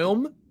the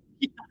room?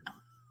 Yeah.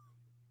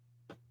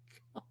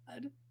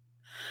 God.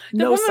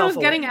 The woman was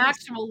getting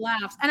actual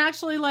laughs. And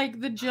actually, like,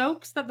 the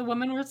jokes that the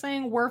women were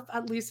saying were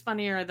at least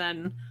funnier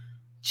than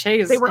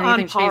Che's. They were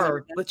on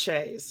par with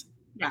Che's.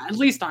 Yeah, at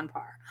least on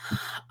par.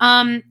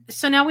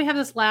 So now we have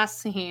this last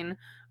scene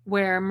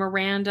where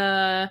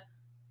Miranda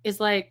is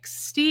like,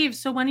 Steve,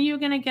 so when are you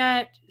going to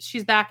get...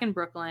 She's back in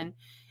Brooklyn.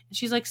 And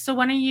she's like, so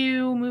when are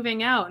you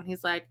moving out? And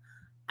he's like,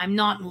 I'm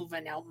not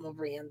moving out,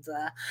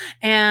 Miranda.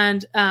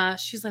 And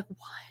she's like,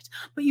 what?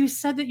 But you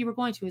said that you were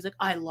going to. He's like,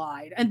 I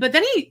lied. But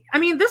then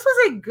this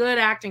was a good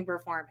acting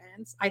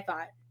performance, I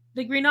thought.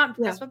 Like, were you not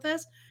impressed with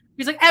this?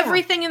 He's like,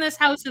 everything in this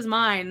house is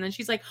mine. And then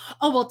she's like,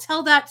 oh, well,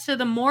 tell that to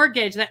the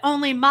mortgage that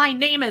only my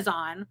name is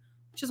on.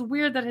 Which is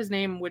weird that his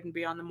name wouldn't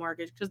be on the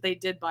mortgage because they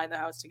did buy the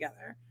house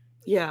together.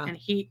 Yeah. And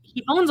he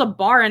owns a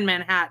bar in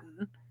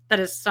Manhattan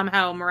that is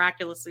somehow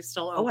miraculously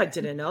still open. Oh, I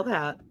didn't know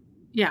that.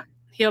 Yeah.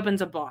 He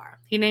opens a bar.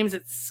 He names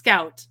it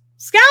Scout.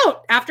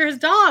 Scout! After his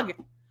dog.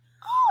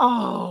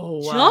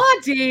 Oh.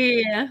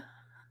 Jody!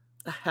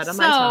 Ahead of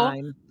my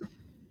time.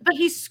 But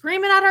he's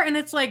screaming at her, and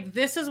it's like,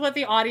 this is what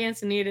the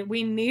audience needed.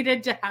 We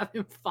needed to have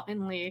him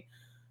finally,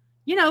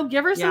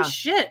 give her some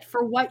shit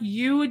for what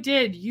you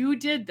did. You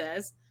did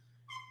this.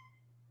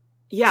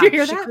 Yeah. Did you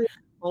hear that?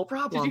 No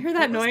problem. Did you hear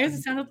that noise?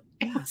 It sounded.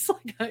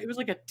 It was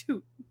like a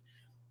toot.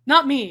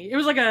 Not me. It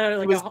was like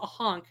a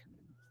honk.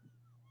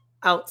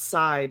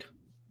 Outside,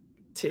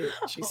 toot.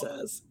 She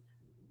says.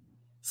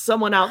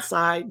 Someone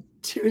outside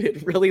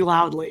tooted really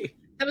loudly.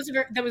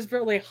 That was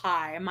really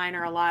high. Mine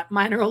are a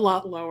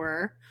lot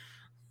lower.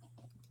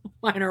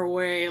 Mine are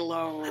way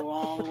low,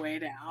 all the way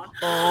down.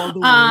 All the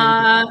way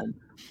down.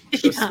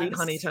 Those sweet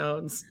honey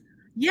tones.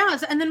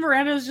 Yes, and then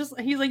Miranda's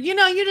he's like, you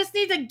just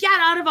need to get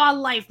out of our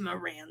life,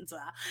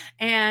 Miranda.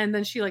 And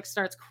then she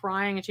starts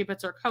crying and she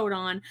puts her coat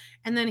on.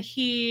 And then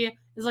he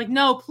is like,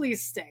 no,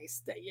 please stay,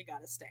 you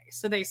gotta stay.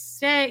 So they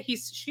stay,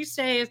 she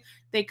stays,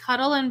 they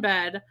cuddle in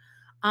bed.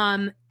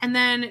 And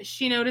then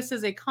she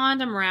notices a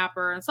condom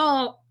wrapper. And it's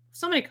all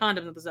so many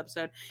condoms in this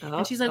episode.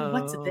 And she's like,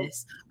 what's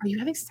this? Are you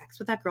having sex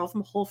with that girl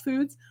from Whole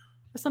Foods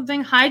or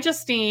something? Hi,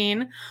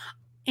 Justine.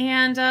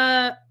 And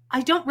I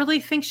don't really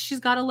think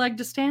she's got a leg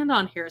to stand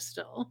on here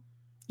still.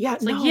 Yeah,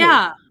 it's like,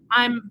 yeah,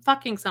 I'm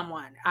fucking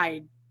someone.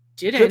 I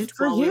didn't. Good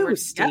for you,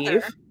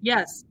 Steve.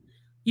 Yes.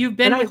 You've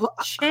been with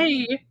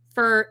Che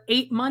for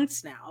 8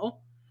 months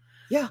now.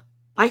 Yeah.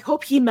 I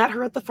hope he met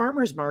her at the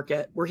farmer's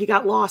market where he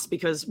got lost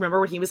because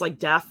remember when he was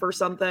deaf or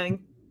something?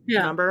 Yeah.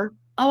 Remember?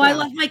 Oh, yeah. I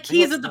left my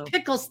keys at the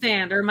pickle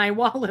stand or my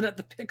wallet at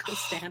the pickle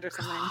stand or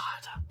something.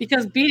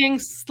 Because being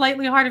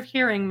slightly hard of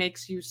hearing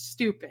makes you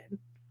stupid.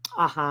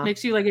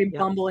 Makes you like a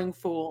bumbling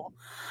fool.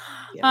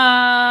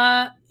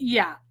 Yeah.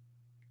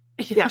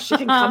 Yeah, she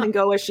can come and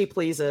go as she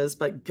pleases,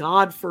 but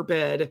God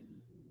forbid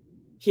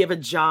he have a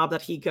job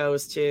that he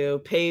goes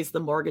to, pays the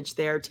mortgage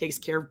there, takes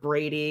care of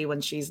Brady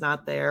when she's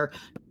not there.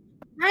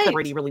 Right.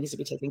 Brady really needs to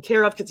be taken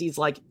care of because he's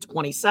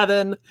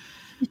 27.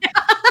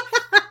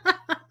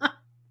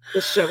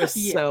 This show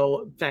is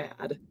so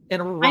bad.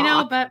 And Rock, I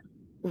know, but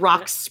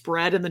Rock's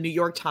spread in the New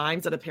York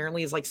Times that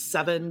apparently is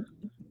 7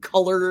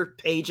 color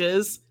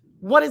pages.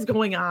 What is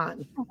going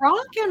on?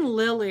 Rock and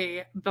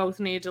Lily both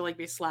need to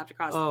be slapped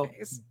across the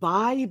face.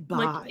 Bye.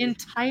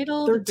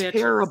 Entitled They're bitches.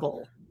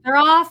 Terrible. They're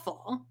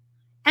awful.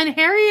 And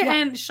Harry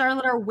and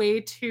Charlotte are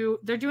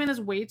they're doing this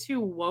way too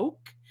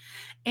woke.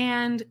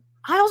 And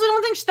I also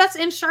don't think that's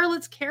in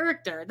Charlotte's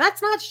character.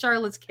 That's not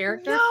Charlotte's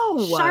character.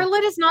 No.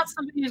 Charlotte is not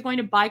somebody who's going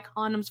to buy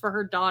condoms for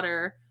her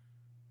daughter.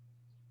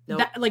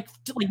 Nope.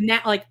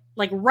 That,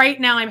 right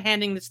now I'm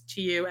handing this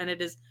to you and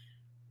it is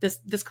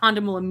this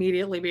condom will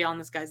immediately be on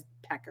this guy's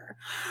pecker.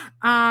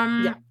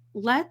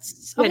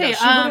 Let's okay.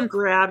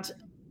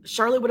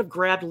 Charlotte would have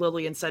grabbed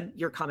Lily and said,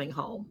 "You're coming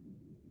home."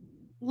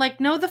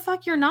 No, the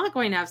fuck, you're not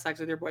going to have sex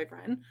with your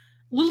boyfriend.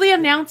 Lily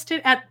announced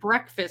it at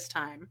breakfast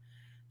time.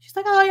 She's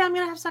like, "Oh yeah, I'm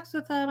gonna have sex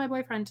with my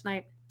boyfriend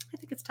tonight. I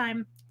think it's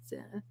time.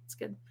 It's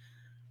good."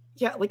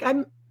 Yeah,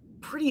 I'm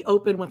pretty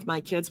open with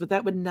my kids, but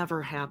that would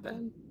never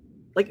happen.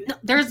 No,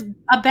 there's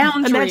a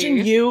boundary. Imagine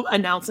you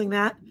announcing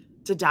that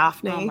to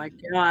Daphne. Oh my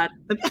god.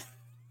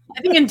 I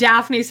think in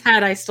Daphne's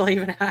head, I still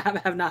even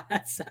have not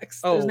had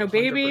sex. There's no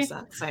baby.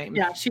 Same.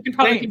 Yeah, she can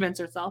probably convince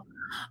herself.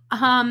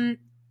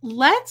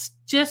 let's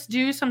just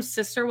do some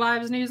sister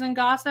wives news and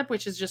gossip,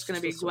 which is just going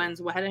to be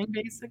Gwen's wedding,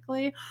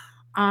 basically.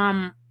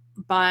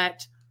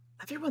 But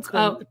everyone's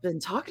been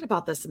talking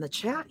about this in the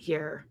chat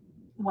here.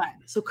 What?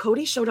 So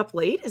Cody showed up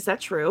late? Is that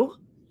true?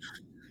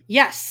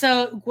 Yes.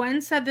 So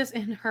Gwen said this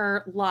in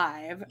her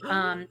live.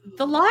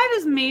 The live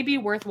is maybe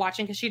worth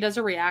watching because she does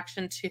a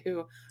reaction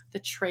to the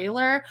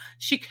trailer.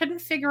 She couldn't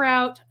figure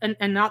out, and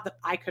not that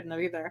I couldn't have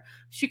either,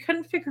 she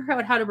couldn't figure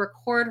out how to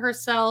record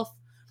herself.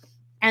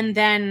 And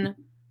then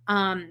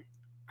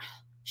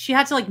she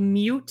had to like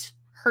mute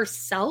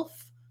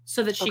herself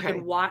so that she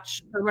could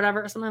watch or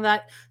whatever, or something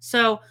like that.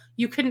 So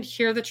you couldn't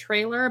hear the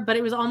trailer, but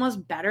it was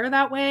almost better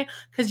that way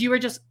because you were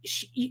just,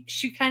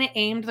 she kind of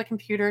aimed the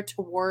computer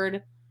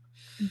toward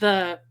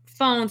the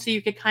phone so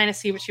you could kind of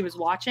see what she was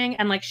watching.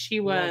 And like she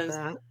was,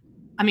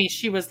 I mean,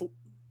 she was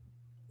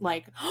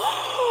like,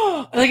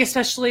 like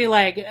especially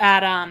like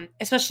at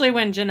especially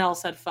when Janelle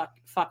said fuck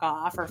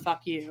off or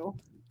fuck you.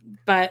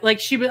 But like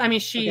she was, I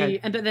mean,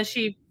 but then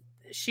she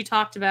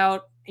talked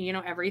about, you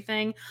know,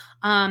 everything.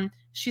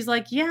 She's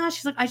like,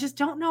 I just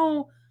don't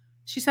know.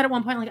 She said at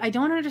one point, like, I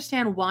don't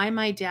understand why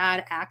my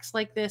dad acts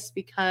like this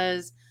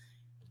because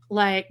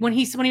like when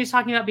he was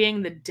talking about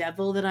being the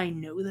devil that I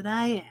know that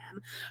I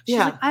am. She's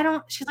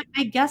like, she's like,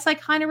 I guess I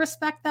kind of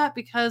respect that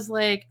because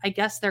like, I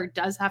guess there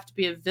does have to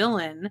be a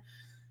villain,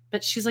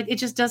 but she's like, it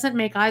just doesn't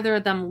make either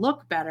of them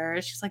look better.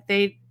 She's like,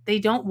 they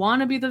don't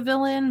want to be the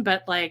villain,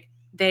 but like,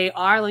 they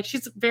are. Like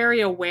she's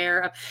very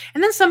aware of.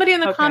 And then somebody in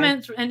the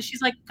comments, and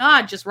she's like,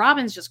 God, just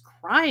Robin's just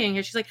crying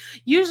here. She's like,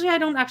 usually I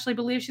don't actually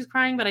believe she's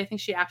crying, but I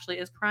think she actually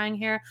is crying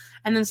here.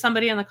 And then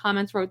somebody in the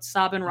comments wrote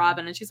Sobbin'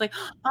 Robin, and she's like,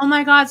 oh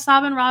my God,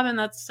 Sobbin' Robin,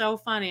 that's so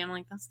funny. I'm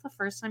like, that's the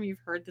first time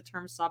you've heard the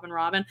term Sobbin'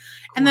 Robin.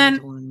 And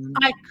then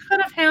I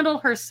could have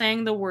handled her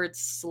saying the word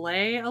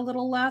slay a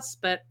little less,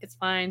 but it's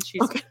fine.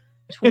 She's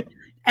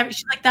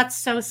like, that's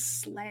so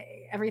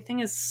slay. Everything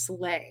is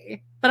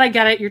slay. But I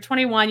get it. You're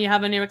 21. You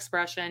have a new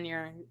expression.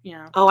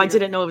 I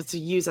didn't know it was to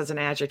use as an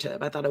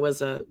adjective. I thought it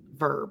was a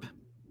verb.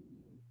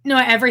 No,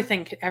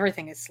 everything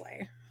is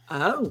slay.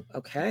 Oh,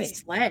 okay.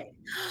 Slay.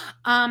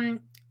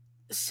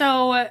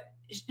 So,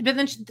 but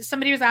then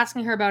somebody was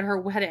asking her about her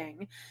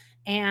wedding,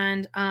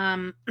 and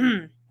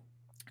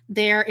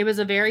it was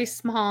a very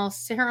small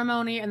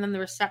ceremony, and then the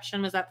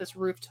reception was at this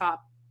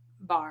rooftop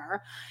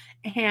bar,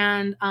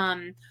 and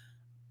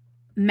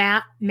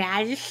Matt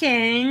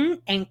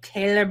Madison and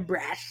Kayla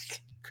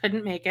Breast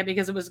couldn't make it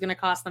because it was going to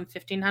cost them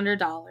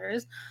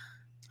 $1,500.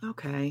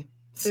 Okay,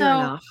 fair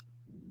enough.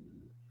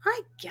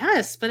 I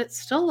guess, but it's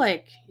still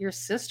like your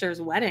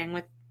sister's wedding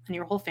and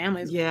your whole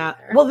family's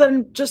there. Well,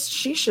 then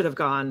she should have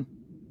gone.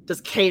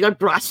 Does Kayla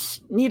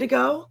Breast need to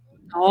go?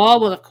 Oh,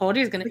 well, if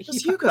Cody's going to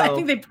you go. I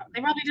think they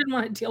probably didn't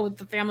want to deal with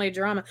the family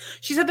drama.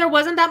 She said there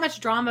wasn't that much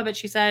drama, but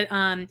she said,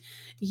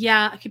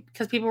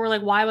 because people were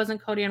like, why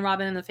wasn't Cody and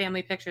Robin in the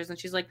family pictures? And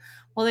she's like,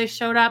 well, they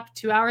showed up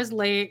 2 hours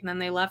late and then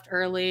they left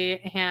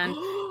early and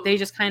they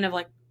just kind of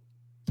like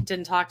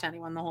didn't talk to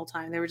anyone the whole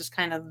time. They were just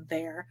kind of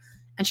there.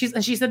 And she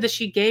said that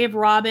she gave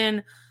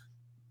Robin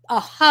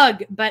a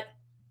hug, but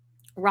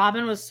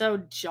Robin was so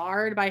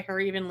jarred by her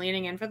even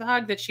leaning in for the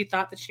hug that she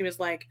thought that she was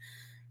like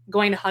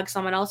going to hug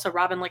someone else. So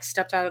Robin like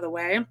stepped out of the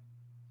way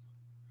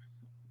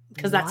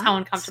because that's how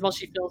uncomfortable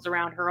she feels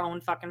around her own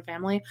fucking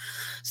family.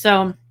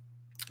 So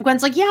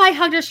Gwen's like, yeah, I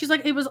hugged her. She's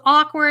like, it was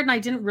awkward and I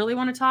didn't really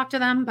want to talk to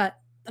them, but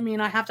I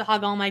mean, I have to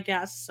hug all my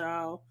guests.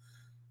 So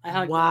I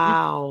hugged them.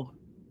 Wow.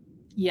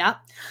 Yeah.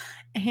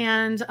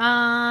 And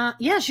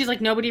she's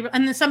like, nobody.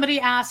 And then somebody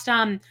asked,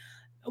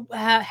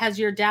 has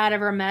your dad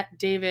ever met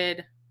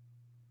David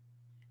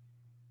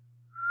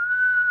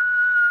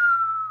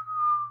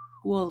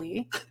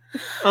Woolley?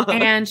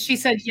 And she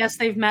said, yes,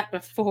 they've met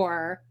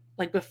before,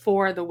 like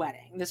before the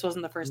wedding. This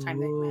wasn't the first time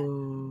they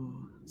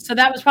met. So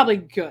that was probably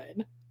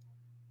good.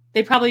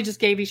 They probably just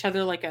gave each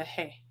other like a,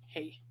 hey.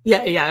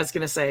 Yeah. I was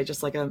going to say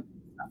just like a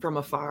from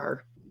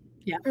afar.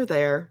 Yeah. They're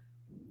there.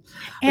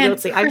 And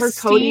let's see. I heard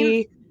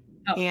Cody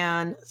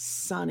and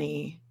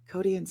Sunny.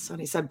 Cody and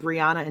Sunny said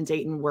Brianna and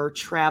Dayton were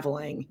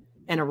traveling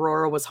and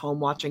Aurora was home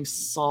watching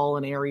Saul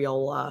and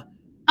Ariola.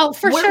 Oh,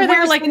 for sure. They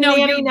were like, no,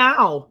 nanny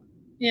now.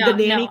 Yeah,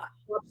 the nanny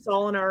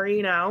Saul and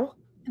Ari now.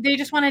 They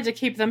just wanted to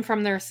keep them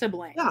from their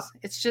siblings. Yeah.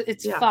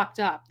 It's fucked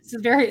up. It's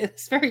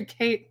very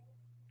Kate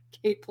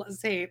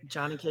plus 8.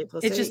 Johnny Kate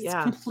plus 8. It's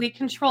just complete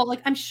control.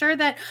 Like I'm sure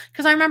that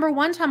because I remember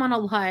one time on a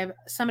live,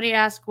 somebody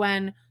asked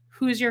Gwen,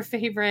 who's your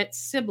favorite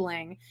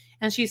sibling?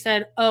 And she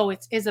said, oh,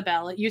 it's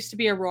Isabel. It used to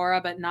be Aurora,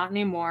 but not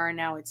anymore.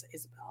 Now it's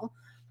Isabel.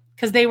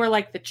 Because they were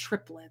like the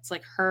triplets,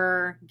 like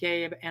her,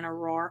 Gabe, and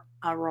Aurora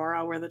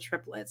were the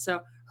triplets. So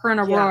her and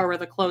Aurora were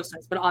the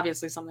closest, but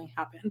obviously something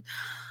happened.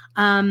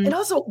 And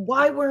also,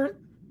 why weren't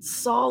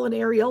Saul and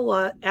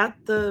Ariola at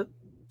the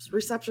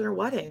reception or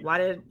wedding? Why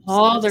did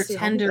they're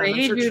tender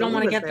age? You don't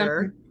want to get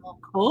them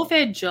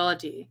COVID,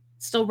 Geordie.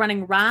 Still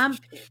running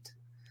rampant.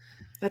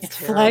 That's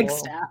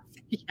Flagstaff.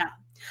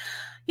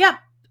 Yeah.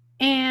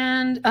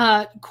 And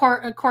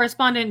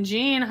correspondent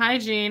Jean, hi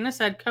Jean,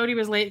 said Cody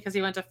was late because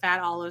he went to Fat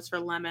Olives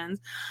for lemons.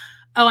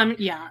 Oh,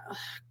 God.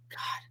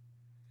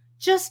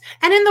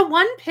 And in the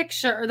one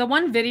picture or the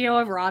one video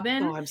of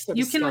Robin, I'm so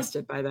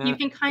disgusted by that. You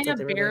can kind of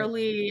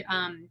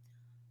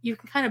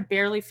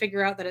barely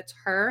figure out that it's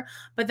her.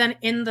 But then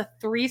in the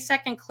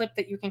 3-second clip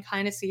that you can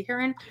kind of see her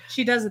in,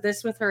 she does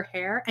this with her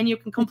hair, and you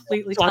can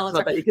completely tell it's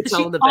her. You can tell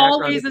she in the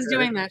background always is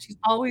doing that. She's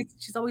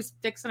always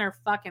fixing her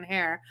fucking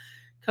hair.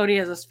 Cody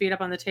has his feet up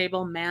on the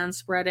table, man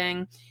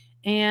spreading,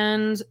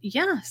 and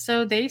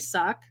so they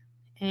suck.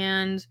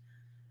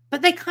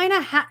 But they kind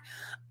of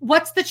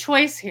what's the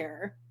choice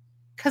here?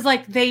 Because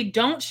like they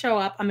don't show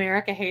up,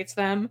 America hates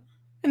them,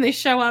 and they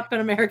show up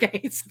and America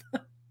hates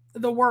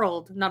the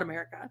world, not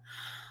America.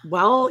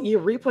 Well, you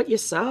reap what you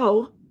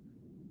sow.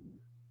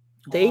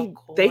 They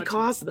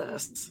caused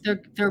this.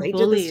 They bullies.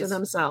 did this to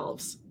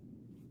themselves.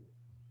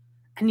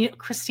 And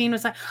Christine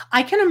was like,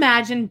 I can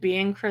imagine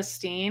being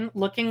Christine,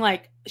 looking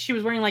like she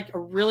was wearing like a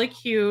really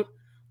cute,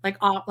 like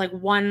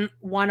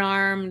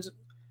one-armed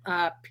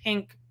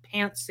pink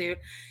pantsuit,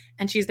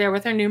 and she's there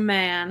with her new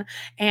man.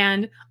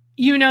 And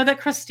you know that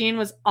Christine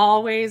was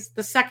always,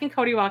 the second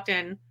Cody walked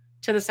in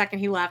to the second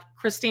he left,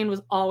 Christine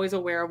was always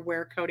aware of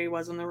where Cody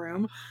was in the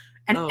room.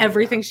 And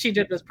everything she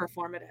did was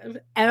performative.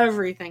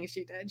 Everything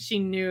she did. She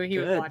knew he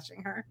was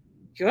watching her.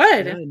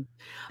 Good.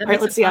 All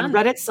right, let's see. On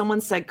Reddit,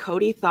 someone said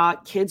Cody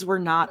thought kids were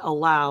not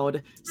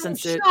allowed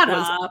since it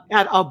was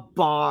at a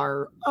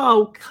bar.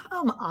 Oh,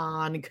 come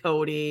on,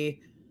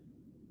 Cody.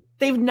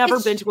 They've never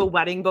been to a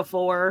wedding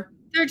before.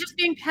 They're just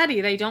being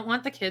petty. They don't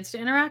want the kids to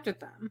interact with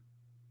them.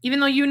 Even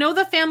though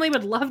the family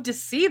would love to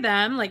see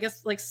them, like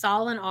it's like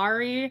Saul and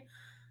Ari.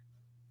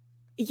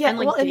 Yeah,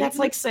 and that's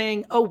like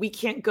saying, oh, we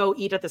can't go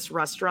eat at this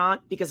restaurant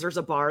because there's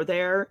a bar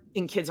there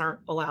and kids aren't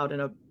allowed in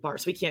a bar.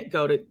 So we can't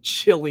go to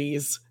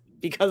Chili's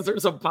because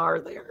there's a bar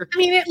there. I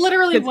mean, it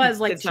literally was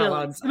like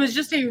Chili's. It was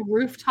just a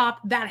rooftop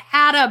that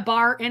had a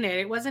bar in it.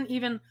 It wasn't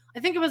even, I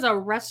think it was a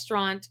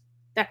restaurant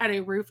that had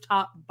a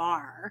rooftop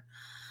bar.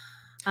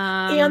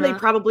 And they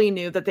probably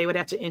knew that they would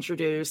have to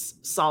introduce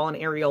Saul and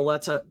Ariola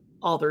to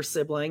all their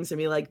siblings and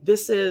be like,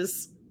 this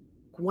is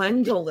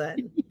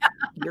Gwendyln,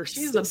 your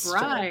she's sister. The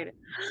bride.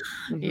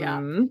 Mm-hmm. Yeah.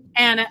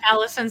 And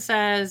Allison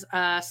says,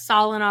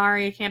 Saul and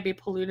Ari can't be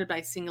polluted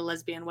by seeing a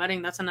lesbian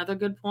wedding. That's another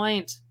good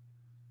point.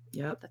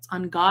 Yep. That's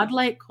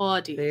ungodlike,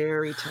 Cody.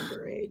 Very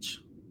tender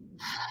age.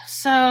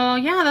 So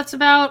yeah, that's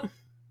about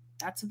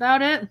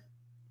it.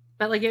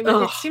 But like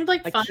it seemed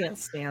like fun. I can't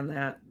stand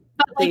that.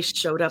 But they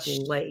showed up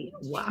late.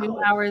 Wow.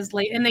 2 hours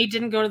late, and they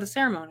didn't go to the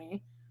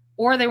ceremony.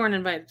 Or they weren't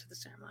invited to the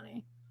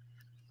ceremony.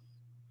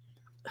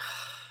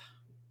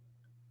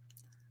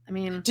 I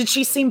mean, did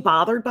she seem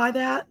bothered by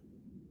that?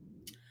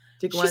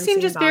 She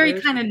seemed just very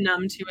kind of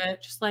numb to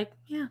it. Just like,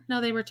 yeah, no,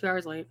 they were 2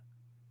 hours late.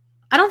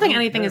 I don't think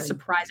anything is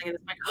surprising at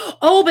this point.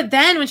 Oh, but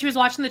then when she was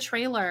watching the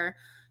trailer,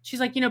 she's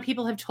like,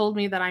 people have told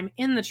me that I'm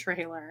in the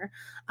trailer.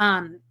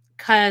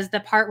 Because the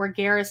part where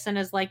Garrison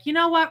is like, you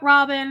know what,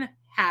 Robin,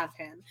 have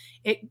him.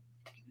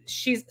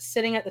 She's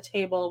sitting at the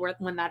table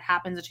when that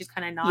happens, and she's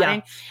kind of nodding.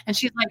 Yeah. And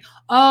she's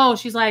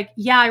like,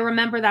 yeah, I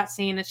remember that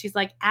scene. And she's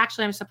like,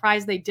 actually, I'm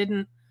surprised they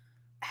didn't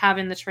have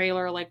in the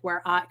trailer, like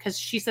because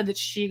she said that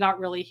she got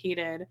really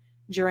heated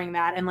during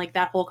that. And like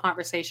that whole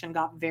conversation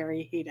got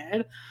very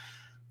heated.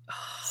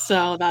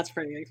 So that's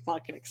pretty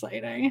fucking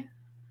exciting.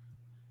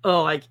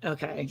 Oh,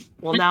 okay.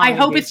 Well, now I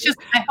hope it's just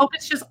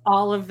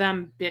all of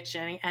them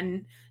bitching,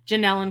 and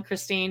Janelle and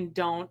Christine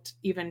don't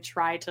even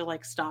try to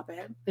like stop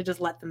it. They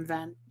just let them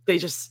vent. They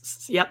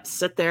just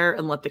sit there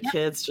and let the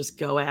kids just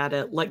go at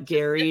it. Let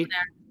Gary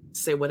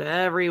say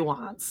whatever he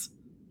wants.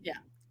 Yeah.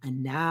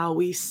 And now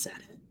we said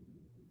it.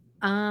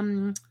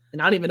 And I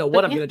don't even know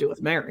what I'm going to do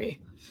with Mary.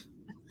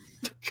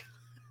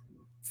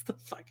 It's the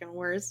fucking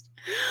worst.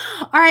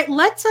 All right,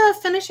 let's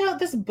finish out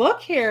this book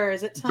here.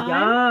 Is it time?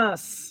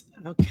 Yes.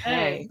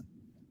 Okay.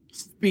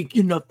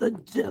 Speaking of the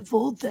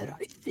devil that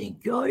I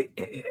think I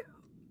am.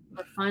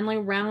 We're finally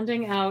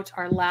rounding out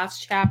our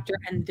last chapter,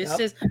 and this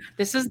is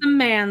the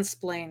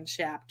mansplain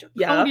chapter.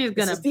 Yeah,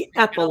 this is the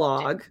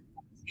epilogue.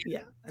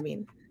 Yeah, I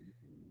mean,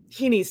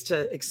 he needs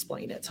to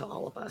explain it to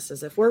all of us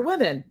as if we're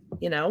women,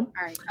 All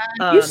right,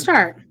 you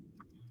start.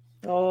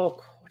 Oh,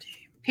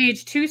 Cody.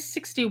 Page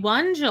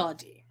 261,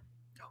 Geordie.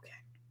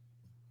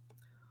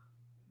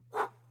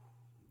 Okay.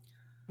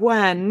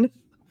 When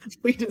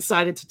we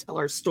decided to tell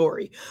our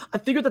story, I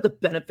figured that the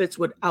benefits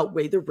would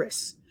outweigh the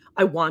risks.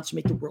 I want to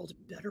make the world a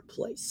better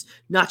place,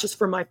 not just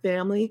for my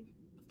family,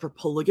 for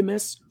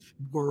polygamists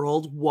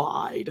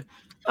worldwide.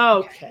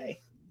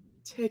 Okay.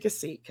 Take a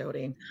seat,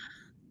 Cody.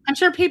 I'm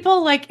sure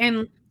people like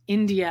in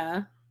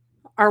India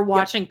are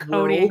watching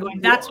Cody and going,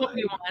 that's what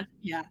we want.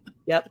 Yeah.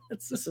 Yep.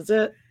 This is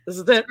it. This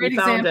is it. Great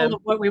example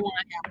of what we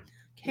want.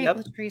 Yeah.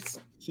 Okay, let's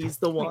He's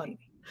the one.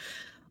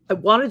 I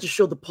wanted to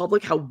show the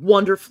public how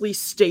wonderfully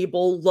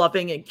stable,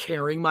 loving, and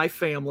caring my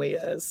family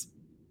is.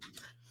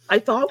 I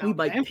thought we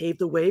might pave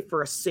the way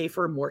for a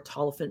safer, more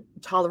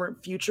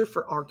tolerant future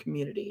for our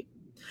community.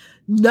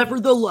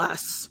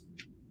 Nevertheless,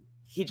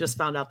 he just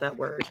found out that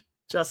word,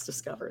 just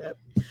discovered it.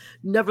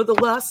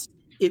 Nevertheless,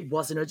 it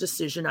wasn't a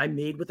decision I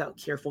made without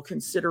careful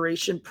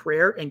consideration,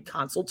 prayer, and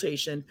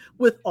consultation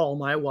with all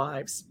my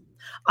wives.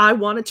 I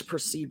wanted to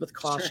proceed with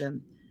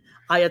caution. Sure.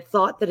 I had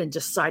thought that in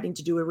deciding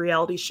to do a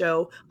reality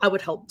show, I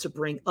would help to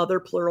bring other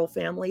plural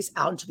families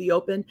out into the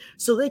open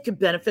so they could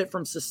benefit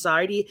from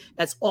society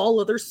as all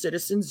other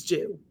citizens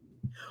do.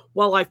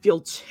 While I feel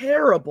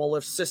terrible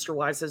if Sister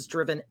Wives has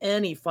driven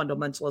any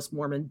fundamentalist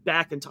Mormon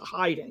back into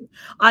hiding,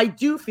 I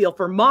do feel,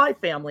 for my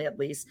family at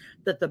least,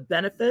 that the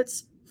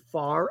benefits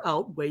far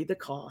outweigh the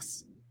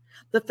costs.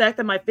 The fact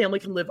that my family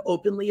can live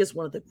openly is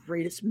one of the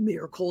greatest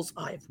miracles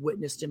I have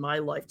witnessed in my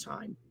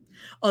lifetime.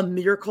 A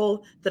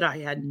miracle that I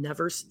had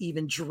never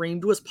even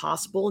dreamed was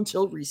possible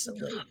until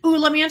recently. Ooh,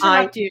 let me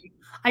interrupt you.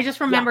 I just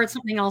remembered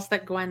something else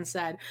that Gwen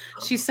said.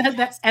 She said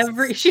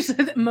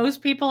that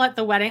most people at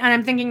the wedding, and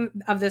I'm thinking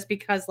of this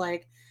because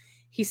like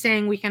he's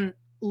saying we can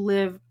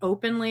live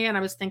openly, and I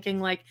was thinking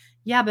like,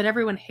 yeah, but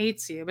everyone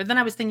hates you. But then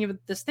I was thinking of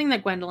this thing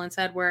that Gwendolyn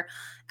said where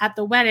at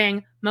the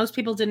wedding, most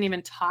people didn't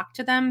even talk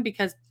to them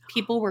because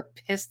people were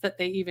pissed that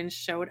they even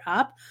showed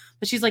up.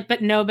 But she's like,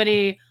 but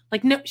nobody,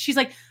 like, no, she's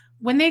like,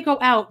 when they go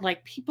out,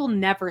 like people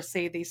never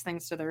say these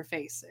things to their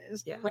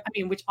faces. Yeah. I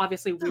mean, which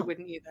obviously we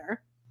wouldn't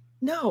either.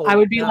 No, I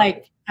would be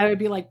like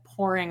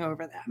pouring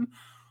over them.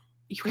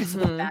 You guys are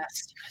the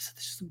best. You guys are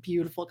just a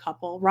beautiful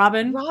couple.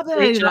 Robin,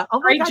 great job.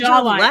 Oh my God,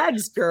 your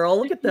legs, girl.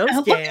 Look at those.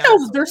 Look at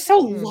those. They're so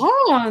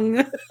long.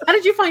 How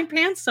did you find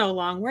pants so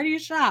long? Where do you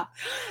shop?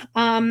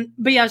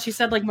 But yeah, she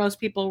said like most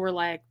people were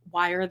like,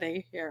 why are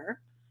they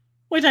here?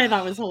 Which I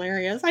thought was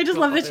hilarious. I just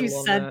love that she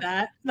said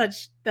that. That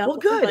well,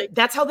 good. Like,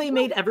 that's how they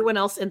made everyone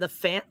else in the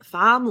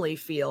family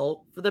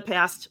feel for the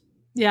past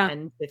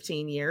 10,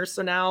 15 years.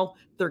 So now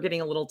they're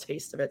getting a little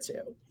taste of it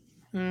too.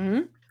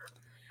 Mm-hmm.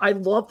 I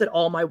love that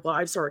all my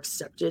wives are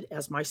accepted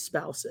as my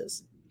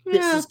spouses. Yeah.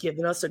 This has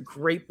given us a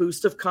great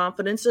boost of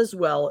confidence as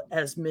well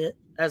as made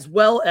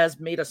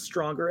us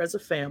stronger as a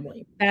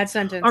family. Bad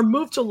sentence. Our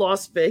move to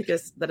Las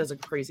Vegas, that is a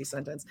crazy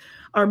sentence.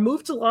 Our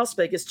move to Las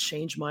Vegas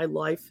changed my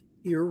life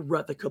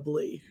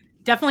irrevocably.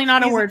 Definitely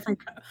not a word from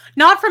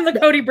the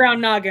Cody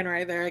Brown noggin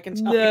right there. I can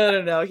tell.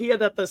 No. He had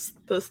that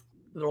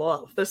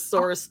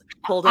thesaurus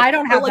pulled up. I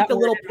don't have like the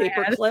little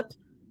paper clip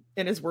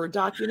in his Word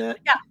document.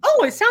 Yeah.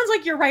 Oh, it sounds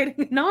like you're writing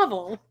a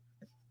novel.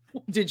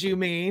 Did you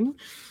mean?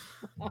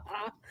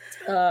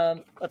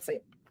 Let's see.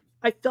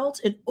 I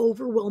felt an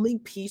overwhelming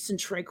peace and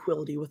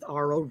tranquility with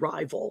our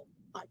arrival.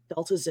 I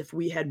felt as if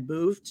we had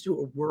moved to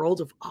a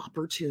world of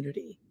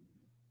opportunity.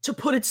 To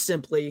put it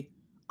simply,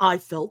 I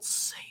felt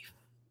safe.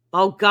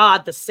 Oh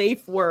God, the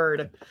safe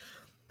word.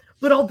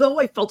 But although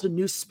I felt a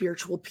new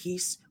spiritual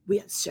peace, we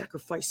had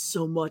sacrificed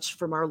so much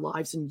from our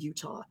lives in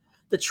Utah.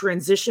 The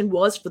transition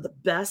was for the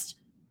best,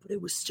 but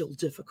it was still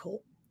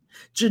difficult.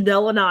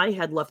 Janelle and I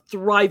had left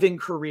thriving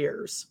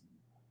careers.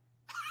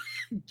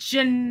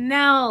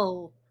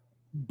 Janelle.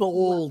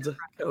 Bold,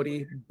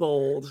 Cody,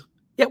 bold.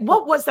 Yeah,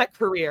 what was that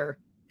career?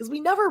 Because we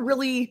never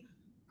really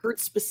heard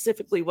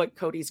specifically what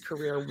Cody's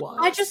career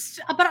was.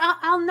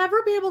 I'll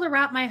never be able to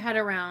wrap my head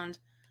around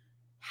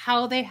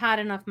how they had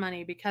enough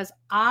money because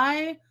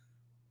I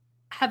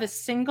have a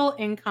single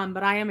income,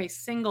 but I am a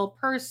single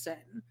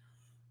person.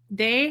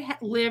 They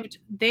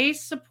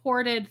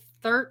supported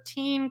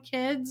 13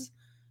 kids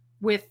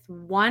with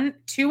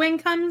 2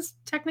 incomes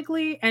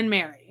technically and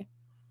Mary.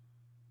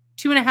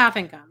 2.5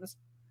 incomes.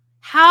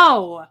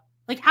 How?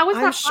 Like, how is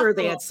that I'm sure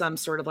possible? They had some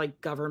sort of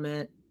like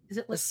government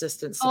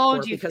assistance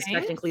support because think?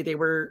 Technically they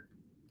were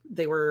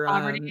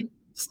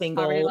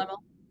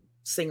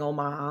single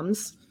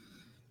moms.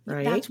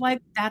 Right. That's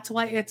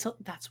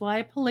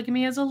why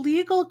polygamy is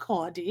illegal,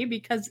 Claudie,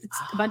 because it's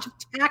a bunch of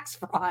tax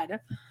fraud.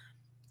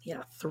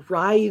 Yeah,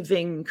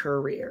 thriving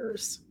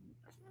careers.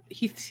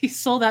 He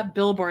sold that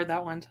billboard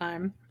that one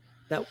time.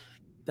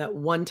 That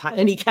one time,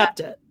 and he kept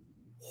it.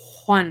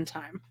 One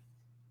time.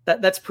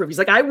 That's proof. He's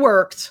like, I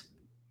worked.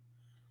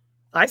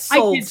 I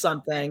sold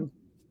something.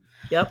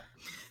 Yep.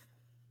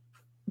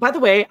 By the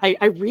way,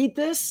 I read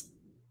this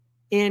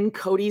in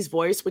Cody's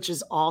voice, which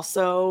is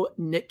also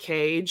Nick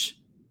Cage.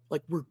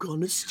 Like, we're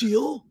gonna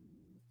steal?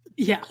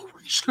 Yeah.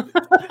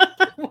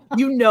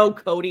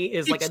 Cody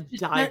is like a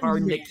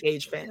diehard Nick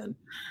Cage fan.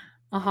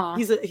 Uh-huh.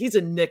 He's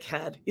a Nick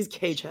head. He's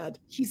Cage head.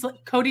 He's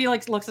like, Cody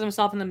like looks at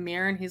himself in the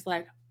mirror and he's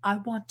like, I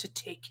want to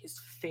take his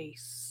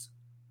face.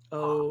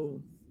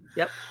 Oh,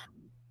 yep.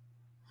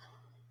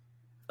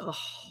 Oh,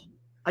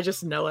 I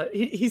just know it.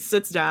 He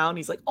sits down.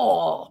 He's like,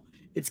 oh,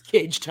 it's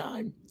Cage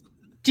time.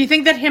 Do you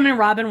think that him and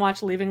Robin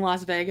watched Leaving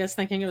Las Vegas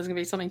thinking it was going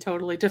to be something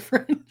totally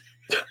different?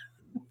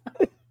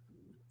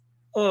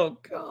 Oh,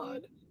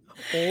 God.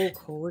 Oh,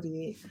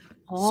 Cody.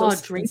 Oh, so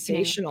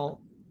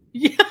sensational.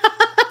 Yeah.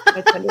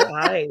 My tender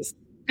eyes.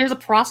 There's a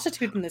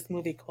prostitute in this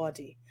movie,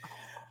 Cody.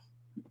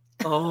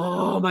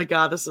 Oh, my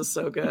God. This is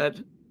so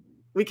good.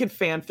 We could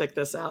fanfic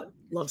this out.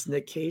 Loves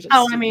Nick Cage.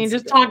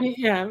 Talking.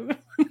 Yeah.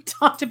 We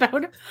talked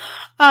about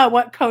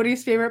what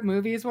Cody's favorite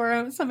movies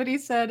were. Somebody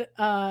said,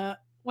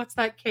 what's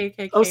that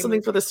KKK? Oh, something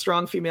movie? For the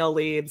strong female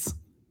leads.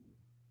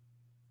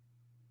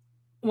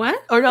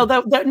 What? Oh no,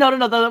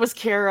 that was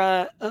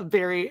Kara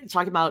Berry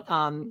talking about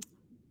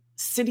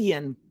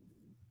Sidian.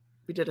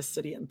 We did a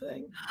city-in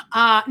thing.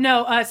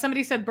 No,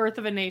 somebody said Birth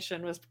of a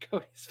Nation was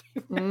Cody's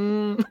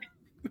favorite.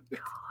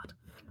 God.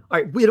 All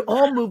right, we had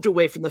all moved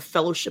away from the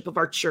fellowship of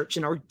our church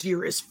and our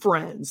dearest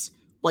friends,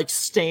 like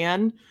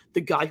Stan,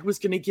 the guy who was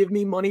going to give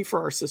me money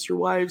for our sister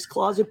wives'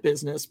 closet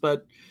business,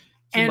 but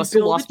he must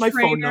have lost my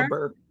phone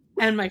number.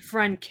 And my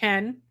friend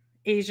Ken,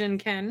 Asian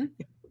Ken,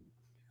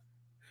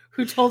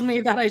 who told me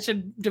that I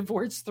should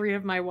divorce 3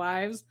 of my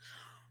wives.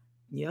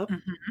 Yep,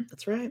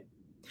 that's right.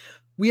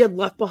 We had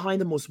left behind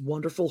the most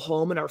wonderful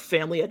home our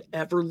family had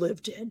ever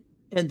lived in,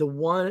 and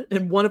one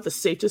of the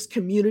safest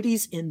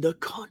communities in the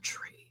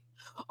country.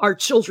 Our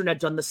children had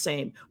done the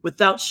same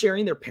without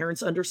sharing their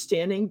parents'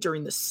 understanding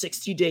during the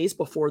 60 days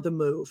before the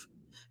move.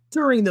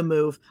 During the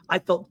move, I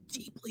felt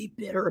deeply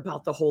bitter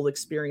about the whole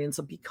experience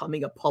of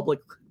becoming a public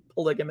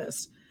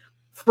polygamist.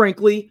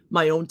 Frankly,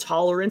 my own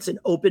tolerance and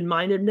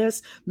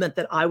open-mindedness meant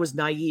that I was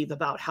naive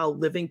about how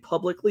living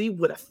publicly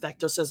would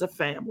affect us as a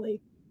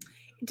family.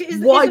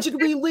 Why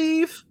did we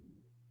leave?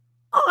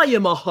 I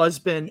am a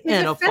husband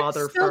and a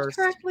father first.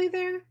 Correctly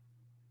there?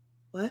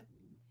 What?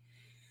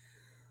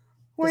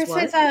 Where it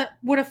says that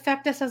would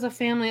affect us as a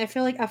family, I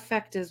feel like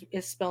affect is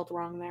spelled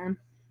wrong there.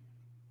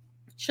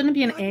 Shouldn't it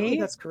be an A?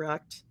 That's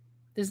correct.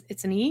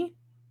 It's an E?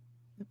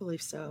 I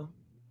believe so.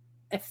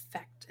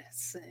 Affect.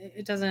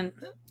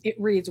 It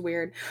reads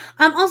weird.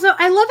 Also,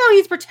 I love how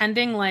he's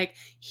pretending like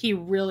he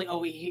really,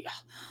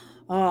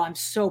 I'm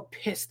so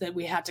pissed that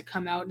we had to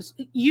come out.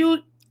 You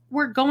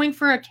were going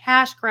for a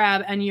cash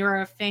grab and you're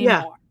a fame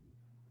whore.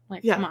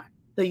 Like, come on.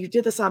 That you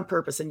did this on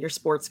purpose in your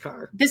sports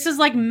car. This is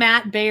like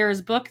Matt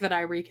Bayer's book that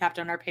I recapped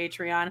on our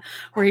Patreon,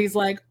 where he's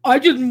like, I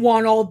didn't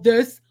want all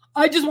this.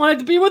 I just wanted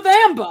to be with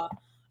Amber.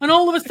 And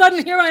all of a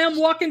sudden, here I am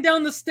walking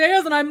down the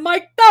stairs and I'm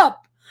mic'd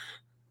up.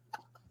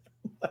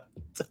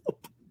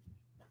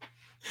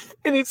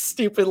 In his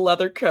stupid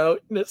leather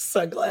coat and his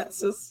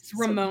sunglasses. It's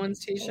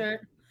Ramone's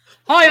t-shirt.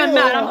 Hi, I'm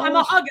Matt. I'm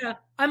a hugger.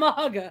 I'm a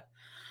hugger.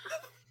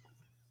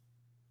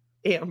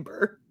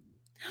 Amber.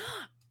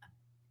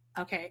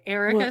 Okay,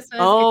 Erica says.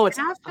 It's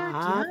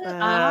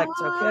affect.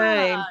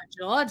 Okay,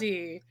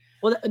 Geordie.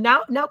 Well,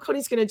 now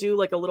Cody's going to do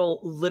like a little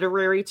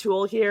literary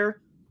tool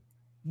here.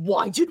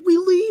 Why did we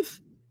leave?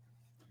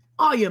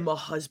 I am a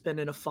husband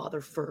and a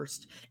father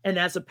first, and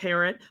as a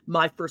parent,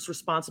 my first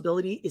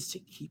responsibility is to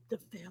keep the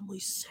family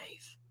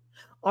safe.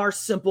 Our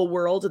simple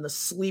world in the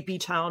sleepy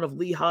town of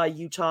Lehi,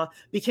 Utah,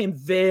 became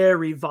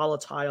very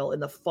volatile in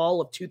the fall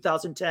of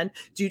 2010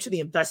 due to the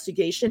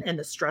investigation and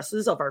the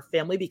stresses of our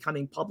family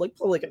becoming public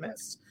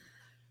polygamists.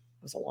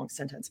 That was a long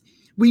sentence.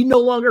 We no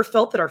longer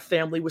felt that our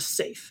family was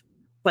safe.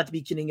 By the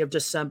beginning of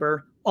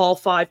December, all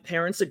 5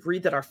 parents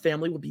agreed that our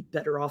family would be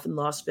better off in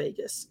Las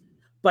Vegas.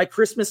 By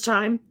Christmas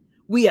time,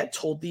 we had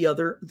told the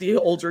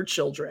older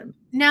children.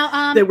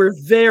 Now, they were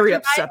very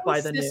upset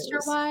by the news. Sister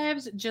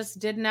Wives just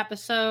did an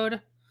episode.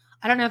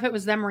 I don't know if it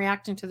was them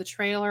reacting to the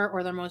trailer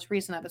or their most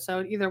recent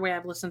episode. Either way,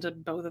 I've listened to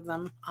both of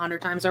them 100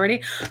 times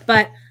already.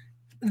 But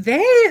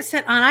they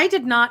said, and I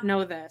did not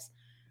know this,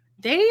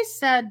 they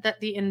said that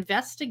the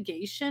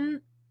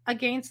investigation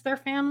against their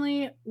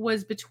family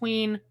was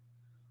between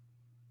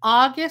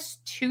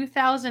August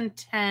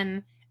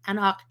 2010 and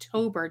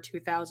October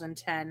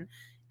 2010.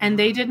 And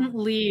they didn't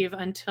leave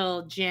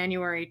until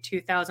January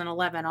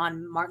 2011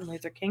 on Martin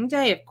Luther King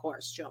Day, of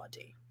course,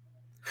 Geordie.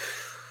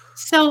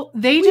 So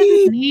they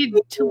didn't need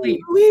to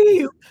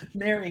leave.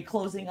 Mary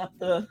closing up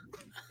the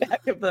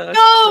back of the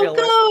trailer.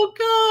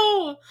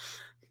 Go.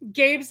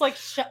 Gabe's like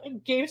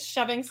Gabe's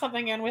shoving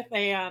something in with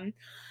a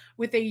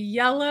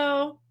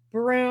yellow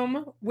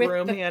broom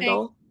with the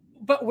handle, thing,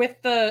 but with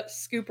the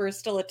scooper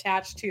still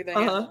attached to the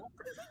handle.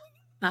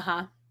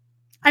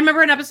 I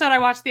remember an episode I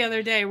watched the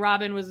other day.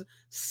 Robin was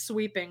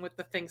sweeping with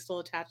the thing still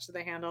attached to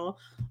the handle.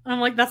 And I'm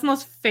like, that's the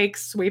most fake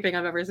sweeping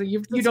I've ever seen.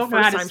 You don't know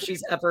how to. First time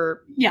she's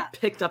ever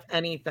picked up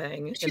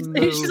anything. She's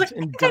like,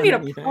 I need a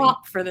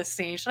prop for this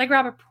scene. Should I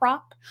grab a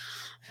prop?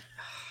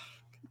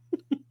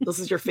 This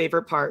is your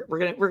favorite part. We're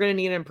gonna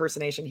need an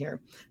impersonation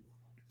here.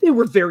 They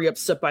were very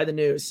upset by the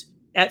news.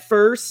 At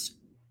first,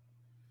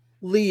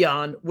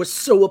 Leon was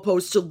so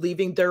opposed to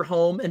leaving their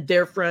home and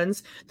their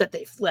friends that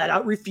they flat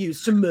out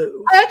refused to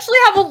move. I actually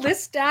have a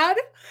list, Dad.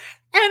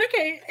 And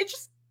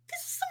there's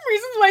some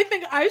reasons why I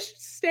think I should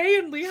stay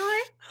in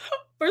Lehi.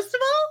 First of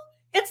all,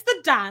 it's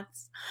the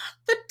dance.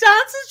 The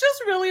dance is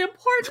just really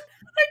important.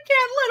 I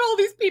can't let all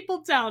these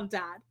people down,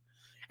 Dad.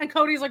 And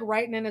Cody's like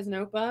writing in his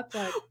notebook.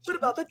 Like, what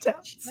about the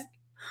dance?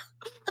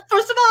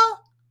 First of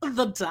all,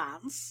 the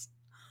dance.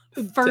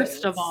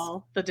 First of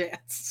all, the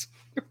dance.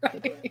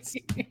 Right.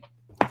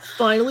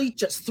 Finally,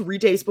 just 3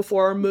 days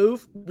before our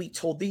move, we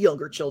told the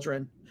younger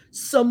children.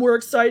 Some were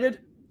excited,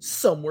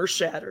 some were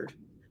shattered.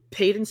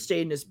 Peyton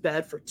stayed in his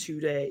bed for 2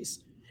 days.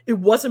 It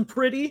wasn't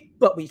pretty,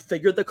 but we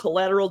figured the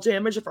collateral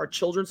damage of our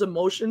children's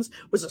emotions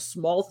was a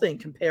small thing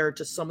compared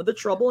to some of the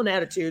trouble and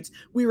attitudes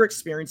we were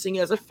experiencing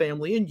as a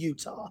family in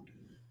Utah.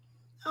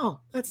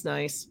 Oh, that's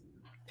nice.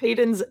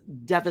 Peyton's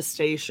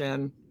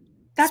devastation.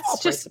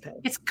 That's just,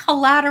 it's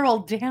collateral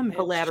damage.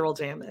 Collateral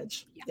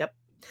damage. Yep.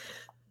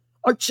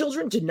 Our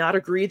children did not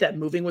agree that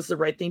moving was the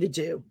right thing to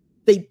do.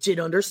 They did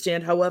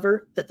understand,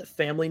 however, that the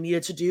family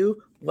needed to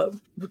do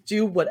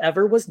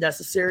whatever was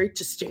necessary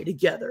to stay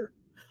together.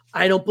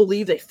 I don't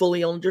believe they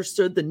fully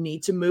understood the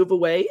need to move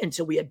away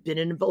until we had been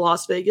in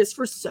Las Vegas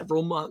for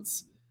several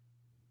months.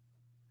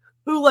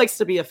 Who likes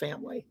to be a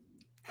family?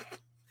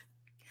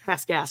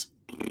 Fast gas.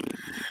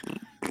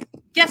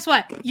 Guess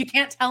what? You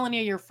can't tell any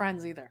of your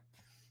friends either.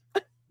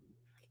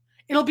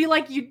 It'll be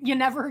like you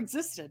never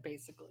existed,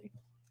 basically.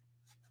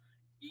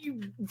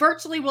 You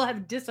virtually will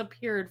have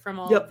disappeared from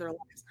all of their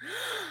lives.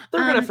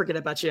 They're going to forget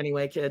about you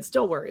anyway, kids.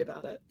 Don't worry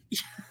about it.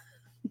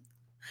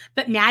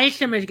 But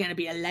Madison is going to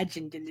be a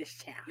legend in this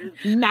town.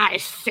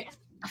 Madison.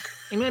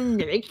 I'm going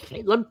to marry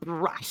Caleb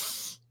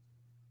Brush.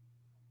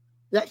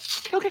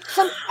 Let's go get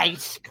some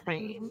ice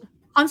cream.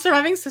 On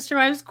Surviving Sister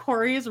Wives,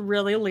 Corey is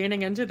really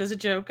leaning into this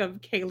joke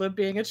of Caleb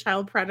being a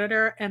child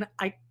predator, and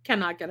I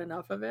cannot get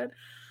enough of it.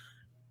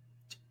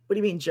 What do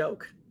you mean,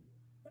 joke?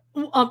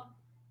 Well,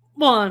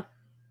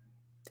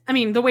 I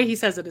mean, the way he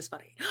says it is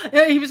funny.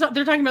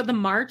 They're talking about the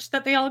march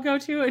that they all go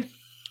to, and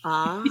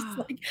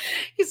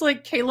he's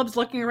like, Caleb's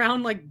looking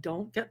around like,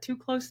 don't get too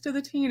close to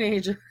the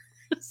teenager.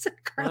 So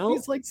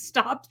Carlee's like,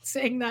 stop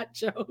saying that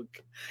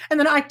joke. And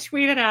then I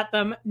tweeted at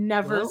them,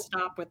 never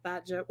stop with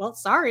that joke. Well,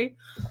 sorry.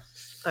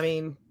 I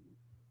mean,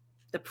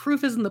 the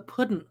proof is in the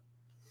pudding.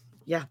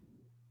 Yeah.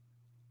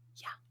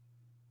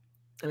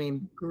 I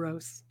mean,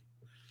 gross.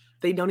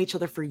 They've known each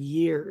other for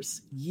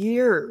years.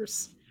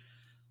 Years.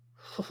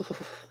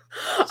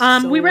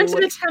 We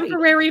rented a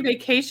temporary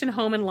vacation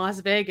home in Las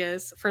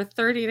Vegas for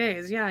 30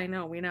 days. Yeah, I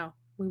know. We know.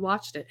 We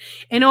watched it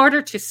in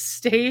order to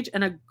stage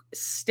an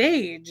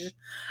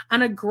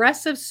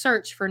aggressive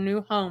search for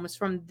new homes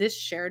from this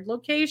shared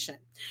location.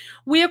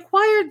 We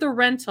acquired the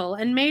rental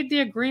and made the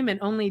agreement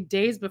only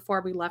days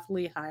before we left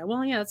Lehigh.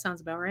 Well, yeah, that sounds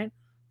about right.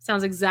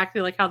 Sounds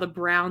exactly like how the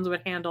Browns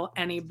would handle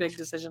any big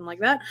decision like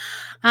that.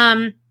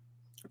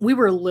 We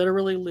were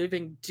literally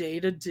living day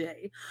to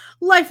day.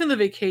 Life in the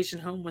vacation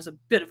home was a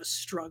bit of a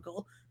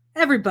struggle.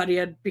 Everybody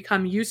had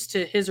become used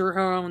to his or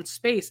her own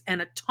space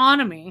and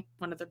autonomy,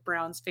 one of the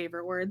Browns'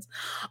 favorite words,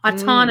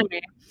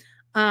 autonomy,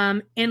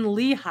 in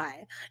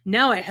Lehigh.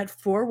 Now I had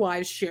 4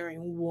 wives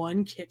sharing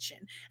one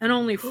kitchen and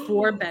only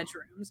 4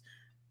 bedrooms.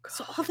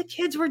 So all the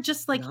kids were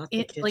just like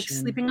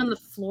sleeping on the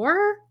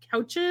floor,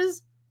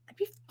 couches. I'd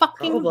be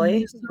fucking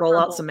probably roll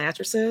out some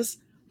mattresses.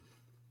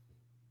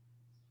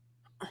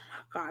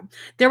 God.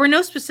 There were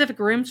no specific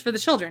rooms for the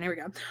children. Here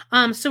we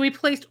go. So we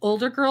placed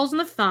older girls in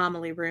the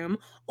family room,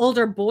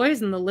 older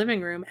boys in the living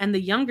room, and the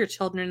younger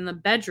children in the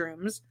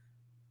bedrooms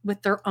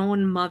with their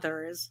own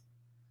mothers.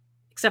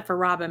 Except for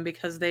Robin,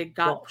 because they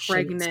got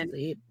pregnant.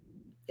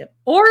 Yep.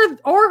 Or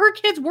her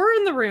kids were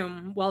in the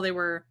room while they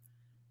were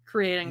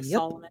creating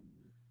Solomon.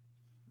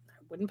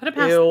 I wouldn't put it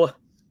past them.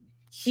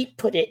 He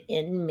put it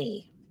in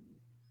me,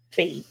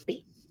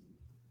 baby.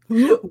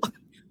 Do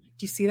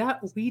you see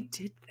that? We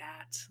did that.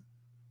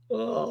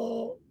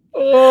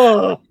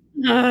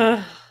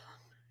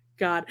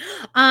 God.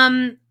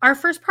 Our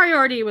first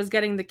priority was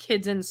getting the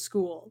kids in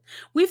school.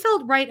 We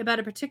felt right about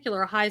a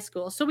particular high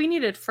school, so we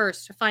needed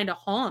first to find a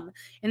home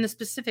in the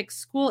specific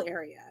school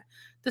area.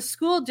 The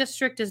school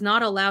district does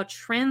not allow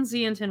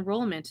transient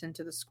enrollment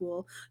into the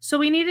school, so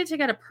we needed to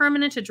get a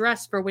permanent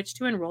address for which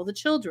to enroll the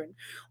children.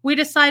 We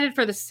decided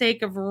for the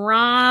sake of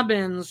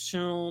Robin's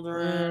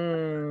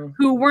children,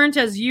 who weren't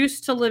as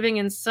used to living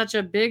in such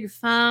a big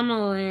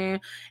family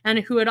and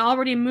who had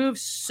already moved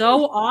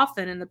so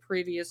often in the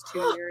previous 2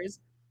 years.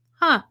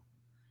 How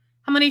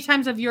many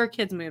times have your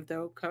kids moved,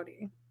 though,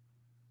 Cody?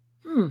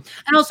 And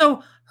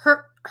also,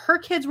 her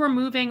kids were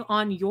moving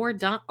on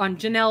on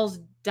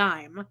Janelle's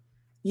dime.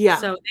 Yeah.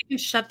 So they can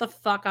shut the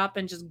fuck up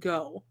and just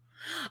go.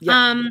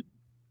 Yeah.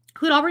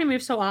 Who'd already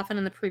moved so often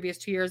in the previous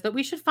 2 years that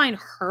we should find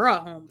her a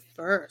home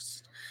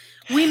first.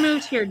 We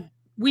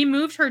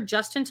moved her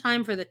just in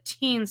time for the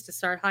teens to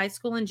start high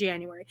school in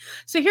January.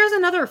 So here's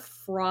another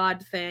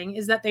fraud thing,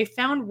 is that they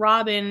found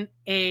Robin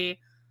a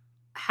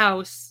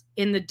house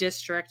in the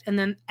district, and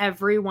then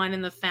everyone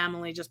in the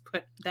family just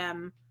put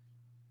them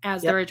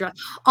as their address.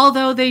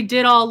 Although they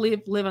did all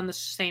live on the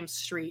same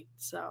street,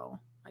 so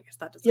I guess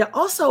that doesn't.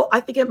 Also, I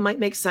think it might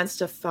make sense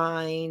to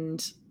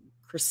find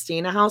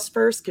Christina a house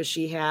first, because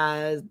she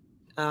had,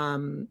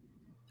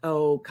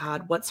 oh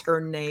God, what's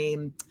her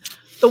name?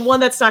 The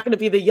one that's not going to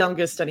be the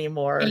youngest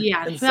anymore.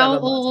 Yeah, how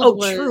old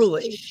was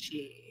truly?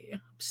 She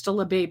still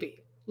a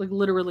baby, like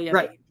literally a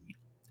baby.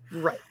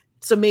 Right.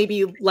 So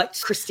maybe let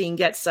Christine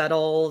get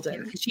settled,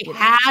 and she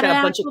had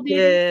a bunch of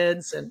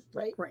kids, and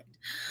right.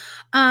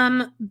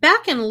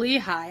 Back in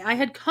Lehigh, I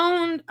had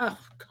coined our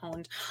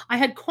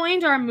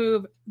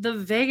move the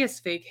Vegas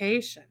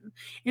vacation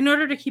in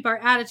order to keep our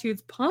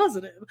attitudes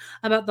positive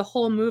about the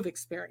whole move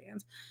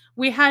experience.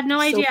 We had no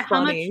idea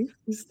how much.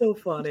 He's so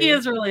funny. He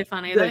is really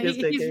funny.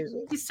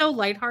 He's so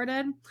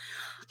lighthearted.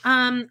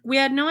 We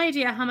had no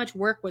idea how much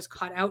work was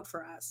cut out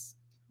for us.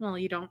 Well,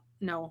 you don't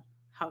know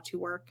how to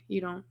work.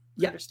 You don't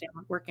understand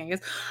what working is.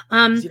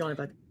 You don't have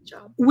a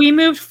job. We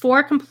moved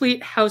 4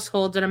 complete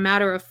households in a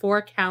matter of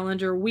 4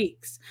 calendar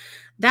weeks.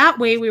 That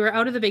way, we were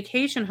out of the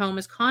vacation home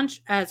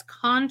as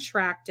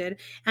contracted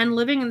and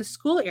living in the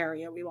school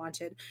area we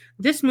wanted.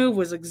 This move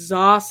was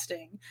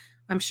exhausting.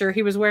 I'm sure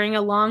he was wearing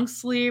a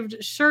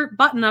long-sleeved shirt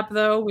button-up,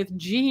 though, with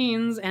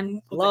jeans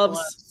and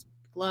gloves.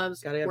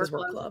 Gotta have his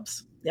work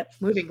gloves. Yep.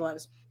 Moving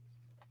gloves.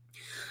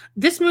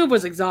 This move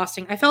was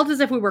exhausting. I felt as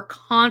if we were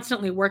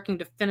constantly working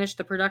to finish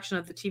the production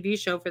of the TV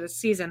show for the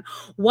season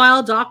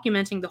while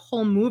documenting the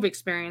whole move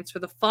experience for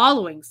the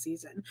following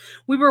season.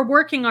 We were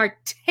working our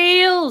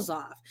tails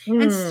off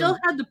and still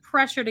had the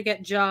pressure to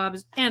get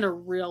jobs and a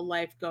real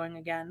life going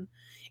again.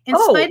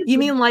 You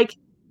mean like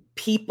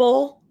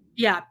people?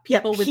 Yeah,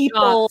 people with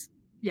people, jobs.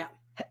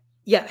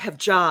 Yeah, have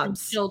jobs.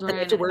 And children. And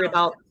they have to worry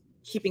about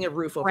keeping a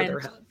roof over their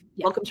head.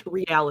 Yeah. Welcome to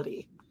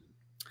reality.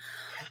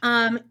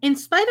 In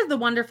spite of the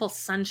wonderful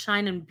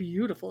sunshine and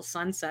beautiful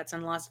sunsets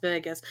in Las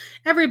Vegas,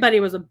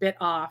 everybody was a bit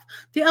off.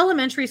 The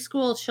elementary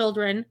school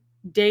children,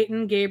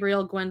 Dayton,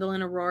 Gabriel,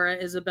 Gwendyln, Aurora,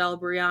 Isabel,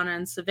 Brianna,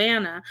 and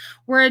Savannah,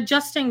 were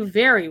adjusting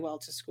very well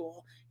to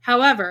school.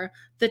 However,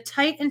 the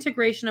tight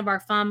integration of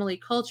our family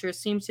culture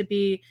seemed to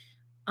be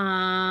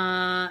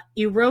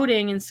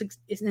eroding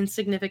in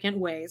significant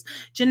ways.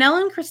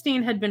 Janelle and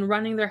Christine had been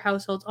running their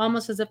households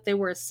almost as if they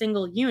were a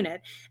single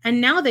unit,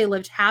 and now they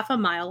lived half a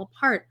mile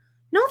apart.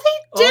 No,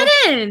 they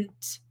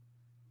didn't.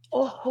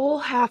 A whole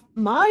half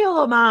mile,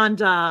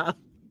 Amanda.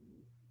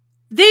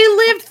 They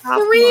lived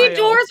 3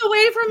 doors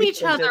away from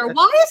each other.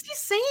 Why is he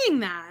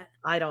saying that?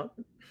 I don't.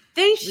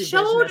 They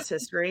showed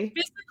history,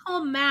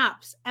 physical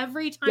maps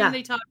every time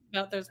they talked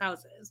about those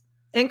houses.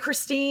 And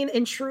Christine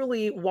and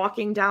Truly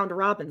walking down to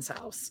Robin's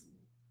house.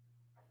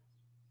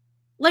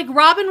 Like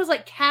Robin was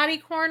like catty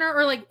corner,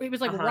 or like it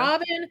was like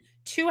Robin,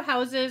 2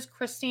 houses,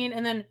 Christine,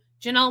 and then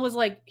Janelle was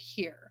like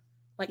here,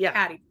 like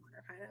catty.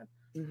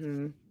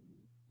 Mm-hmm.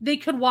 They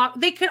could walk.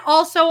 They could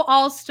also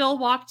all still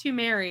walk to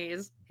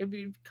Mary's. It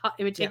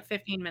would take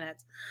 15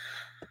 minutes.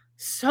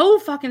 So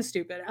fucking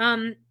stupid.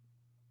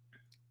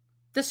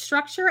 The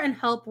structure and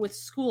help with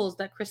schools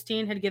that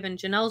Christine had given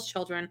Janelle's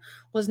children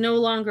was no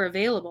longer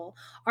available.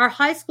 Our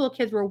high school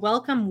kids were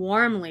welcomed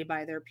warmly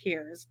by their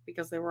peers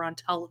because they were on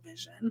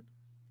television.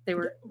 They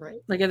were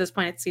like at this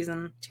point it's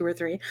season 2 or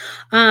 3.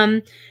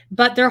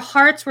 But their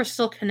hearts were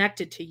still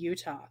connected to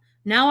Utah.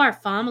 Now our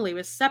family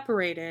was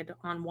separated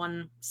on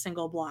one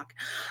single block.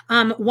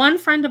 One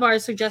friend of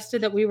ours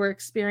suggested that we were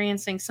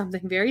experiencing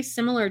something very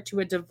similar to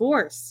a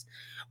divorce.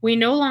 We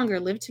no longer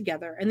lived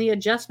together, and the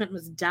adjustment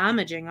was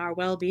damaging our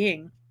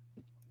well-being.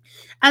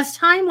 As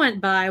time went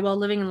by while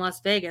living in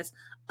Las Vegas,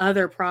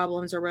 other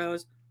problems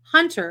arose.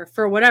 Hunter,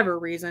 for whatever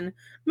reason,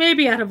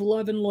 maybe out of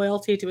love and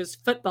loyalty to his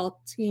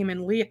football team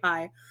in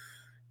Lehigh,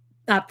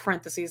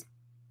 parentheses,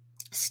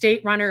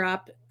 state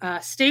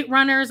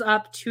runners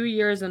up 2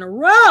 years in a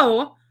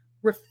row,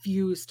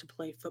 refused to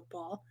play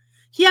football.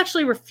 He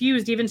actually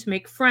refused even to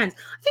make friends.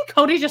 I think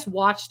Cody just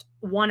watched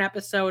one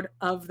episode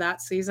of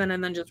that season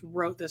and then just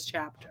wrote this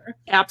chapter.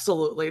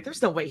 Absolutely.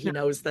 There's no way he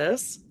knows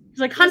this. He's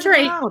like, Hunter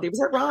ate. He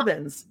was at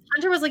Robin's.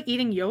 Hunter was like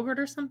eating yogurt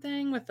or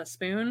something with a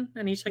spoon,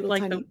 and he took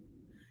like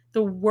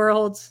the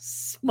world's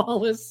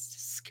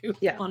smallest scoop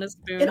on a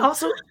spoon. And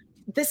also,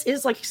 this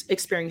is like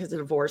experiencing a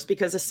divorce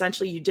because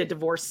essentially you did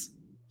divorce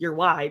your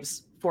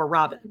wives for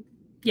Robin.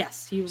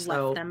 Yes, you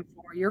left them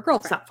for your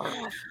girlfriend. It's not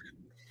far off.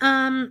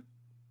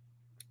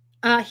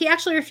 He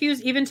actually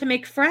refused even to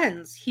make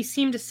friends. He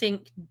seemed to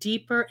sink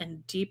deeper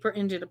and deeper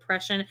into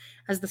depression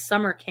as the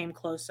summer came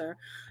closer.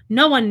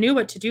 No one knew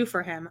what to do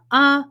for him.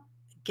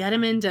 Get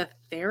him into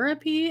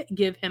therapy,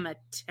 give him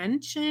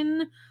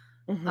attention,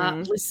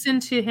 listen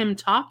to him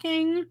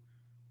talking.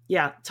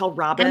 Yeah, tell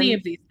Robin. Any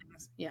of these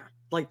things. Yeah.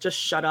 Like just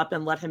shut up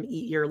and let him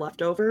eat your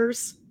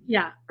leftovers.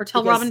 Yeah, or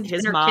tell Robin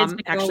his mom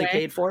actually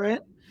paid for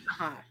it.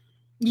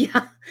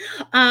 Yeah.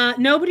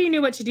 Nobody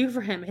knew what to do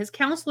for him. His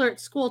counselor at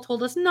school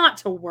told us not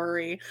to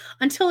worry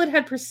until it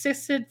had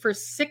persisted for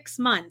 6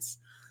 months.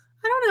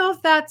 I don't know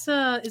if that's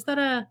is that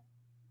a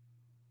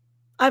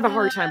I have a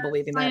hard time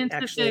believing that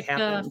actually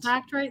happened.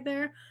 Fact right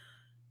there.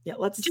 Yeah,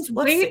 let's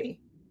wait. See.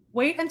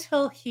 Wait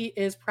until he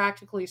is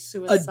practically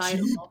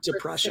suicidal.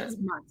 Depression.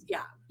 6 months.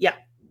 Yeah. Yeah.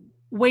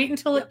 Wait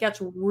until it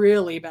gets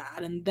really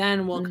bad, and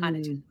then we'll kind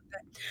of do it.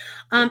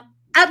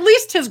 At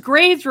least his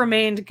grades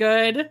remained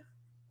good.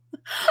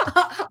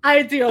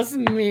 Ay, Dios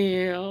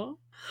mío.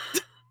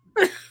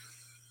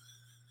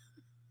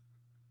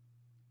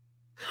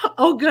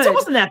 Oh, good. So it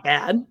wasn't that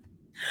bad.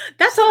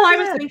 That's all I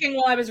was thinking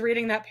while I was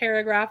reading that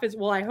paragraph is,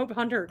 well, I hope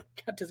Hunter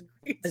kept his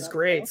grades. His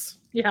grades.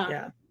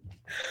 Yeah.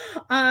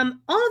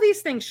 All of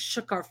these things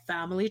shook our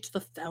family to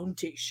the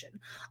foundation.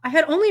 I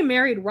had only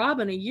married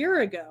Robin a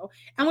year ago,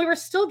 and we were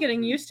still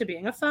getting used to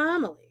being a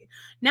family.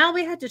 Now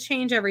we had to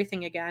change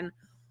everything again.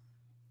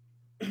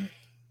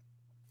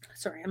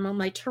 Sorry,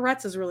 my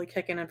Tourette's is really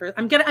kicking in.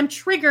 I'm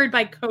triggered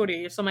by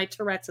Cody, so my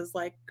Tourette's is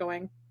like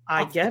going.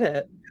 I get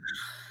it.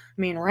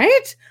 I mean,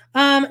 right?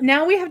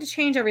 Now we have to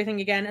change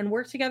everything again and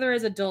work together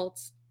as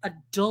adults. Bye.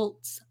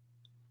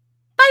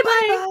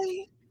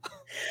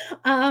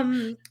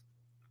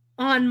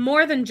 On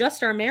more than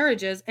just our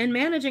marriages and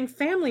managing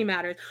family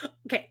matters.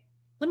 Okay,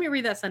 Let me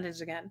read that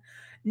sentence again.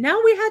 Now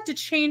we had to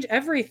change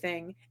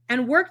everything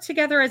and work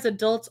together as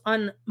adults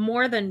on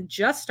more than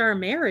just our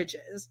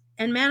marriages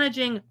and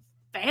managing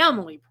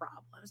family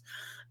problems.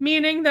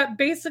 Meaning that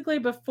basically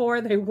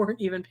before they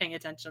weren't even paying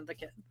attention to the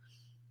kid.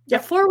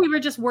 Yep. Before we were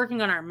just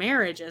working on our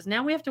marriages.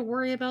 Now we have to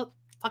worry about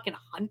fucking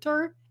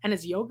Hunter and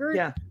his yogurt.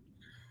 Yeah.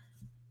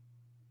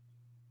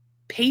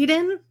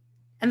 Peyton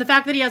and the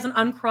fact that he hasn't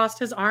uncrossed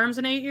his arms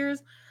in 8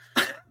 years.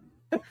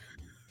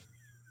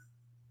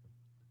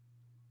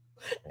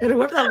 And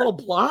whoever that little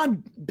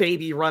blonde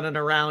baby running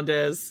around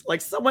is, like,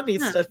 someone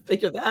needs to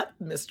figure that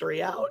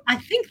mystery out. I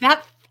think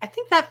that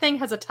thing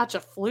has a touch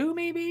of flu,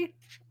 maybe.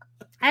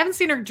 I haven't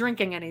seen her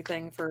drinking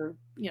anything for,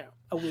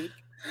 a week.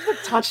 A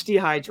touch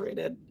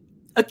dehydrated.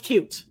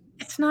 Acute.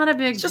 It's not a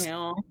big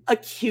deal.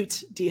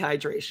 Acute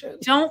dehydration.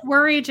 Don't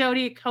worry,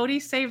 Jody.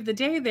 Cody saved the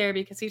day there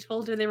because he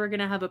told her they were going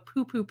to have a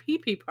poo-poo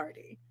pee-pee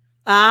party.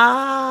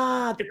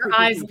 Ah. Her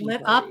eyes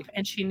lit up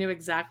and she knew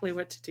exactly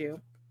what to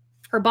do.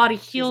 Her body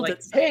healed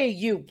itself. Hey,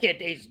 you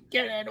kiddies,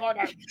 get in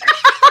order.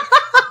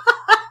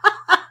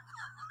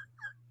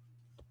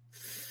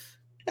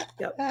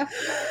 Yep.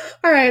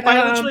 All right.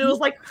 I literally was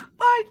like,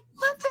 fine,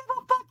 let's have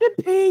a fucking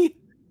pee.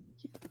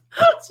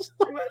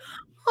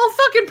 I'll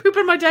fucking poop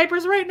in my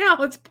diapers right now.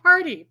 Let's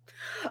party.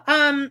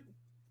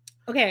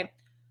 Okay.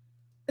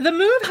 The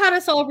move had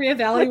us all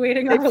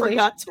reevaluating our relationship.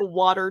 Forgot to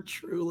water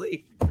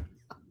Truly.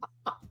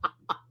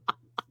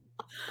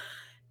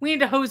 We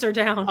need to hose her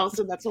down.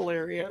 Also, that's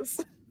hilarious.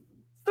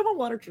 Someone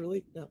water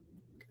Truly? No.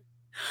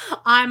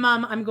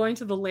 I'm going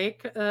to the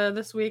lake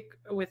this week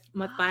with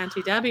my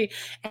auntie Debbie,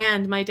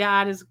 and my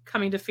dad is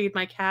coming to feed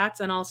my cats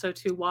and also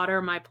to water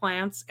my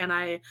plants. And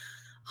I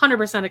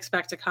 100%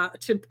 expect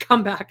to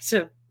come back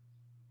to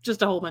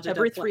just a whole bunch of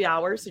every 3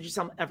 hours. Did you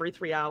tell him every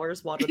 3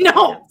 hours? Water the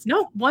plants?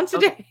 No, once a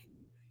day.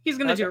 He's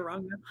gonna do it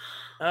wrong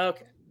now.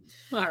 Okay.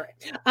 All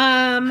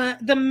right.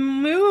 The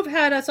move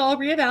had us all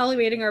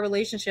reevaluating our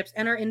relationships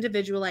and our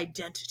individual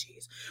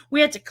identities.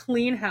 We had to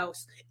clean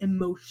house,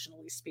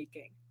 emotionally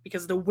speaking,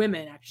 because the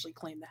women actually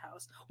cleaned the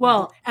house.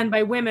 Well, and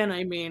by women,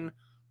 I mean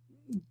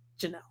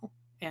Janelle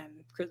and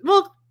Chris.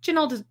 Well,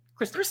 Janelle does.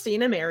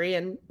 Christina, Mary,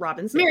 and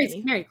Robin. Mary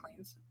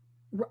cleans.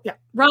 Yeah.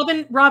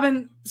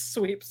 Robin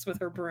sweeps with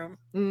her broom.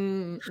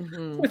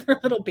 With her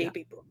little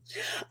baby broom.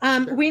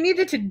 Sure. We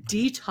needed to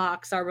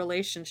detox our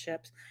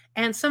relationships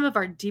and some of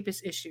our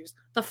deepest issues.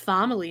 The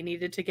family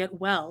needed to get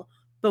well,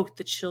 both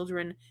the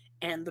children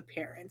and the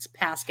parents.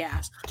 Pass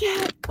gas.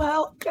 Get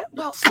well.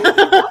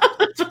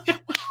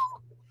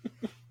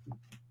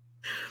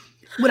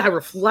 When I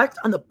reflect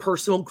on the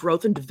personal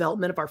growth and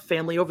development of our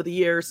family over the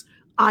years,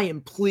 I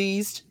am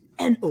pleased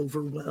and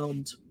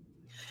overwhelmed.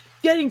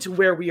 Getting to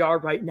where we are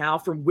right now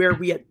from where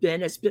we had been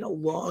has been a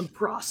long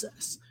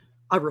process.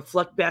 I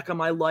reflect back on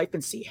my life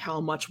and see how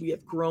much we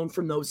have grown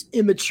from those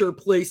immature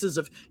places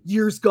of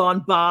years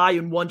gone by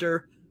and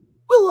wonder,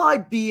 will I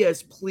be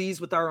as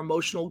pleased with our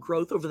emotional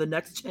growth over the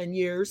next 10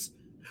 years?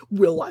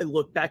 Will I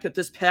look back at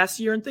this past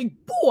year and think,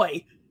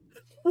 boy,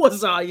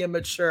 was I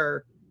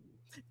immature?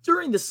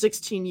 During the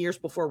 16 years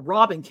before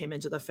Robin came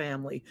into the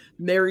family,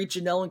 Mary,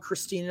 Janelle, and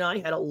Christine and I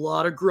had a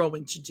lot of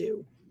growing to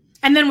do.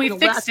 And then we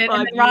fixed it,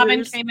 and then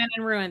Robin came in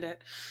and ruined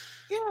it.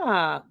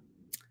 Yeah.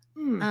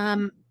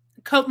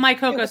 My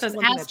Coco says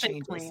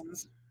Aspen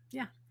cleans.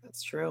 Yeah,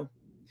 that's true.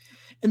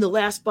 In the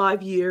last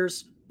 5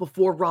 years,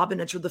 before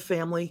Robin entered the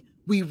family,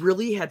 we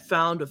really had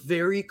found a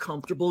very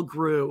comfortable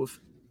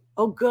groove.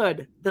 Oh,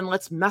 good. Then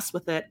let's mess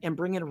with it and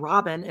bring in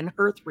Robin and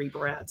her 3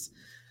 brats.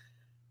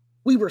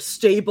 We were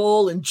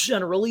stable and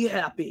generally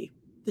happy.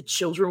 The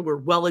children were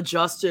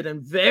well-adjusted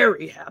and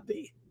very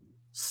happy.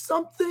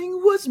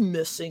 Something was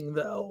missing,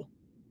 though.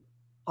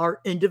 Our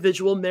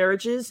individual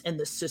marriages and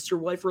the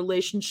sister-wife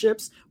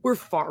relationships were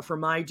far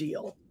from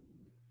ideal.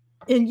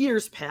 In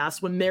years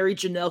past, when Mary,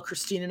 Janelle,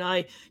 Christine, and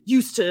I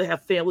used to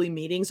have family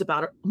meetings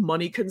about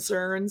money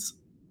concerns,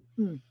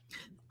 kids'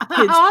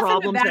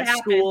 problems at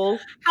school.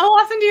 How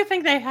often do you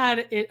think they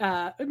had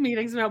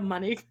meetings about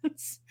money? I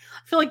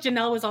feel like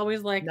Janelle was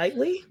always like,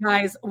 nightly?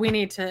 Guys, we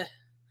need to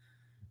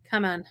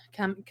come in.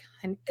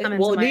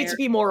 Well, it needs to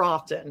be more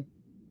often.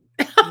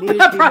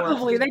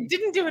 Probably. They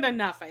didn't do it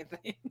enough, I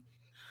think.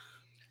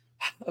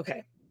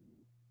 Okay.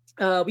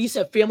 We used to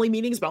have family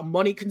meetings about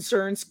money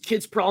concerns,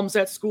 kids' problems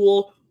at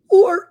school,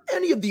 or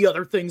any of the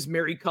other things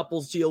married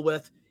couples deal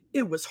with.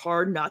 It was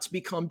hard not to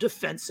become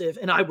defensive,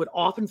 and I would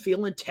often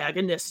feel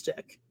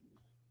antagonistic.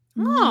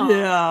 Oh.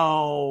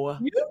 No.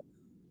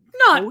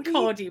 Not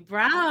Cody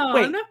Brown.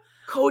 Wait,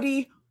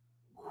 Cody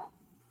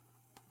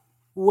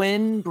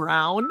Wynn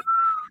Brown?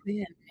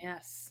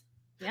 Yes.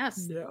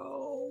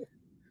 No.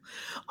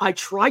 I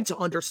tried to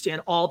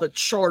understand all the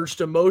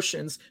charged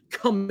emotions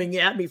coming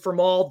at me from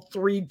all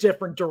 3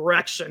 different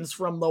directions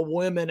from the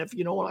women, if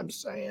you know what I'm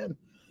saying.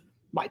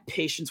 My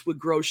patience would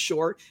grow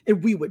short,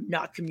 and we would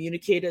not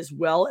communicate as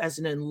well as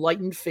an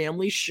enlightened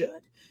family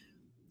should.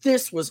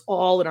 This was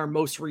all in our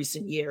most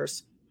recent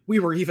years. We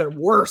were even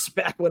worse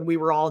back when we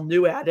were all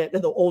new at it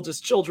and the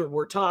oldest children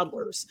were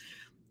toddlers.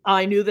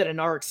 I knew that in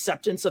our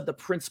acceptance of the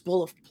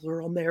principle of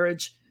plural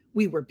marriage,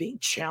 We were being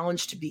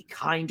challenged to be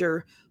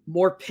kinder,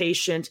 more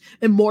patient,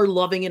 and more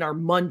loving in our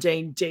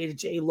mundane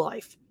day-to-day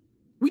life.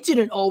 We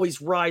didn't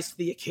always rise to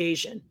the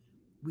occasion.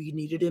 We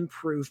needed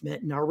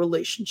improvement in our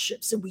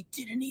relationships, and we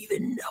didn't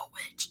even know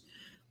it.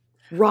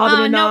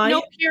 Robin and I...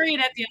 No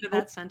period at the end of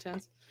that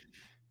sentence.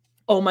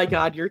 Oh my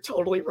God, you're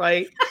totally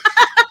right.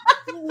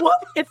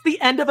 What? It's the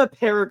end of a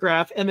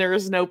paragraph, and there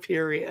is no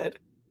period.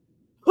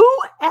 Who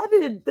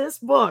edited this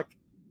book?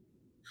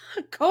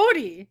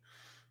 Cody.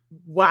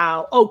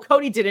 Wow. Oh,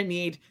 Cody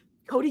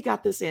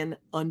got this in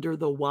under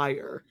the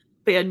wire.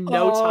 They had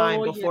no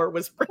time before it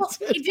was printed.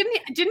 Well,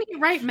 didn't he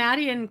write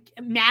Madison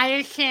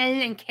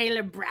and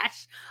Caleb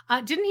Bresh?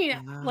 Didn't he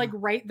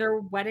write their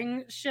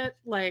wedding shit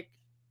like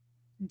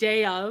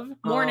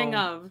morning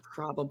of?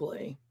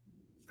 Probably.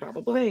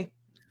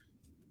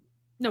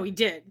 No, he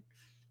did.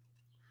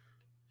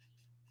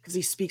 Because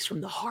he speaks from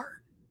the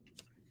heart.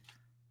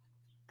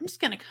 I'm just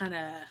gonna kind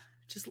of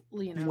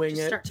wing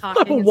just it. start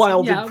talking. I'm a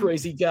wild and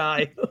crazy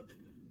guy.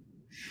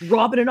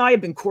 Robin and I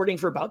have been courting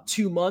for about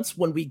 2 months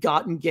when we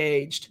got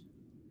engaged.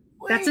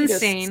 That's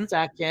insane.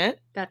 Second.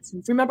 That's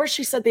insane. Remember,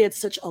 she said they had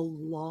such a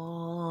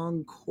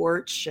long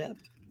courtship.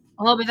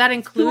 Oh, but that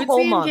includes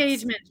the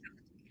engagement.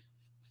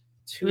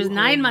 It was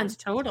 9 months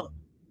total.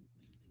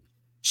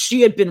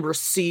 She had been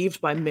received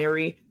by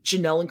Mary,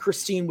 Janelle, and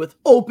Christine with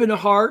open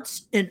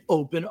hearts and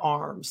open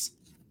arms.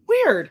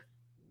 Weird,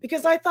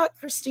 because I thought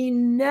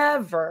Christine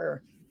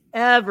never,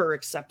 ever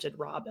accepted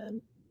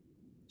Robin.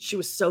 She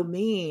was so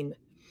mean.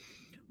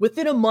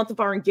 Within a month of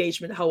our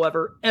engagement,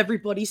 however,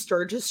 everybody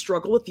started to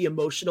struggle with the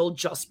emotional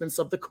adjustments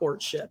of the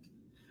courtship.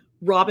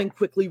 Robin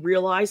quickly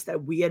realized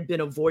that we had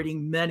been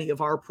avoiding many of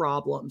our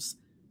problems.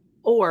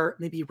 Or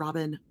maybe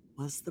Robin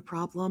was the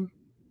problem.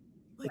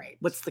 Right.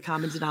 What's the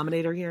common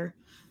denominator here?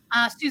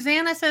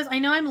 Susanna says, I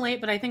know I'm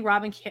late, but I think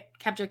Robin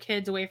kept her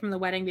kids away from the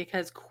wedding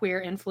because queer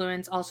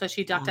influence. Also,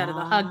 she ducked out of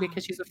the hug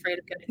because she's afraid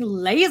of getting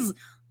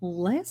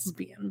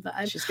lesbian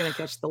vibe. She's going to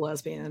catch the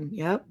lesbian.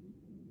 Yep.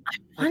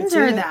 I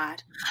wonder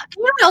that.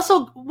 You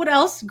know what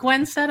else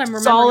Gwen said? I'm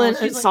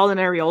remembering. Saul and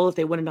Ariola,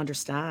 they wouldn't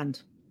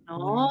understand.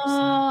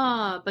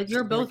 But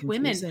you're both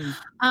women.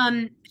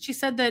 She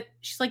said that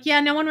she's like,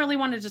 yeah, no one really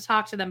wanted to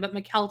talk to them, but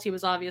McKelty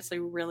was obviously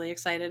really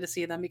excited to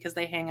see them because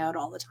they hang out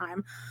all the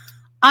time.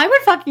 I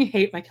would fucking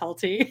hate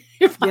McKelty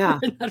if I were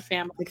in that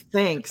family. Like,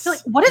 thanks.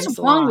 Like, what is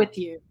wrong with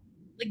you?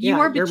 Like, you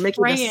are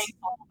betraying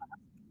all of us.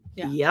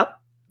 Yeah. Yep.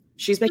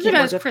 She's making it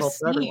more difficult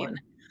for everyone.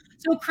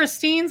 So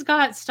Christine's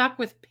got stuck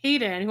with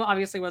Peyton, who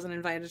obviously wasn't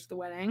invited to the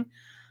wedding.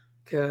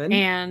 Good.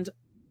 And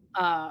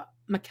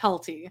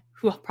McKelty,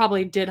 who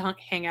probably did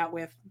hang out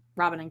with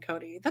Robin and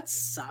Cody. That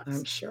sucks.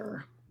 I'm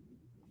sure.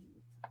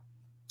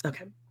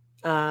 Okay.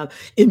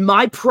 In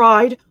my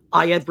pride,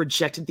 I had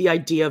rejected the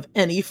idea of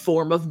any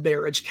form of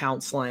marriage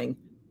counseling.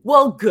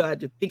 Well,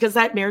 good, because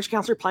that marriage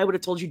counselor probably would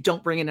have told you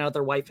don't bring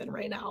another wife in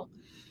right now.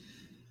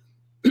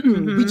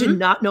 We did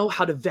not know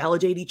how to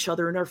validate each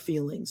other in our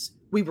feelings.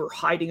 We were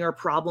hiding our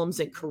problems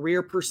in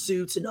career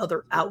pursuits and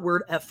other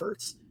outward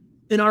efforts.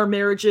 In our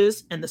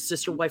marriages and the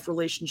sister-wife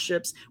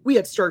relationships, we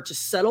had started to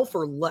settle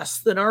for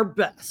less than our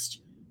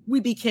best. We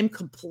became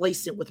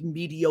complacent with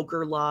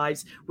mediocre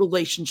lives,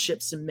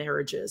 relationships, and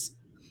marriages.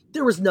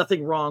 There was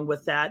nothing wrong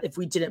with that if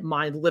we didn't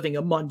mind living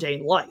a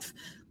mundane life.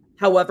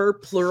 However,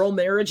 plural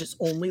marriage is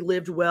only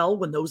lived well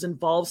when those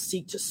involved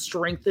seek to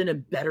strengthen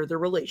and better their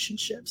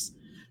relationships.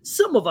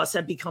 Some of us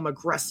had become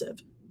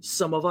aggressive.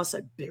 Some of us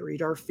had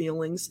buried our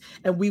feelings,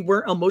 and we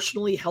weren't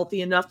emotionally healthy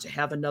enough to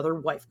have another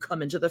wife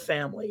come into the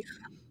family.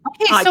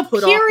 Okay, so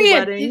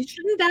period.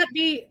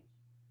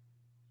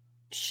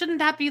 Shouldn't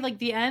that be like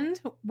the end?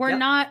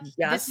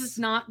 This is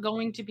not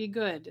going to be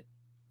good.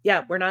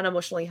 Yeah, we're not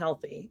emotionally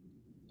healthy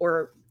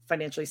or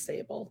financially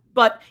stable,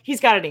 but he's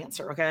got an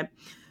answer. Okay.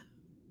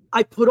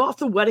 I put off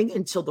the wedding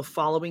until the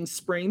following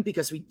spring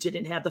because we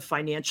didn't have the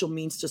financial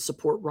means to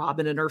support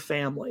Robin and her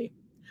family.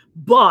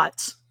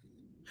 But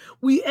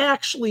we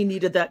actually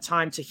needed that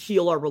time to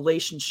heal our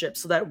relationship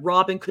so that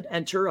Robin could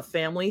enter a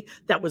family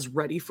that was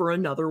ready for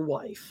another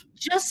wife.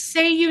 Just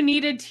say you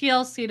needed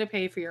TLC to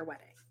pay for your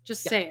wedding.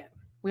 Just say it.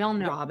 We all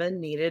know.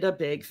 Robin needed a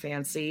big,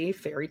 fancy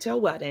fairy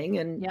tale wedding,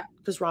 and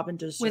because Robin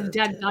deserved with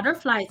dead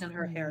butterflies in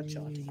her hair,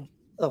 Jody.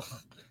 Ugh.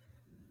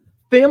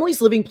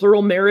 Families living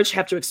plural marriage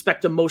have to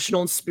expect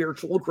emotional and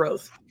spiritual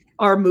growth.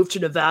 Our move to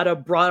Nevada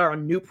brought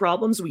on new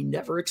problems we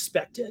never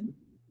expected.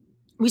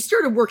 We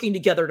started working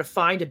together to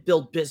find and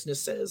build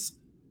businesses.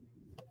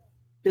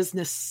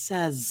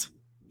 Businesses,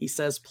 he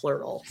says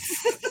plural.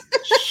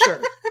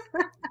 Sure.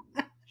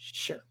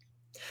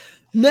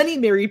 Many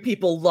married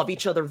people love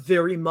each other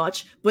very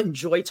much, but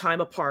enjoy time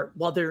apart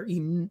while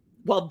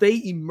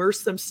they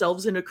immerse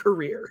themselves in a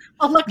career.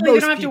 Well, luckily, they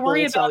don't have to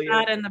worry about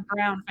that in the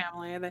Brown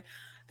family.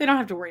 They don't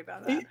have to worry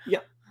about that. Yeah,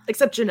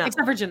 except Janelle.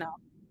 Except for Janelle.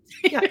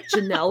 Yeah,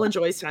 Janelle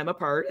enjoys time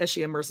apart as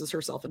she immerses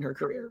herself in her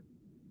career.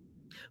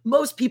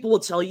 Most people will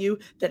tell you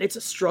that it's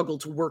a struggle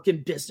to work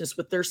in business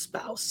with their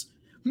spouse.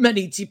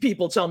 Many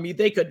people tell me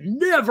they could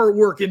never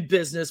work in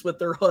business with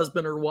their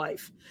husband or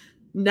wife.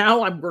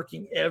 Now I'm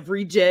working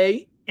every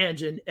day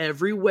and in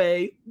every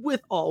way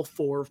with all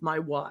 4 of my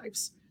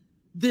wives.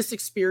 This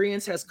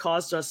experience has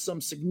caused us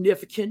some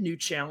significant new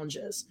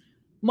challenges.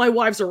 My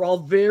wives are all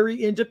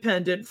very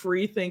independent,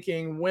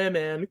 free-thinking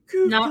women.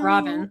 Cuckoo. Not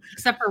Robin,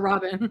 except for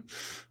Robin.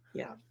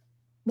 Yeah.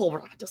 Well,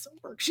 Robin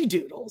doesn't work. She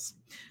doodles.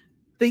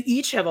 They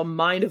each have a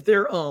mind of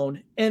their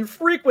own and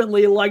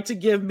frequently like to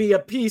give me a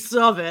piece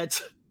of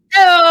it.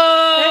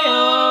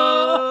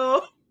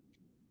 Oh!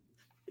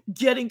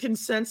 Getting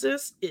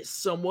consensus is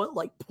somewhat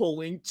like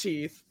pulling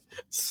teeth.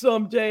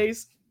 Some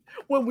days,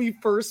 when we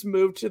first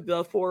moved to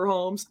the 4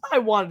 homes, I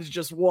wanted to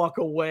just walk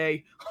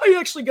away. I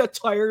actually got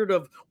tired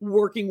of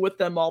working with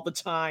them all the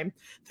time.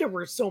 There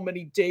were so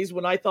many days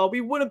when I thought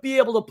we wouldn't be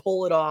able to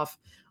pull it off.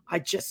 I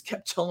just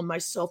kept telling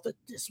myself that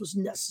this was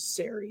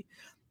necessary.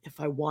 If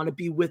I want to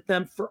be with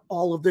them for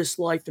all of this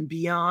life and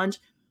beyond,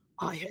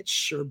 I had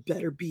sure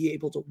better be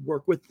able to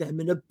work with them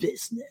in a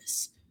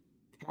business.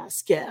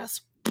 Pass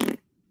gas.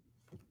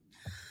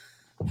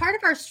 Part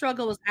of our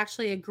struggle was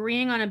actually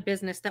agreeing on a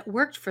business that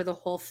worked for the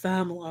whole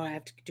family. Oh, I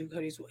have to do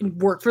Cody's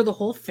work for the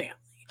whole family.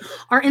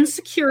 Our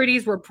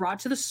insecurities were brought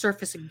to the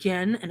surface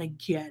again and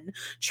again,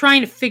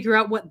 trying to figure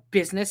out what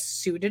business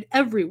suited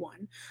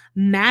everyone.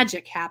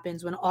 Magic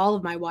happens when all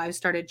of my wives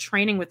started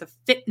training with a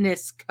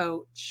fitness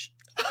coach.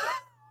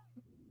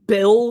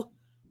 Bill?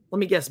 Let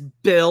me guess,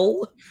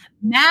 Bill?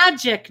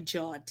 Magic,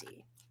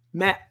 Geordie.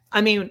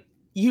 I mean,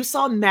 you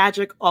saw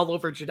magic all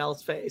over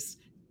Janelle's face.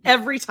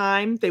 Every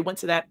time they went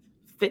to that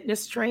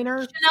fitness trainer.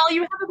 Janelle,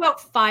 you have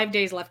about 5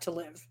 days left to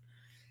live.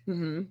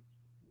 Mm-hmm.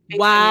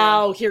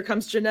 Wow, here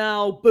comes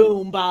Janelle.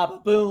 Boom, baba,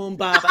 boom,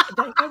 baba.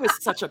 that was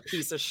such a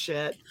piece of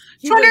shit.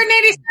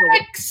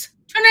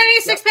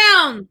 286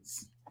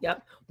 pounds.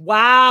 Yep.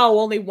 Wow,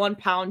 only 1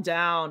 pound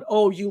down.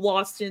 Oh, you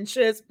lost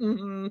inches?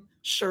 Mm-hmm.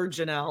 Sure,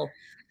 Janelle.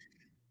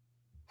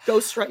 Go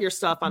strut your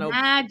stuff on a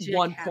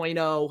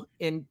 1.0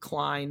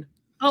 incline.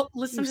 Oh,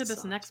 listen to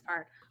this next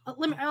part.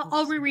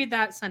 I'll reread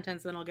that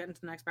sentence, then I'll get into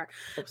the next part.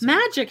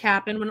 Magic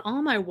happened when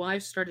all my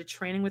wives started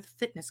training with a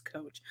fitness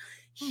coach.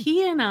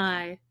 He and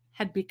I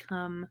had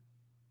become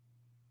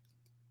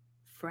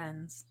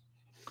friends.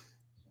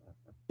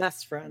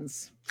 Best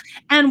friends.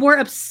 And we're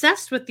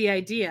obsessed with the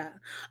idea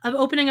of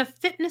opening a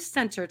fitness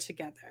center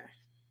together.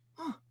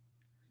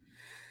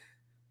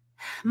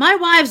 My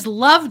wives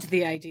loved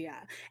the idea.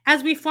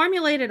 As we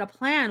formulated a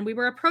plan, we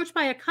were approached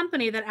by a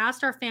company that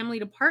asked our family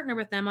to partner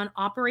with them on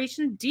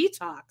Operation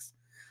Detox,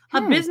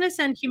 a business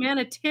and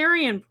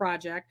humanitarian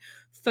project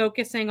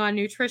focusing on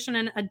nutrition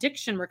and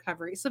addiction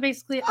recovery. So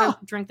basically a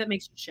drink that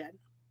makes you shit.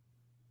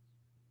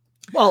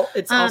 Well,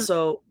 it's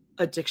also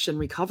addiction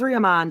recovery,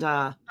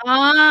 Amanda.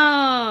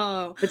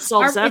 Oh. It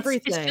solves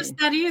everything. It's just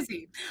that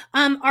easy.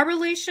 Our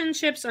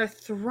relationships are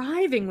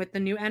thriving with the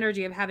new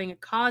energy of having a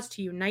cause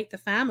to unite the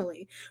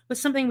family with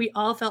something we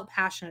all felt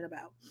passionate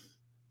about.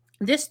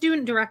 This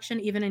new direction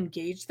even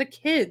engaged the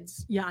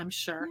kids. Yeah, I'm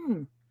sure.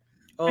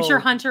 I'm sure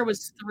Hunter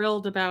was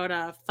thrilled about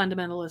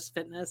fundamentalist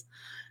fitness.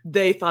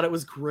 They thought it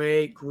was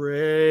great.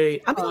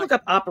 I'm going to look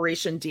up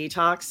Operation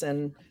Detox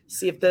and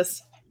see if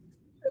this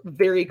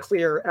very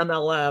clear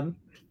MLM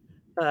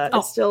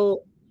it's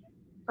still,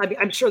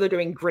 I'm sure they're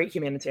doing great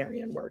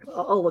humanitarian work.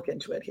 I'll look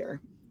into it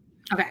here.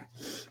 Okay.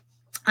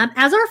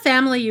 As our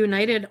family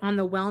united on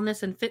the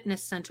wellness and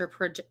fitness center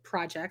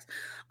projects,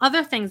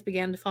 other things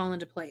began to fall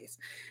into place.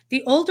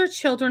 The older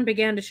children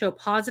began to show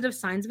positive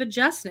signs of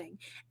adjusting.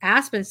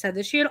 Aspen said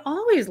that she had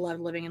always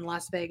loved living in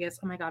Las Vegas.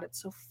 Oh my God,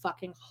 it's so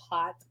fucking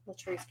hot.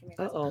 Latrice, give me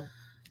this. Uh-oh.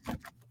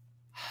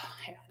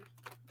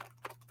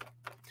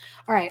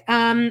 All right.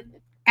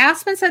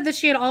 Aspen said that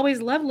she had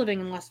always loved living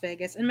in Las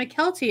Vegas, and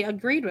McKelty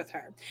agreed with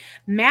her.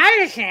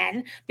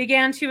 Madison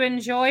began to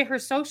enjoy her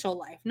social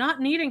life, not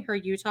needing her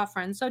Utah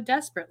friends so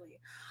desperately.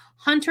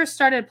 Hunter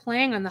started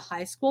playing on the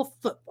high school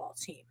football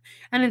team,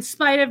 and in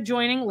spite of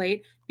joining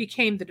late,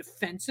 became the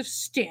defensive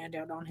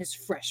standout on his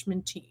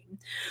freshman team.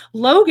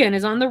 Logan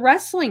is on the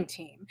wrestling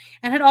team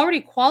and had already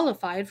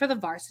qualified for the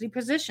varsity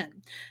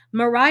position.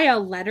 Mariah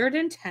lettered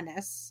in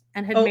tennis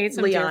and had made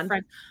some dear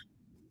friends.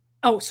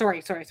 Oh,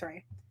 sorry.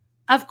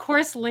 Of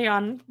course,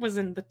 Leon was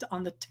on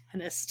the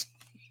tennis team.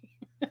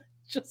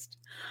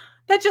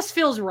 That just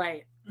feels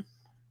right.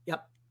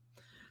 Yep.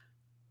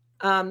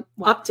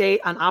 Update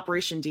on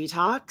Operation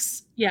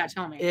Detox. Yeah,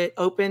 tell me. It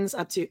opens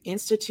up to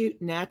Institute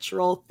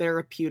Natural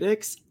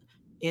Therapeutics,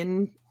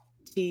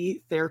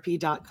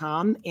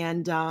 nttherapy.com,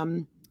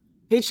 and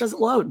page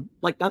doesn't load.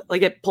 Like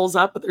it pulls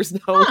up, but there's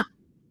no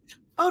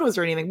photos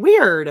or anything.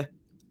 Weird.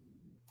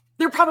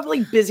 They're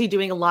probably busy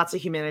doing lots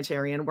of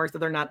humanitarian work that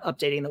they're not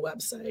updating the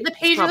website. The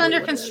page is under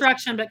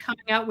construction, but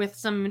coming out with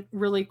some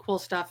really cool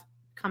stuff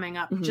coming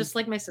up, just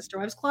like my sister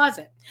wife's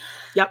closet.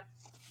 Yep.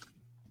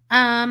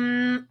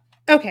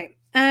 Okay.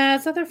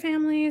 As other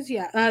families,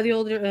 the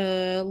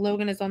older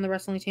Logan is on the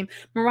wrestling team.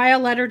 Mariah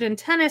lettered in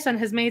tennis and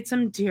has made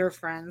some dear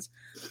friends.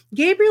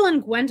 Gabriel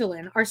and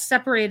Gwendyln are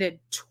separated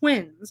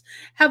twins,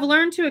 have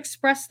learned to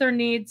express their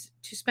needs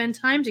to spend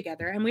time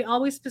together, and we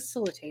always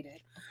facilitate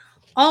it.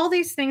 All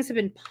these things have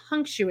been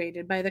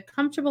punctuated by the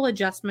comfortable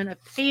adjustment of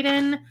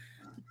Peyton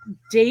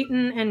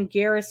Dayton and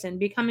Garrison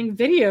becoming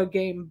video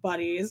game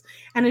buddies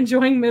and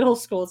enjoying middle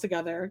school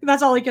together.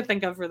 That's all I could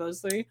think of for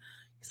those three.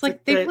 It's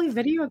like they play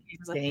video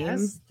games, I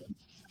guess.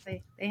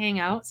 They hang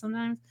out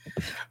sometimes.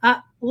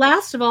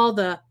 Last of all,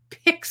 the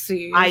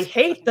Pixies. I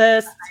hate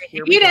this. I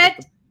hate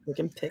it.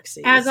 Freaking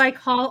Pixies. As I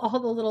call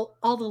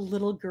all the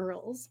little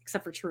girls,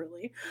 except for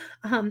Truly,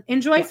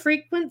 enjoy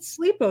frequent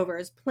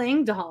sleepovers,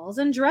 playing dolls,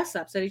 and dress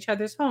ups at each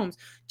other's homes,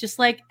 just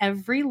like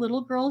every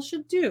little girl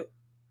should do.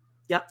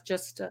 Yep.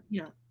 Just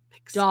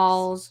Pixies.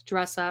 Dolls,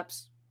 dress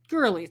ups,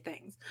 girly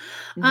things.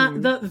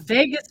 The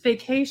Vegas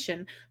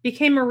vacation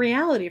became a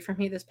reality for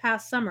me this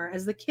past summer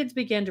as the kids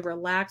began to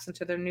relax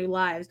into their new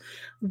lives,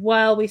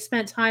 while we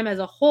spent time as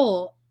a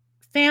whole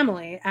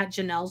family at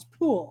Janelle's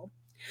pool.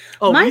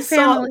 Oh, we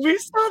saw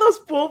those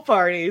pool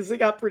parties. They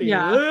got pretty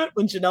lit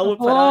when Janelle would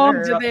put on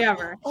her. Did they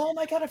ever? Oh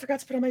my God, I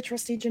forgot to put on my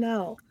trusty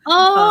Janelle.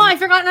 Oh, I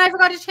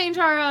forgot to change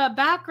our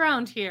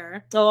background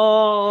here.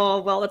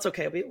 Oh, well, that's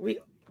okay.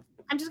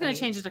 I'm just going to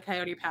change it to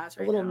Coyote Pass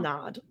a little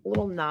nod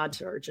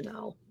to our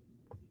Janelle.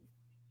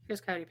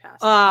 Here's Coyote Pass.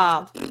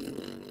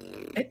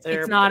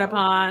 It's not a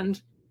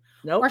pond.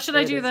 Nope. Or should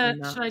I do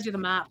the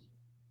map?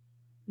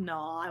 No,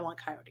 I want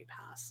Coyote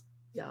Pass.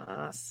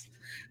 Yes.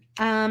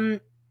 Where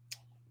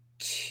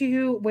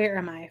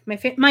am I?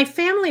 My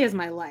family is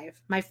my life.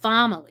 My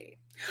family.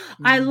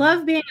 I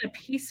love being in a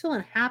peaceful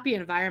and happy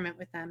environment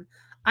with them.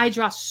 I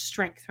draw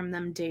strength from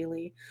them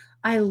daily.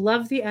 I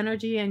love the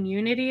energy and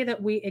unity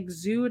that we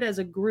exude as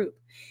a group.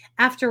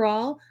 After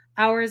all,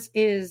 ours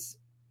is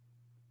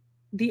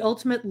the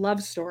ultimate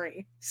love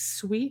story.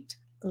 Sweet,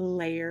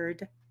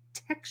 layered,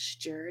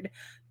 textured,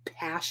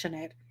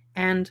 passionate,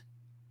 and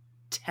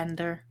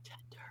tender.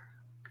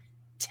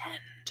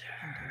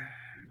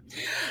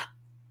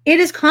 It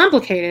is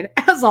complicated,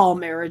 as all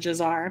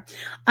marriages are.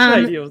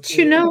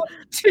 To know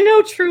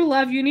true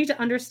love, you need to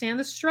understand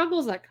the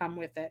struggles that come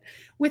with it.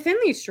 Within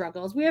these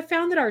struggles, we have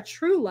found that our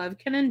true love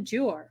can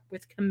endure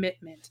with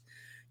commitment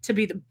to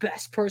be the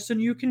best person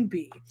you can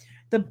be,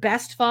 the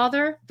best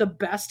father, the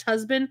best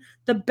husband,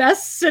 the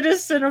best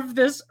citizen of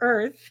this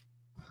earth.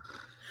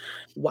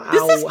 Wow.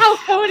 This is how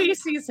Cody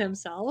sees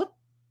himself.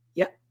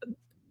 Yeah.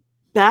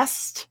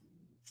 Best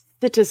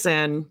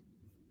citizen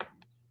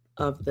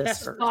of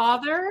this earth. Best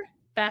father,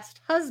 best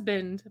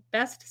husband,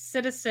 best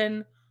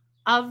citizen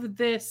of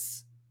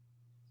this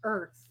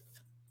earth.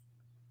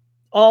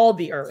 All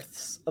the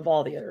earths of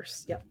all the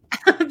earths. Yep.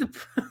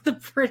 the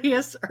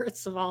prettiest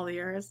earths of all the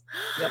earths.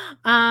 Yep.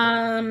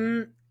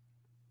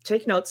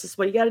 Take notes. This is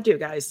what you got to do,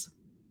 guys.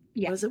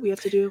 Yeah. What is it we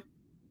have to do?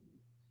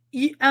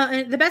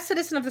 The best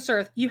citizen of this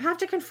earth. You have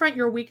to confront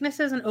your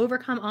weaknesses and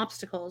overcome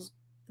obstacles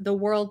the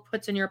world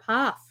puts in your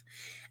path.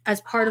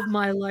 As part of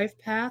my life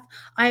path,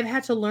 I have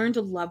had to learn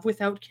to love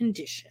without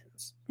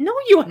conditions. No,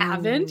 you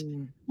haven't.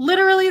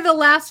 Literally the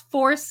last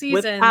 4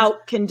 seasons.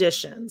 Without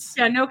conditions.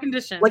 Yeah, no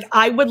conditions. Like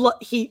I would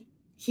he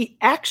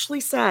actually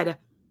said,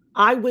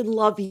 I would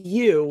love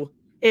you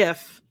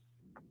if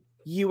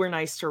you were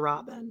nice to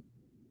Robin.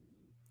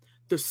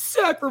 The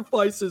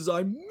sacrifices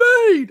I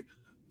made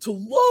to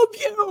love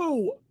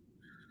you.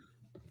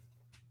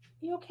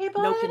 You okay,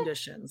 bud? No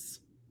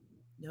conditions.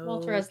 No.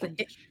 Walter has the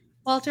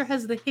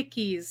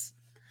hickeys.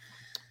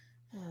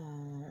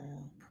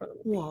 Oh,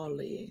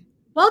 Wally.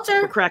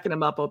 Walter. We're cracking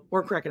him up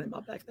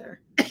back there.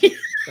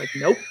 Like,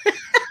 nope.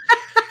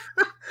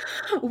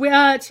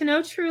 To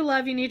know true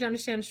love, you need to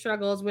understand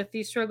struggles. With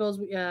these struggles,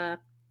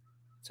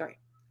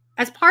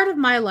 as part of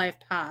my life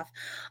path,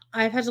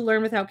 I've had to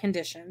learn without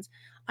conditions.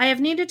 I have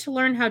needed to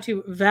learn how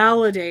to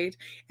validate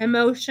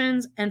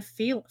emotions and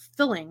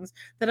feelings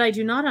that I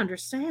do not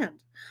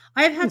understand.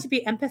 I have had to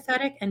be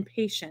empathetic and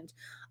patient.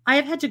 I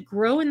have had to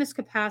grow in this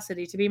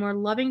capacity to be more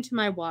loving to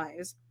my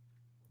wives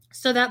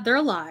so that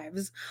their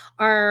lives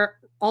are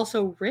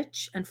also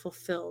rich and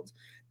fulfilled.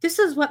 This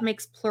is what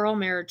makes plural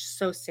marriage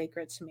so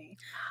sacred to me.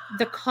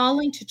 The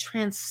calling to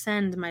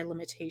transcend my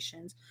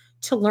limitations,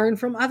 to learn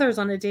from others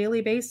on a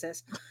daily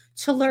basis,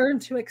 to learn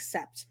to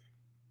accept.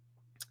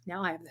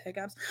 Now I have the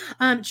hiccups.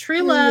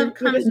 True love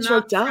comes not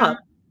choked from... up.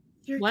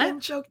 You're getting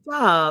choked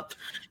up.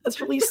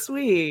 That's really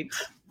sweet.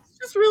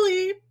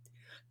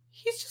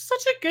 He's just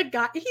such a good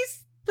guy.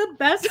 He's the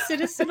best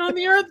citizen on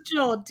the earth,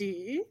 Joel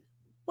D.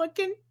 What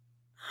am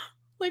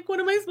I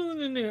supposed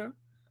to do?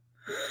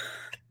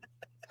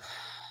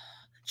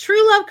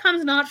 True love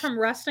comes not from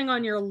resting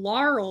on your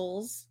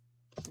laurels.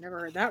 Never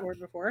heard that word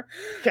before.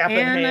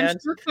 And I'm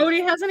sure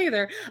Cody hasn't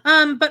either.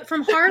 But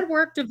from hard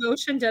work,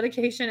 devotion,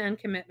 dedication, and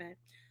commitment.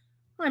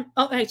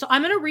 Okay, so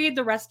I'm going to read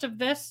the rest of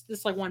this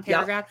like one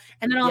paragraph,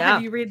 and then I'll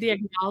have you read the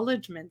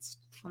acknowledgments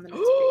on the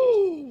next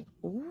page.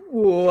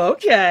 Ooh,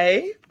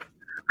 okay.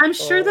 I'm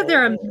sure that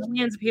there are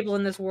millions of people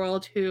in this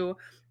world who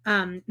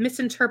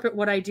misinterpret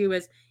what I do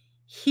as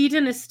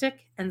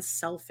hedonistic and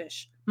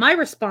selfish. My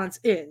response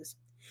is,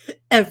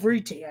 every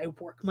day I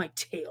work my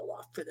tail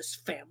off for this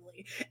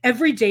family.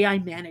 Every day I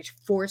manage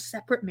 4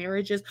 separate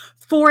marriages,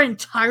 4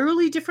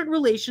 entirely different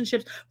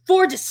relationships,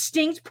 4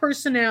 distinct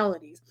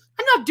personalities.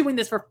 I'm not doing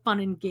this for fun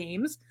and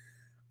games.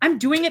 I'm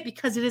doing it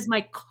because it is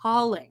my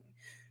calling.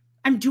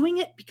 I'm doing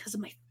it because of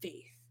my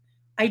faith.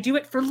 I do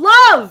it for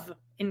love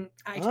in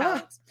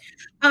italics.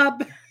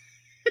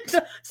 It's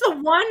the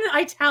one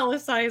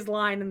italicized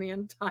line in the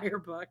entire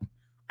book.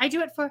 I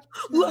do it for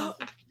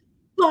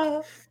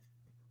love.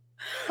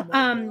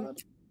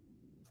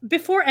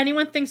 Before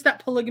anyone thinks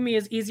that polygamy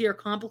is easy or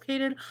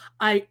complicated,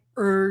 I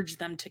urge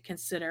them to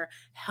consider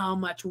how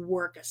much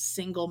work a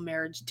single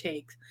marriage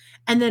takes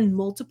and then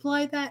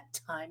multiply that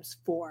times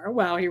 4.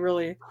 Wow, he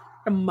really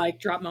a mic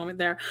drop moment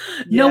there.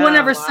 No one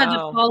ever said that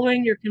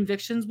following your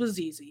convictions was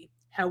easy.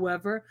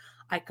 However,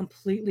 I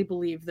completely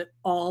believe that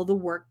all the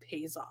work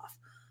pays off.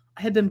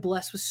 I have been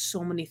blessed with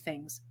so many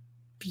things.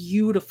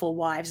 Beautiful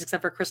wives,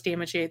 except for Christine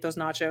when she ate those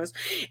nachos,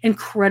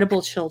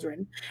 incredible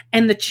children,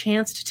 and the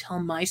chance to tell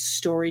my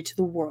story to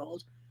the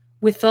world.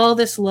 With all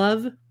this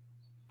love,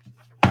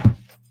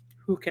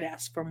 who could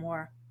ask for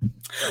more?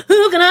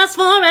 Who can ask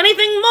for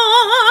anything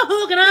more?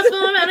 Who can ask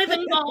for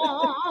anything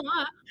more?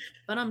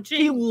 But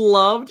he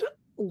loved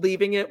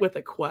leaving it with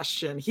a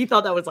question. He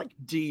thought that was like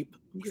deep.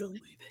 I'm gonna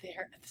leave it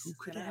there. Who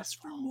could ask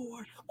for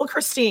more? Well,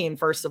 Christine,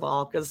 first of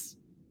all, because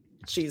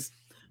she's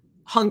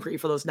hungry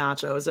for those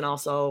nachos and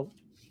also,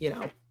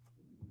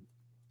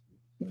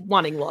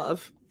 wanting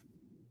love,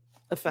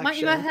 affection. Why don't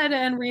you go ahead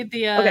and read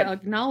the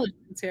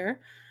acknowledgements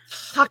here?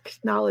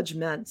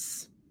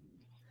 Acknowledgements.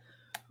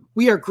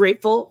 We are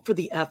grateful for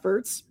the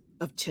efforts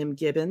of Tim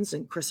Gibbons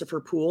and Christopher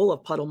Poole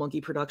of Puddle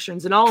Monkey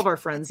Productions and all of our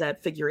friends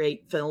at Figure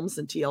 8 Films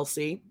and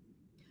TLC.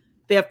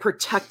 They have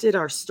protected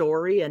our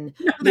story and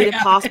made it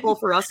possible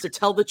for us to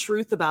tell the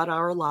truth about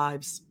our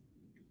lives.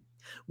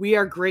 We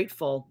are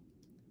grateful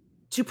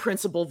to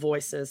Principal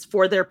Voices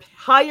for their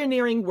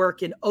pioneering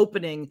work in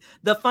opening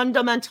the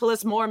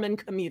fundamentalist Mormon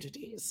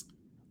communities.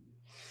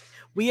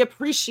 We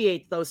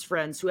appreciate those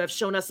friends who have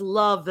shown us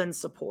love and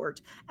support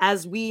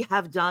as we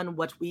have done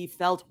what we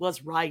felt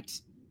was right.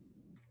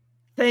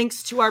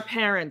 Thanks to our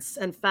parents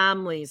and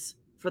families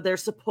for their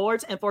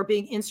support and for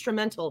being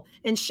instrumental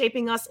in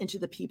shaping us into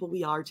the people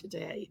we are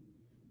today.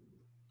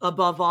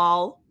 Above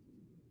all,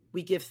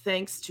 we give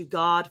thanks to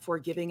God for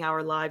giving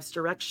our lives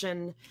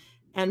direction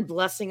and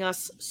blessing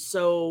us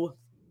so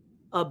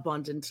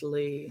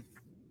abundantly.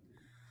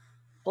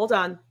 Hold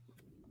on.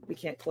 We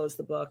can't close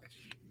the book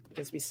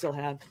because we still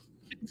have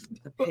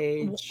a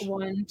page.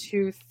 1,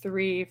 2,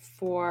 3,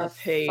 4,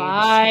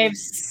 5,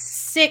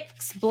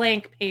 6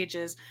 blank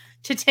pages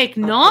to take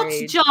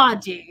notes,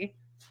 Jodie.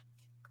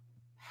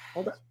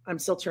 Hold on. I'm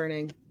still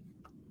turning.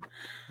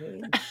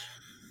 Page.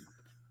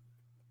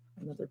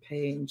 Another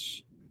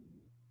page.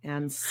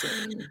 And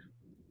sing.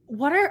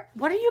 What are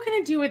you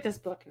going to do with this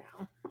book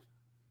now?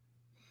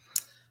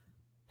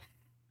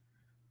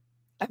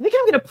 I think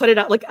I'm going to put it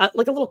out like a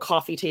little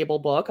coffee table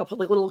book. I'll put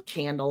like a little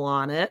candle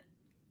on it.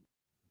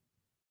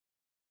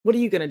 What are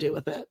you going to do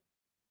with it?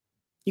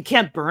 You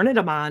can't burn it,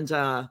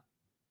 Amanda.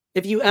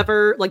 If you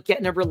ever get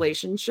in a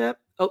relationship,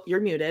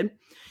 you're muted.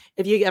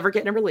 If you ever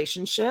get in a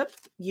relationship,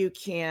 you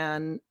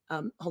can,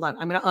 hold on.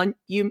 I'm going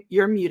to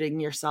you're muting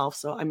yourself.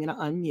 So I'm going to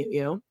unmute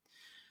you.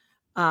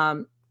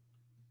 Hi,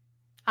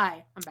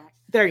 I'm back.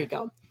 There you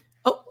go.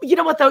 Oh, you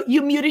know what though?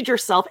 You muted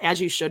yourself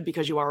as you should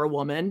because you are a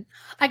woman.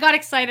 I got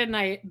excited and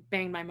I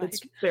banged my mic.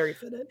 It's very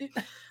fitted.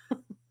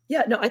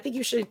 Yeah, no, I think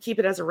you should keep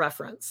it as a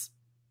reference.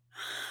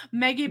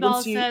 Maggie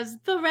Ball says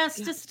the rest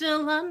is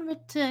still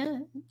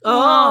unwritten.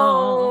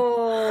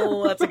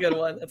 Oh, that's a good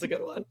one. That's a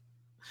good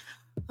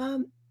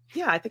one.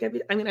 Yeah, I think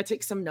I'm going to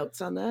take some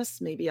notes on this.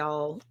 Maybe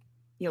I'll,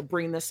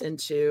 bring this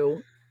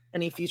into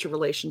any future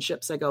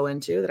relationships I go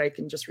into that I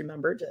can just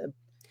remember to.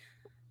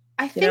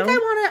 I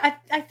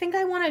think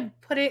I want to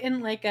put it in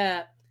like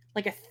a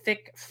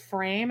thick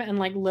frame and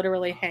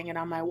literally hang it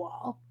on my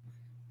wall.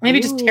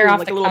 Maybe just tear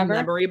off the little cover.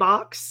 Memory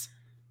box.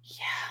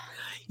 Yeah.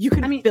 You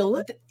can fill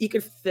it. You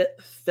could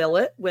fill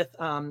it with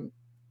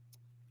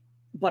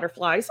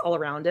butterflies all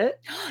around it.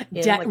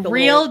 Dead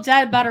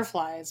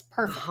butterflies.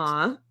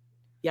 Perfect.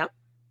 Yep.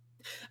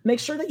 Make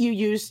sure that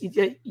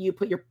you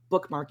put your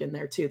bookmark in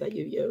there too that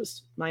you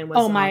used. Mine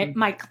was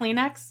my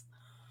Kleenex.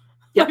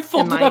 Yeah, my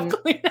folded up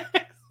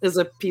Kleenex is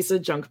a piece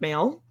of junk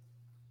mail.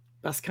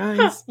 Best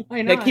kinds.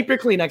 Why not? Keep your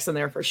Kleenex in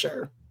there for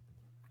sure.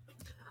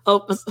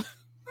 Oh.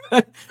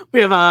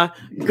 We have a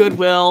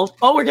Goodwill.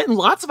 Oh, we're getting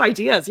lots of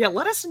ideas. Yeah,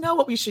 let us know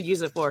what we should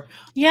use it for.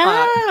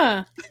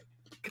 Yeah.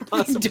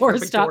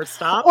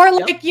 Doorstop. Or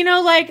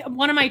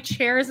one of my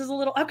chairs is a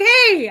little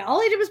okay.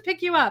 All I did was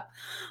pick you up.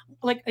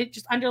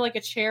 Just under a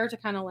chair to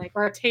kind of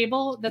or a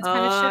table that's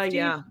kind of shifty.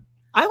 Yeah.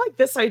 I like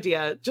this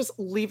idea. Just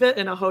leave it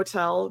in a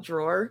hotel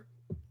drawer.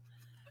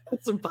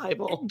 It's a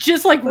Bible.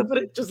 Just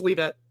just leave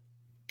it.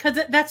 Because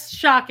that's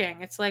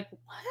shocking. It's what?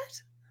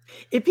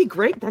 It'd be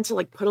great then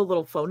to put a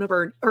little phone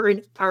number or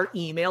in our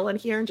email in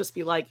here and just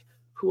be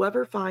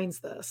whoever finds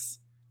this,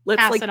 let's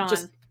pass it on.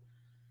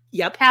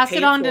 Pass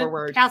it on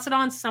forward. Pass it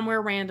on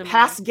somewhere randomly.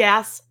 Pass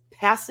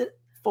it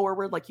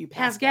forward like you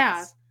pass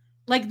gas.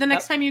 The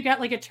next time you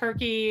get a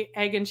turkey,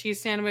 egg, and cheese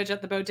sandwich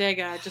at the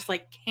bodega, just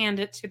hand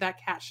it to that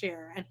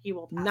cashier and he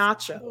will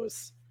pass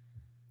nachos.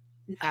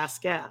 Pass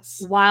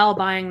gas while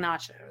buying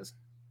nachos.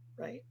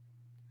 Right.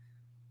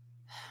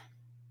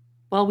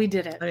 Well, we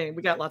did it. I mean,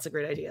 we got lots of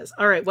great ideas.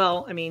 All right.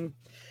 Well, I mean,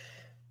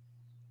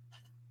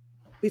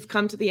 we've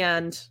come to the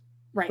end,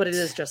 Right. but it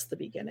is just the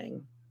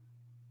beginning.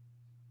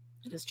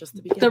 It is just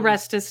the beginning. The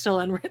rest is still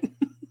unwritten.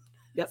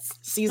 Yep.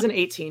 Season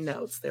 18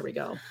 notes. There we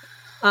go.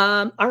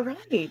 All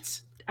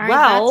right. All right,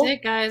 well, that's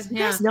it, guys. You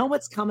guys know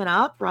what's coming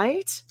up,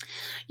 right?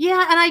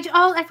 Yeah, and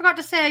I forgot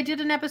to say I did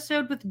an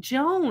episode with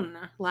Joan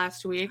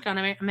last week on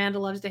Amanda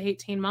Loves to Hate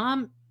Teen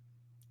Mom.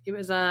 It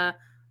was the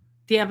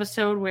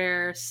episode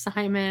where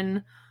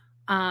Simon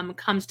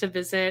comes to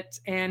visit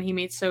and he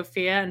meets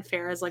Sophia, and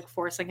Farrah's like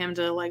forcing him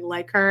to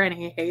like her, and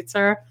he hates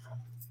her.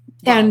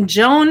 Wow. And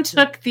Joan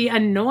took the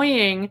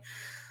annoying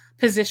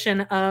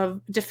position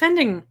of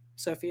defending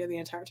Sophia the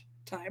entire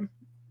time.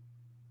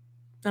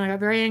 And I got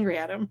very angry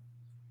at him.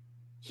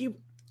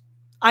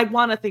 I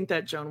want to think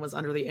that Joan was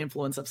under the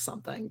influence of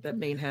something that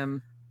made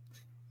him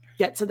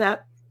get to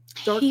that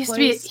dark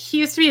place. He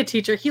used to be a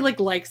teacher. He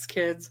likes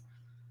kids.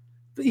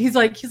 He's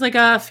like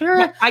Farrah.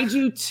 Well, I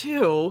do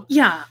too.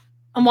 Yeah.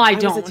 Well, I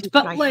don't.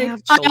 But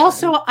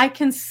I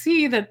can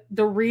see that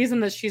the reason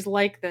that she's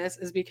like this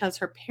is because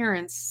her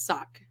parents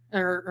suck,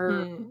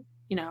 or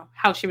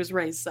how she was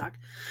raised suck.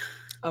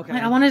 Okay.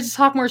 I wanted to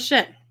talk more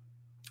shit.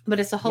 But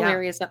it's a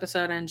hilarious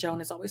episode, and Joan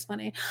is always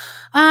funny.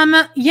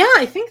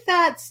 I think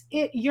that's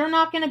it. You're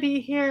not going to be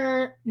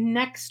here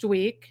next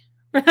week.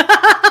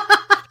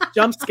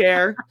 Jump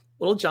scare.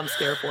 Little jump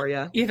scare for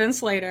you. Ethan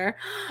Slater.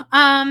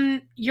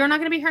 You're not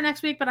going to be here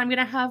next week, but I'm going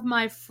to have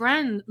my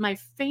friend, my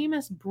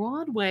famous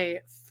Broadway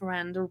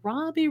friend,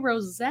 Robbie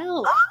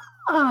Roselle.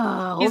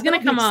 Oh, he's going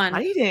to come on.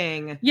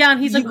 Exciting. Yeah,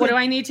 and he's like, what do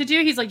I need to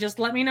do? He's like, just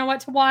let me know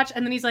what to watch.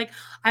 And then he's like,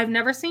 I've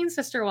never seen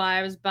Sister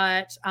Wives,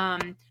 but...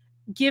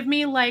 give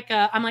me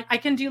I'm like, I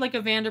can do like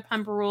a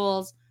Vanderpump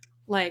Rules.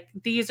 Like,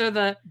 these are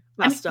the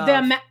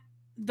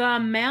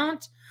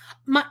amount.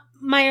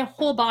 My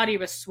whole body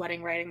was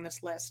sweating writing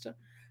this list.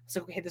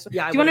 So okay, this one.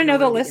 Yeah, do you want to know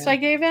the list I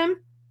gave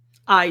him?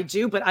 I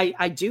do, but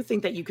I do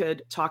think that you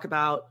could talk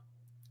about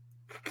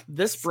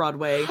this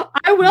Broadway.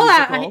 I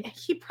will.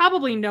 He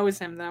probably knows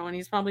him though, and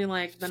he's probably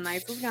like the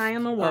nicest guy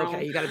in the world.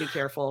 Okay, you got to be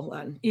careful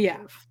then. Yeah.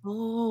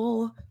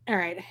 All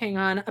right, hang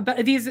on.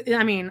 But these,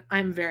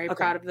 I'm very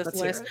proud of this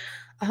list.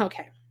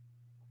 Okay.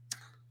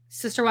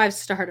 Sister Wives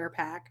starter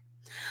pack.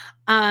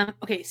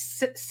 Okay,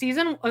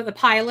 the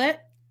pilot,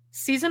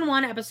 season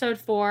 1, episode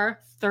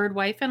 4, Third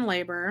Wife in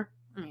Labor.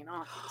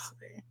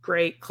 Obviously.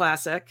 Great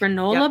classic.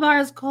 Granola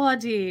bars,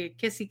 Cody,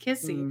 kissy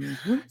kissy.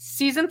 Mm-hmm.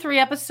 Season 3,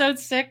 episode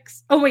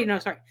 6. Oh wait, no,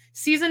 sorry.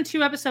 Season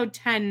 2, episode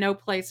 10, No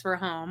Place for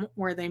Home,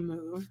 where they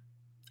move.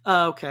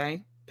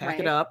 Okay, pack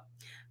it up.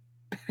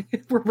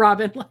 Where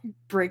Robin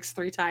breaks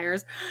 3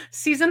 tires.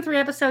 Season 3,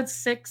 episode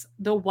 6,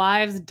 The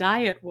Wives'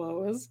 Diet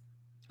Woes.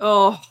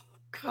 Oh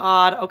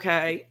God.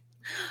 Okay.